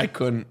immediately. I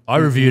couldn't. I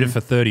reviewed it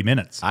for 30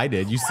 minutes. I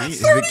did. You see?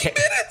 30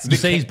 minutes? You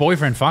see his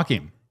boyfriend fuck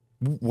him.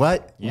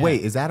 What? Yeah.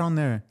 Wait, is that on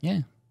there? Yeah,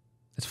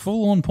 it's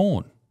full-on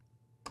porn.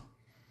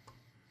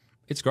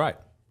 It's great.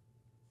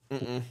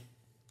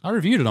 I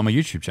reviewed it on my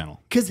YouTube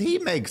channel. Because he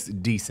makes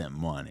decent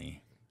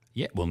money.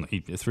 Yeah, well,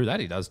 through that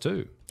he does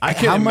too. I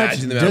can't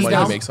imagine the amount of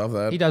money he makes off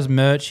that. He does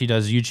merch. He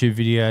does YouTube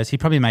videos. He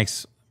probably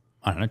makes,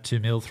 I don't know, 2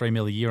 mil, 3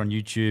 mil a year on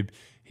YouTube.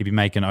 He'd be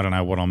making, I don't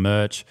know what on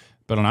merch.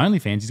 But on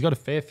OnlyFans, he's got a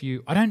fair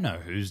few. I don't know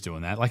who's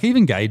doing that. Like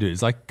even gay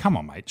dudes. Like, come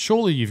on, mate.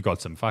 Surely you've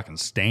got some fucking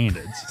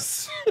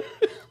standards.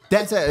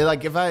 That's it.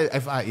 Like if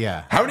I,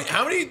 yeah. How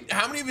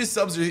many of his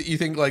subs do you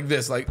think like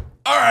this? Like,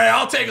 all right,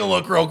 I'll take a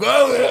look real quick.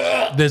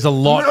 There's a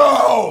lot.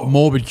 No!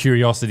 Morbid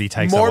curiosity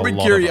takes up a Morbid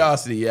lot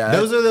curiosity, yeah.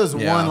 Those are those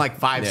Yeah. one like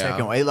 5 Yeah.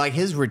 second. Like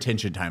his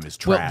retention time is of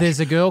them. trash. Well, there's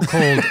a girl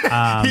called.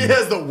 he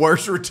has the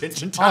worst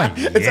retention time.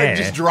 Oh, It's yeah. like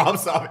just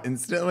drops off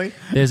instantly.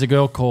 There's a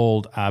girl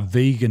called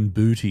Vegan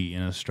Booty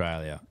in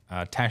Australia,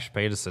 Tash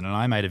Peterson, and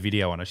I made a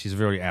video on her. She's a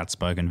very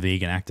outspoken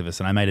vegan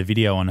activist, and I made a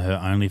video on her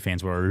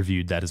OnlyFans where I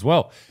reviewed that as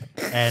well,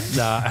 and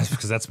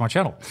because that's my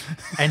channel.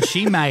 And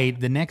she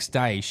made the next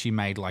day, she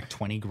made like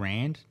 20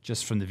 grand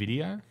just from the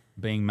video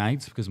being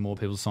made because more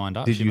people signed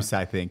up. Did She you ma-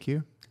 say thank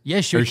you? Yeah,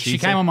 Or she she came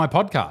said- on my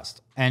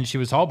podcast and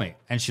she told me,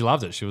 and she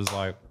loved it. She was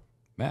like,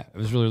 "Man, it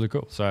was really really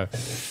cool." So,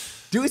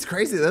 Dude, it's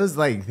crazy. Those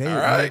like they all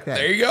like right, that.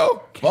 there you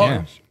go.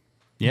 yeah,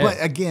 yeah. But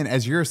again,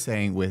 as you're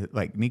saying with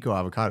like Nico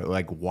Avocado,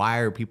 like why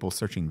are people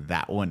searching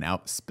that one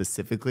out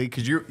specifically?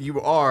 Because you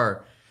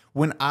are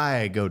when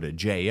I go to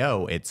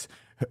JO, it's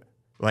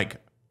like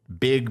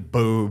big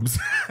boobs,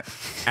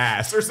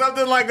 ass, or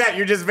something like that.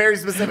 You're just very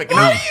specific.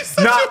 Why are you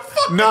such a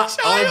fucking not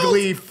child?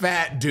 ugly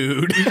fat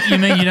dude. You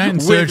mean you don't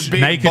With search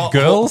big naked butthole.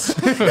 girls?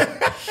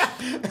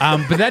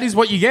 But that is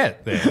what you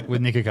get there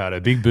with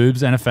Nikocado. Big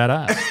boobs and a fat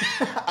ass.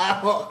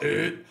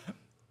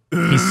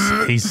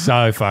 He's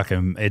so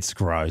fucking, it's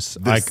gross.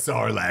 The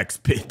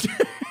Sarlacc pit.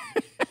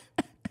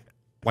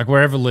 Like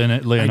wherever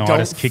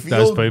Leonidas kicked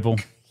those feel- people.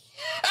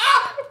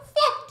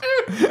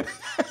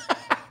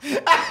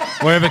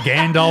 Wherever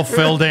Gandalf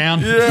fell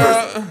down.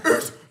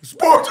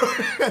 Sport.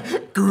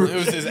 It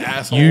was his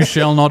asshole. You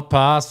shall not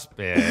pass.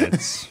 Yeah,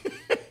 it's,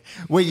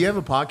 Wait, you have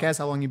a podcast?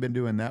 How long you been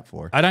doing that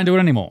for? I don't do it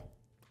anymore,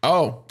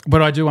 Oh,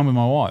 but I do one with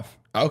my wife.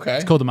 okay.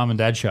 It's called the Mum and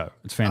Dad Show.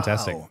 It's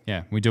fantastic. Oh.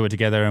 Yeah, we do it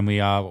together, and we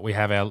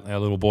have our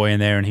little boy in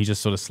there, and he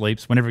just sort of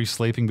sleeps. Whenever he's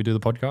sleeping, we do the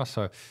podcast.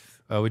 So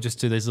we just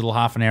do these little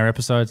half-an-hour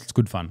episodes. It's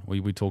good fun.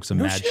 We talk some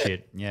mad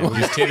shit. Yeah, we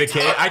just To the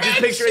kid. I just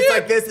picture it's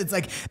like this. It's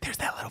like there's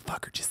that little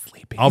fucker just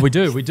sleeping. Oh, we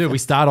do. We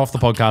start off the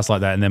podcast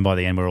like that, and then by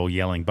the end, we're all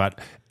yelling. But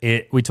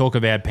we talk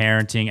about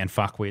parenting and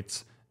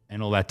fuckwits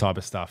and all that type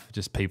of stuff,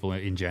 just people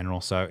in general.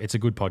 So it's a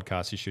good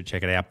podcast. You should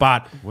check it out.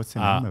 But What's the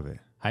name of it?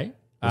 Hey,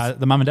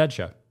 the Mum and Dad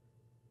Show.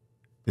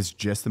 It's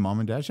just the Mom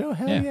and Dad Show?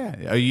 Hell Yeah.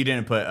 yeah. Oh, you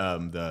didn't put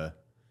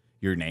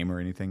your name or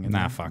anything in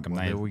Nah, there? fuck 'em,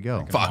 Well, mate. there we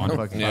go. Fuck 'em.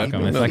 Fuck 'em. Yeah. If they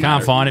Doesn't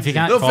can't find, if you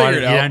can't They'll find it,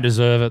 figure you it out. don't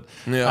deserve it.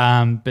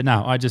 Yeah. But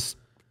no, I'm just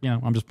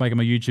making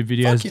my YouTube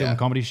videos, yeah. doing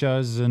comedy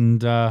shows, and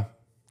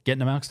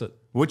getting amongst it.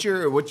 What's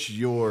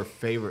your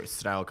favorite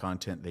style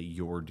content that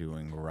you're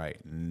doing right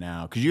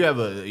now? Because you have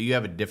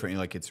a different,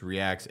 like it's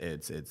reacts,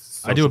 it's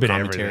I do a social bit of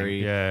commentary.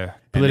 everything. Yeah, And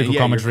political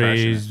then, you're crushing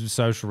commentaries,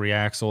 social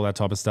reacts, all that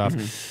type of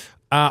stuff.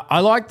 I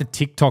like the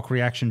TikTok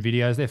reaction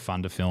videos. They're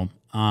fun to film.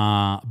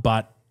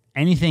 But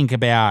anything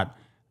about,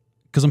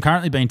 because I'm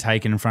currently being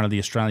taken in front of the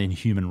Australian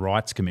Human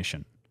Rights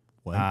Commission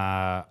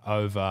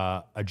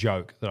over a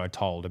joke that I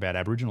told about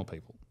Aboriginal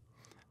people.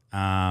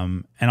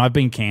 And I've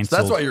been So cancelled.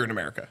 that's why you're in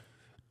America.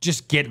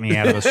 Just get me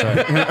out of the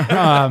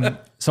show.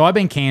 So I've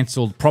been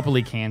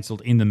properly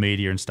cancelled in the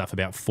media and stuff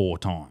about 4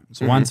 times.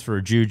 Once for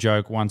a Jew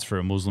joke, once for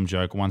a Muslim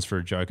joke, once for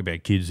a joke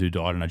about kids who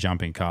died in a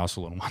jumping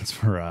castle, and once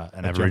for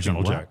an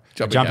Aboriginal joke.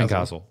 Jumping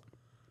castle.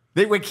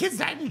 Wait, kids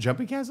died in a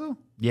jumping castle?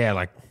 Yeah,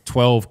 like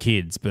 12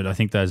 kids, but I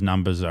think those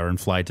numbers are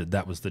inflated.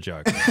 That was the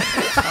joke.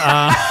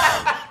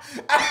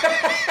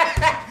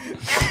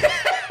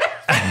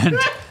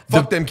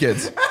 Fuck them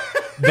kids.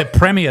 The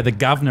premier, the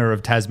governor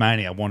of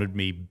Tasmania, wanted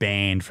me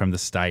banned from the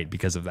state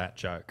because of that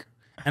joke.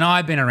 And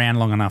I've been around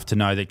long enough to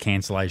know that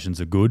cancellations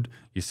are good.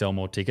 You sell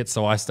more tickets.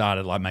 So I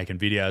started like making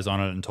videos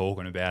on it and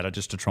talking about it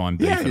just to try and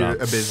beef it up. A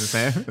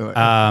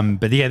businessman.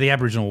 But yeah, the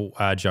Aboriginal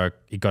joke,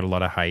 it got a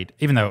lot of hate,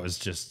 even though it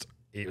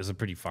was a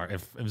pretty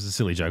it was a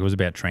silly joke. It was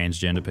about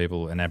transgender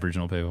people and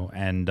Aboriginal people.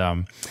 And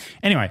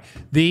anyway,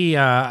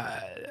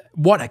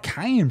 what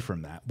came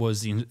from that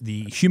was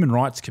the Human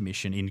Rights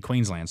Commission in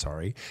Queensland,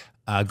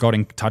 got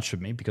in touch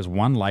with me because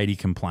one lady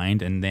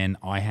complained, and then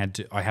I have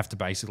to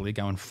basically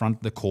go in front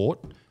of the court,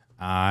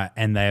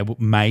 and they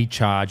may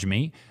charge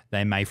me,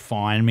 they may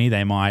fine me,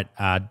 they might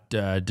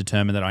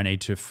determine that I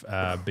need to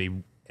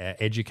be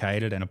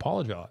educated and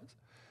apologise.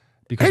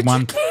 Because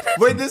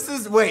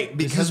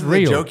because of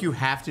the joke you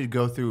have to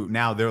go through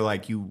now. They're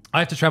like I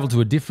have to travel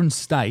to a different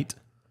state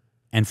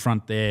and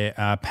front their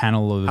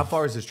panel of. How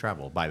far is this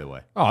travel, by the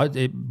way? Oh,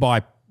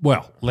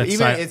 let's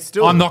say it's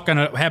still. I'm not going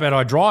to. How about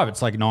I drive?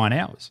 It's like 9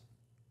 hours.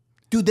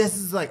 Dude, this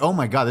is like, oh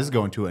my God, this is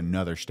going to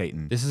another state.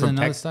 This is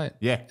another state.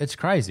 Yeah. It's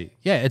crazy.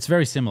 Yeah, it's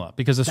very similar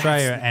because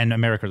Australia and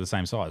America are the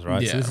same size, right?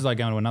 Yeah. So this is like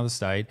going to another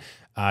state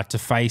to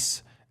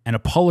face and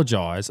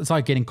apologize. It's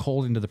like getting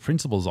called into the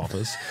principal's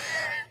office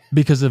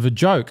because of a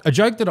joke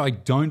that I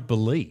don't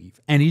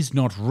believe and is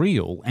not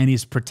real and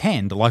is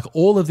pretend, like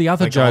all of the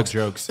other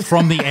jokes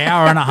from the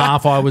hour and a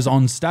half I was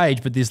on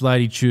stage. But this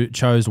lady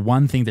chose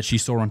one thing that she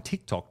saw on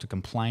TikTok to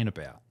complain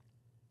about.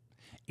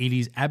 It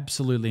is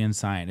absolutely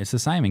insane. It's the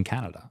same in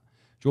Canada.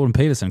 Jordan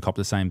Peterson copped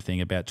the same thing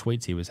about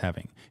tweets he was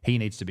having. He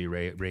needs to be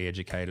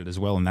re-educated as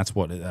well, and that's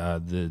what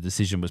the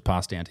decision was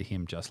passed down to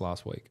him just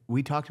last week.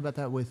 We talked about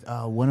that with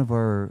one of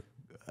our,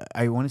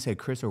 I want to say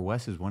Chris or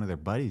Wes is one of their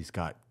buddies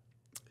got.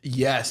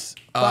 Yes.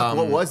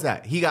 What was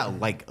that? He got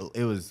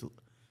it was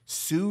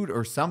sued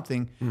or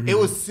something. It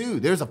was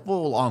sued. There's a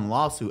full-on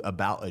lawsuit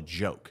about a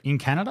joke. In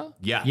Canada?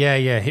 Yeah.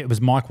 Yeah. It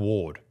was Mike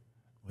Ward.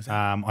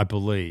 I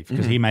believe,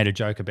 because he made a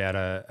joke about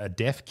a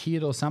deaf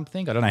kid or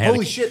something. I don't know how.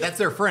 Holy shit, that's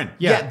their friend.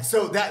 Yeah.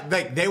 So that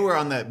they were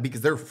on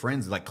because they're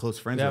friends, like close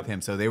friends with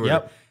him. So they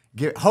were.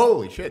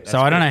 Holy shit.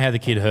 So I don't know how the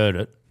kid heard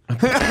it,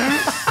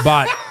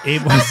 but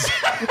it was.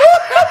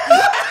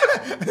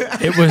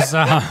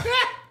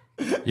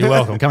 You're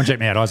welcome. Come and check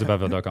me out.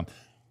 AUSSIE.com.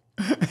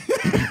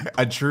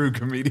 A true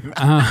comedian.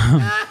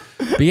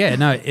 But yeah,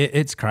 no,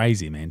 it's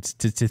crazy, man.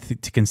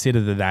 To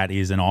consider that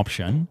is an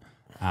option.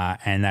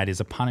 And that is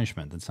a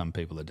punishment that some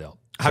people are dealt.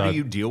 How do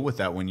you deal with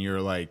that when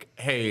you're like,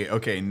 hey,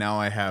 okay, now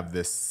I have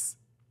this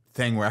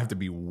thing where I have to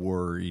be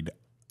worried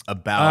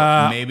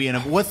about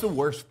what's the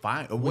worst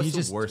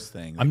What's the worst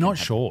thing? I'm not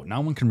sure.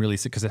 No one can really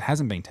say because it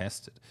hasn't been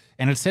tested,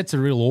 and it sets a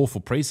real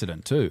awful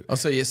precedent too. I'll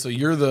say So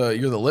you're the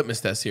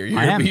litmus test here.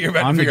 I'm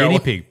the guinea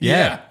pig.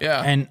 Yeah.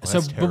 And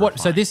well,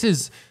 so this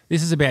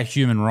is about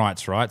human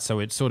rights, right? So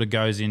it sort of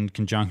goes in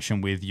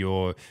conjunction with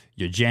your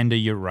gender,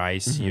 your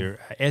race, your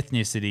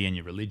ethnicity, and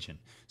your religion.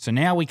 So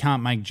now we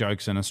can't make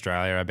jokes in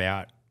Australia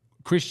about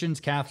Christians,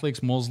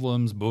 Catholics,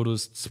 Muslims,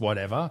 Buddhists,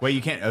 whatever. Well,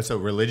 you can't. So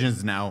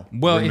religion's now.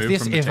 Well,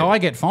 if I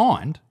get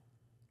fined,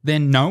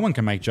 then no one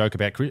can make a joke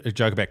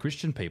about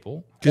Christian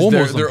people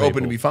because they're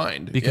open to be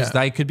fined because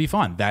they could be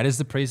fined. That is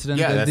the precedent.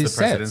 Yeah, that that's the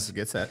precedent sets. that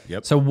gets set.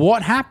 Yep. So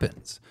what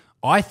happens?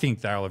 I think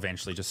they'll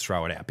eventually just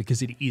throw it out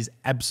because it is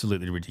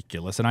absolutely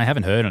ridiculous. And I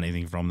haven't heard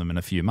anything from them in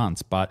a few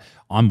months, but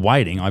I'm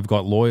waiting. I've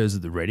got lawyers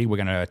at the ready. We're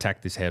going to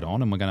attack this head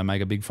on and we're going to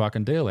make a big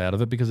fucking deal out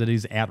of it because it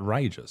is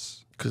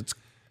outrageous. Because it's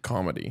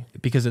comedy.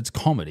 Because it's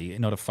comedy,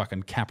 not a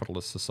fucking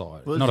capitalist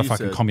society. Well, not a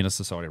fucking communist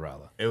society,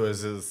 rather. It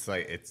was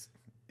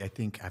I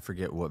think I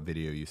forget what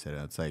video you said.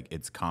 It's like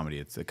it's comedy.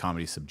 It's a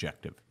comedy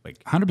subjective.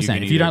 Like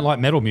 100%. If you don't like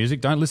metal music,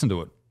 don't listen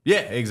to it.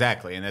 Yeah,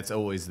 exactly. And that's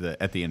always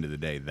at the end of the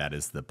day, that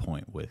is the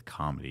point with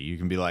comedy. You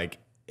can be like,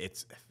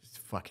 it's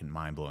fucking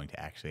mind blowing to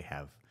actually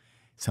have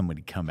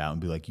somebody come out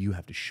and be like, you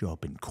have to show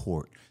up in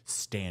court,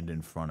 stand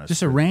in front of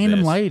just a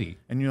random lady.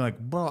 And you're like,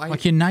 bro,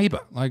 like your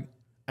neighbor. Like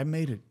I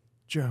made a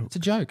joke. It's a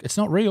joke. It's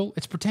not real.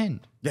 It's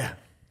pretend. Yeah.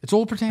 It's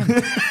all pretend.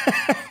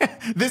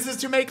 This is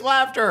to make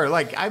laughter.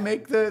 Like I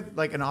make an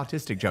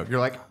autistic joke. You're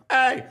like,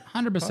 hey,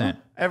 100%.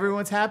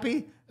 Everyone's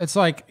happy. It's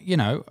like,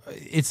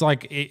 it's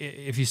like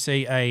if you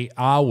see a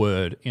R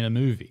word in a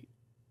movie.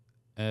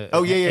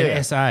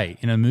 An SA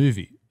in a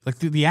movie. Like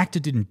the actor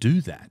didn't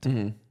do that.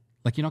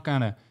 Like you're not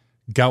going to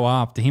go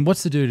after him.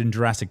 What's the dude in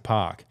Jurassic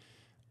Park?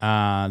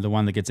 The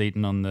one that gets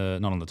eaten on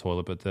not on the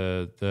toilet, but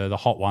the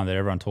hot one that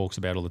everyone talks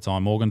about all the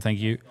time. Morgan, thank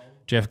you.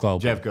 Jeff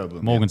Goldblum. Jeff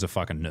Goldblum, Morgan's a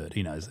fucking nerd.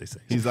 He knows these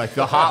things. He's like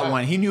the hot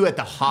one. He knew at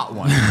the hot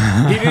one.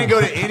 He didn't go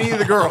to any of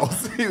the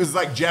girls. He was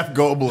like Jeff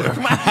Goldblum.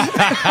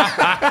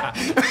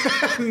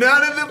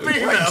 None of the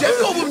females. Jeff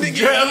Goldblum didn't get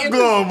Jeff eaten?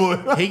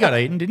 Goldblum. He got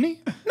eaten, didn't he?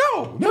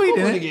 No, he Goldblum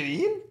didn't. get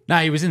eaten. No,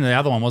 he was in the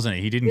other one, wasn't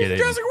he? He didn't get eaten.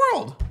 Jurassic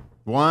World.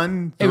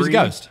 1, 3. It was a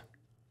ghost.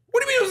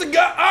 What do you mean it was a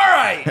guy? All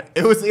right.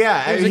 It was,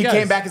 yeah. was a He ghost.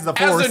 came back as the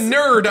As Force. a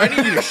nerd, I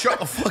need you to shut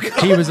the fuck up.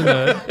 He was a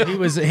nerd. He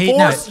was he.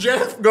 Force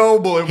Jeff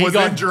Goldblum He was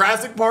got- in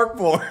Jurassic Park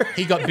 4.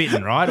 He got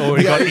bitten, right? Or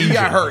he got injured. He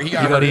got hurt. He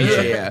got hurt.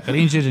 injured. Yeah. Got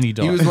injured and he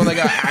died. He was the one that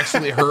got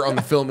actually hurt on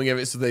the filming of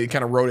it, so they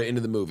kind of wrote it into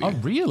the movie. Oh,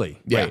 really?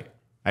 yeah. Wait,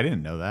 I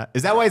didn't know that.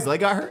 Is that why his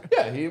leg got hurt?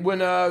 Yeah, he when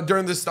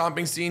during the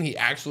stomping scene, he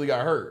actually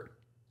got hurt.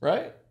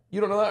 Right?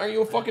 You don't know that? Are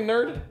you a fucking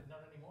nerd? Not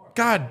anymore.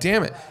 God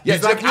damn it! Yeah,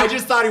 He's like, I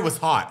just thought he was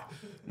hot.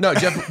 no.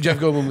 Jeff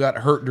Goldblum got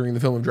hurt during the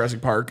film of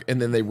Jurassic Park,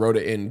 and then they wrote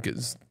it in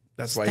because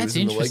that's why he That's was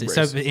in the leg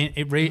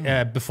interesting. brace.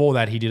 So before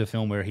that, he did a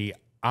film where he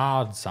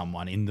R'd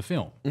someone in the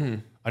film.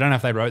 I don't know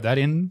if they wrote that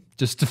in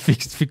just to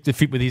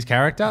fit with his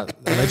character,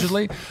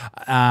 allegedly.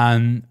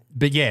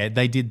 But yeah,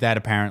 they did that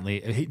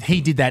apparently. He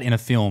did that in a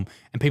film,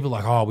 and people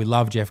are like, oh, we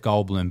love Jeff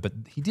Goldblum, but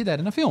he did that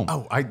in a film.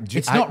 Oh,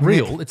 it's not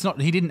real. It's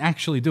not. He didn't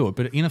actually do it,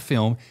 but in a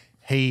film,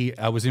 he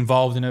was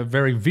involved in a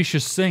very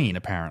vicious scene,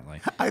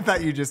 apparently. I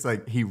thought you just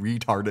like he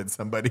retarded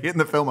somebody in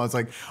the film. I was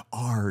like,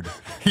 Ard.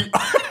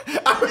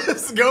 I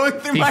was going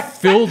through He my.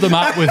 filled them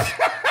up with.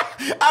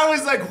 I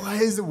was like,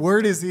 what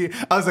word is he?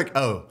 I was like,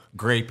 oh,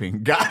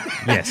 graping. God.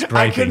 Yes,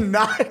 I could graping.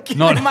 not get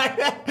Not- in my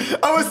head.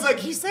 I was like,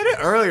 he said it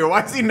earlier.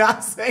 Why is he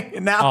not saying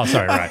it now? Oh,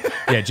 sorry, right.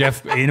 Yeah,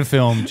 Jeff, in a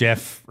film,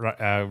 Jeff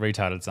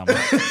retarded someone.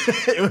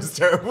 It was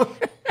terrible.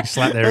 He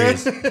slapped their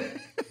ears.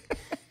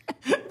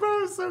 Bro,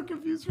 I was so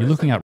confused. You're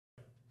looking up.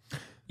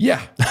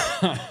 Yeah.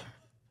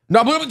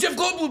 No, but the Jeff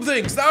Goldblum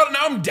thing. 'Cause now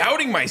I'm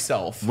doubting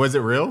myself. Was it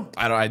real?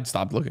 I'd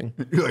stopped looking.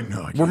 You're like,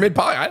 no. I We're can't. mid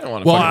pie. I don't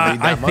want to Well, fucking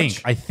read that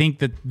much. I think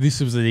that this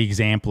was the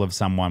example of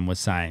someone was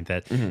saying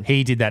that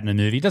he did that in a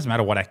movie. It doesn't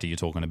matter what actor you're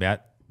talking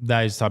about;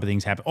 those type of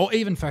things happen. Or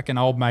even fucking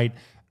old mate,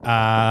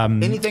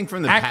 Anything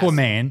from the past.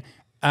 Aquaman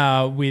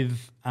with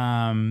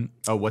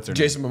Oh, what's her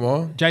Jason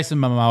Momoa. Jason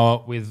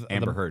Momoa with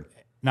Amber Heard.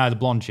 No, the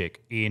blonde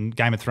chick in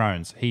Game of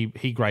Thrones. He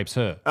grapes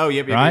her. Oh,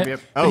 yep. right?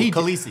 Oh, But he-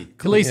 Khaleesi.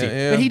 Khaleesi.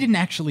 Yeah. But he didn't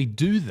actually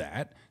do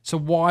that. So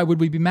why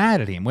would we be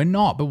mad at him? We're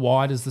not. But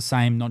why does the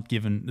same not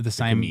given the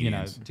same?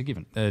 comedians.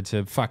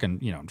 To fucking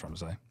what I'm trying to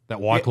say.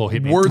 That White Claw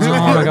hit me. words oh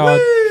are- my god.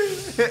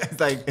 It's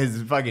like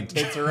his fucking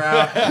tits are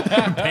out,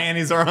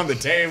 panties are on the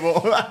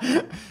table.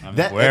 I'm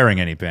not wearing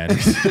any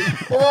panties.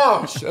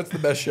 Oh, that's the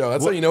best show.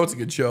 That's how you know it's a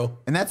good show.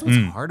 And that's what's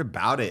hard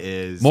about it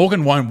is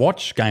Morgan won't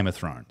watch Game of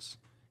Thrones.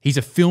 He's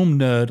a film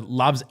nerd,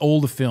 loves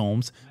all the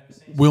films,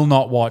 will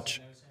not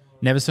watch.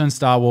 Never seen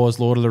Star Wars,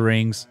 Lord of the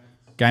Rings,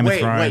 Game of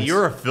Thrones. Wait,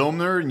 you're a film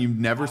nerd and you've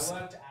never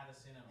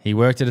He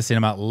worked at a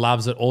cinema,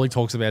 loves it. All he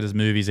talks about is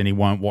movies, and he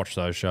won't watch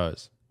those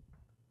shows.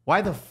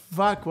 Why the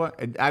fuck? What?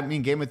 I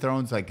mean, Game of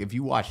Thrones, like, if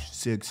you watch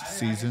 6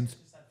 seasons.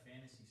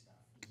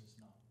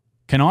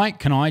 Can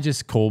I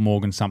just call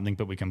Morgan something,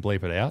 but we can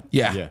bleep it out?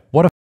 Yeah.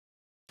 What a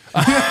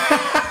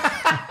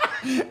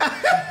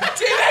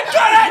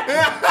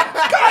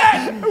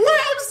I'm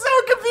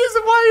so confused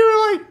of why you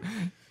were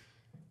like.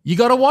 you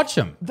got to watch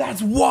him.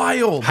 That's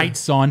wild. Hate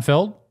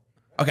Seinfeld.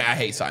 Okay, I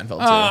hate Seinfeld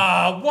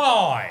too.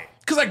 Why?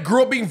 Because I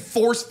grew up being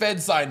force-fed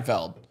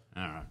Seinfeld.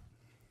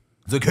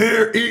 It's like,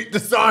 here, eat the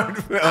sign.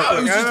 Oh,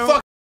 it was just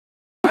fucking.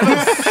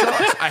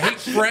 I hate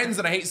Friends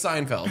and I hate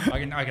Seinfeld. I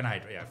can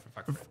hate. Yeah,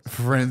 fuck.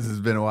 Friends has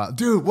been a while.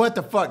 Dude, what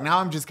the fuck? Now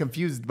I'm just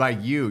confused by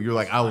you. You're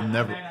like, I will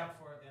never.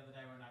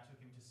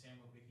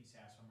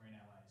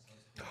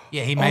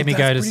 Yeah, he made me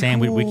go to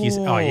Sam Witwicky's.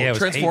 Oh yeah, it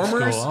was heaps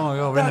Transformers. cool. Oh my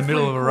god, we're in the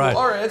middle of a road.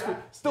 All right,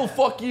 that's still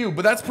fuck you,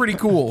 but that's pretty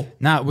cool.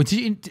 No,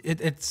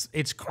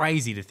 it's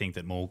crazy to think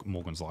that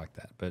Morgan's like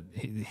that, but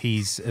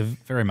he's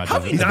very much. How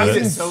have you not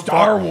seen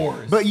Star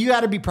Wars? But you got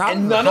to be proud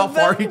And of none how of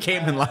far them? he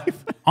came in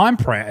life. I'm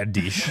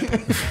proud-ish.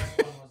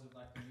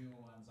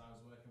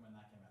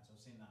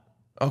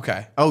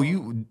 Okay, Oh,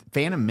 you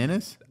Phantom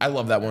Menace? I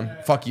love that one.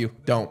 Fuck you,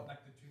 don't.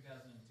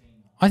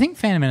 I think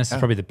Phantom Menace is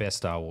probably the best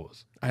Star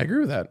Wars. I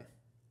agree with that.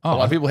 Oh, A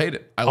lot of people hate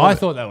it. I love I it.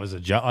 thought that was a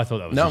joke. I thought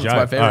that was No, a it's joke.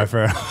 my favorite. All right,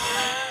 fair.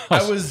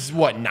 I was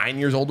what 9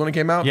 years old when it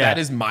came out. Yeah, That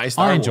is my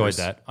Star Wars. I enjoyed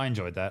that. I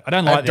enjoyed that. I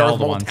don't I like have the Darth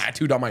older Maul ones.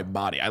 tattooed on my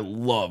body. I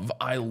love.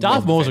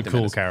 Darth Maul's a Phantom cool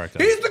Menace. character.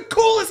 He's the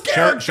coolest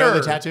character. Show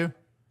the tattoo.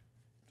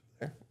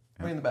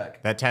 Way in the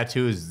back. That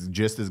tattoo is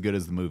just as good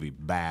as the movie.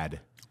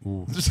 Bad.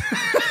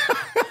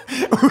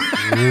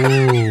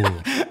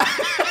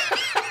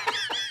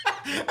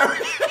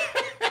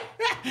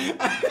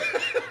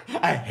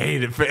 I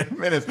hated Phantom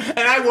Menace. And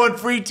I won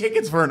free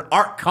tickets for an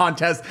art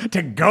contest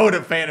to go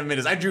to Phantom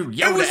Menace. I drew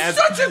Yoda was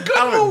such a good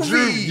I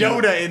drew movie.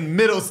 Yoda in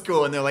middle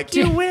school, and they're like,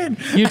 you win.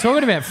 You were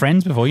talking about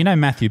Friends before. You know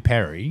Matthew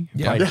Perry who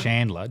Yeah. played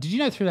Chandler. Did you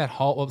know through that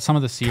whole some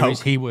of the series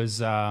Coke. he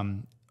was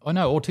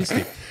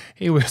autistic.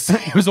 he was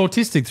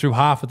autistic through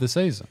half of the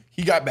season.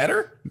 He got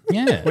better.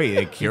 Yeah. Wait,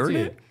 they cured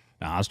it?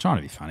 No, I was trying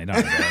to be funny. Don't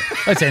worry about it.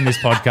 Let's end this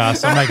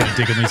podcast. I'm making a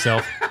dick of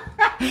myself.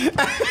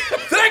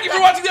 Thank you you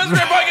for watching the Unsub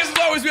podcast. As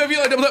always, we have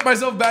Eli Double Up,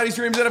 myself, Baddie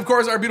Streams, and of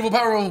course, our beautiful,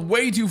 powerful,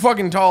 way too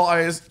fucking tall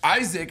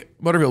Isaac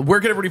Butterfield. Where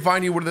can everybody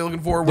find you? What are they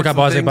looking for? Look up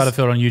Isaac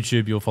Butterfield on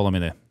YouTube. You'll follow me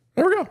there.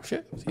 There we go.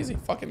 Shit, it's easy.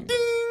 Fucking. Ding.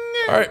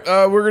 All right,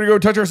 we're gonna go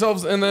touch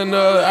ourselves, and then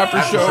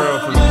after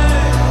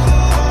show.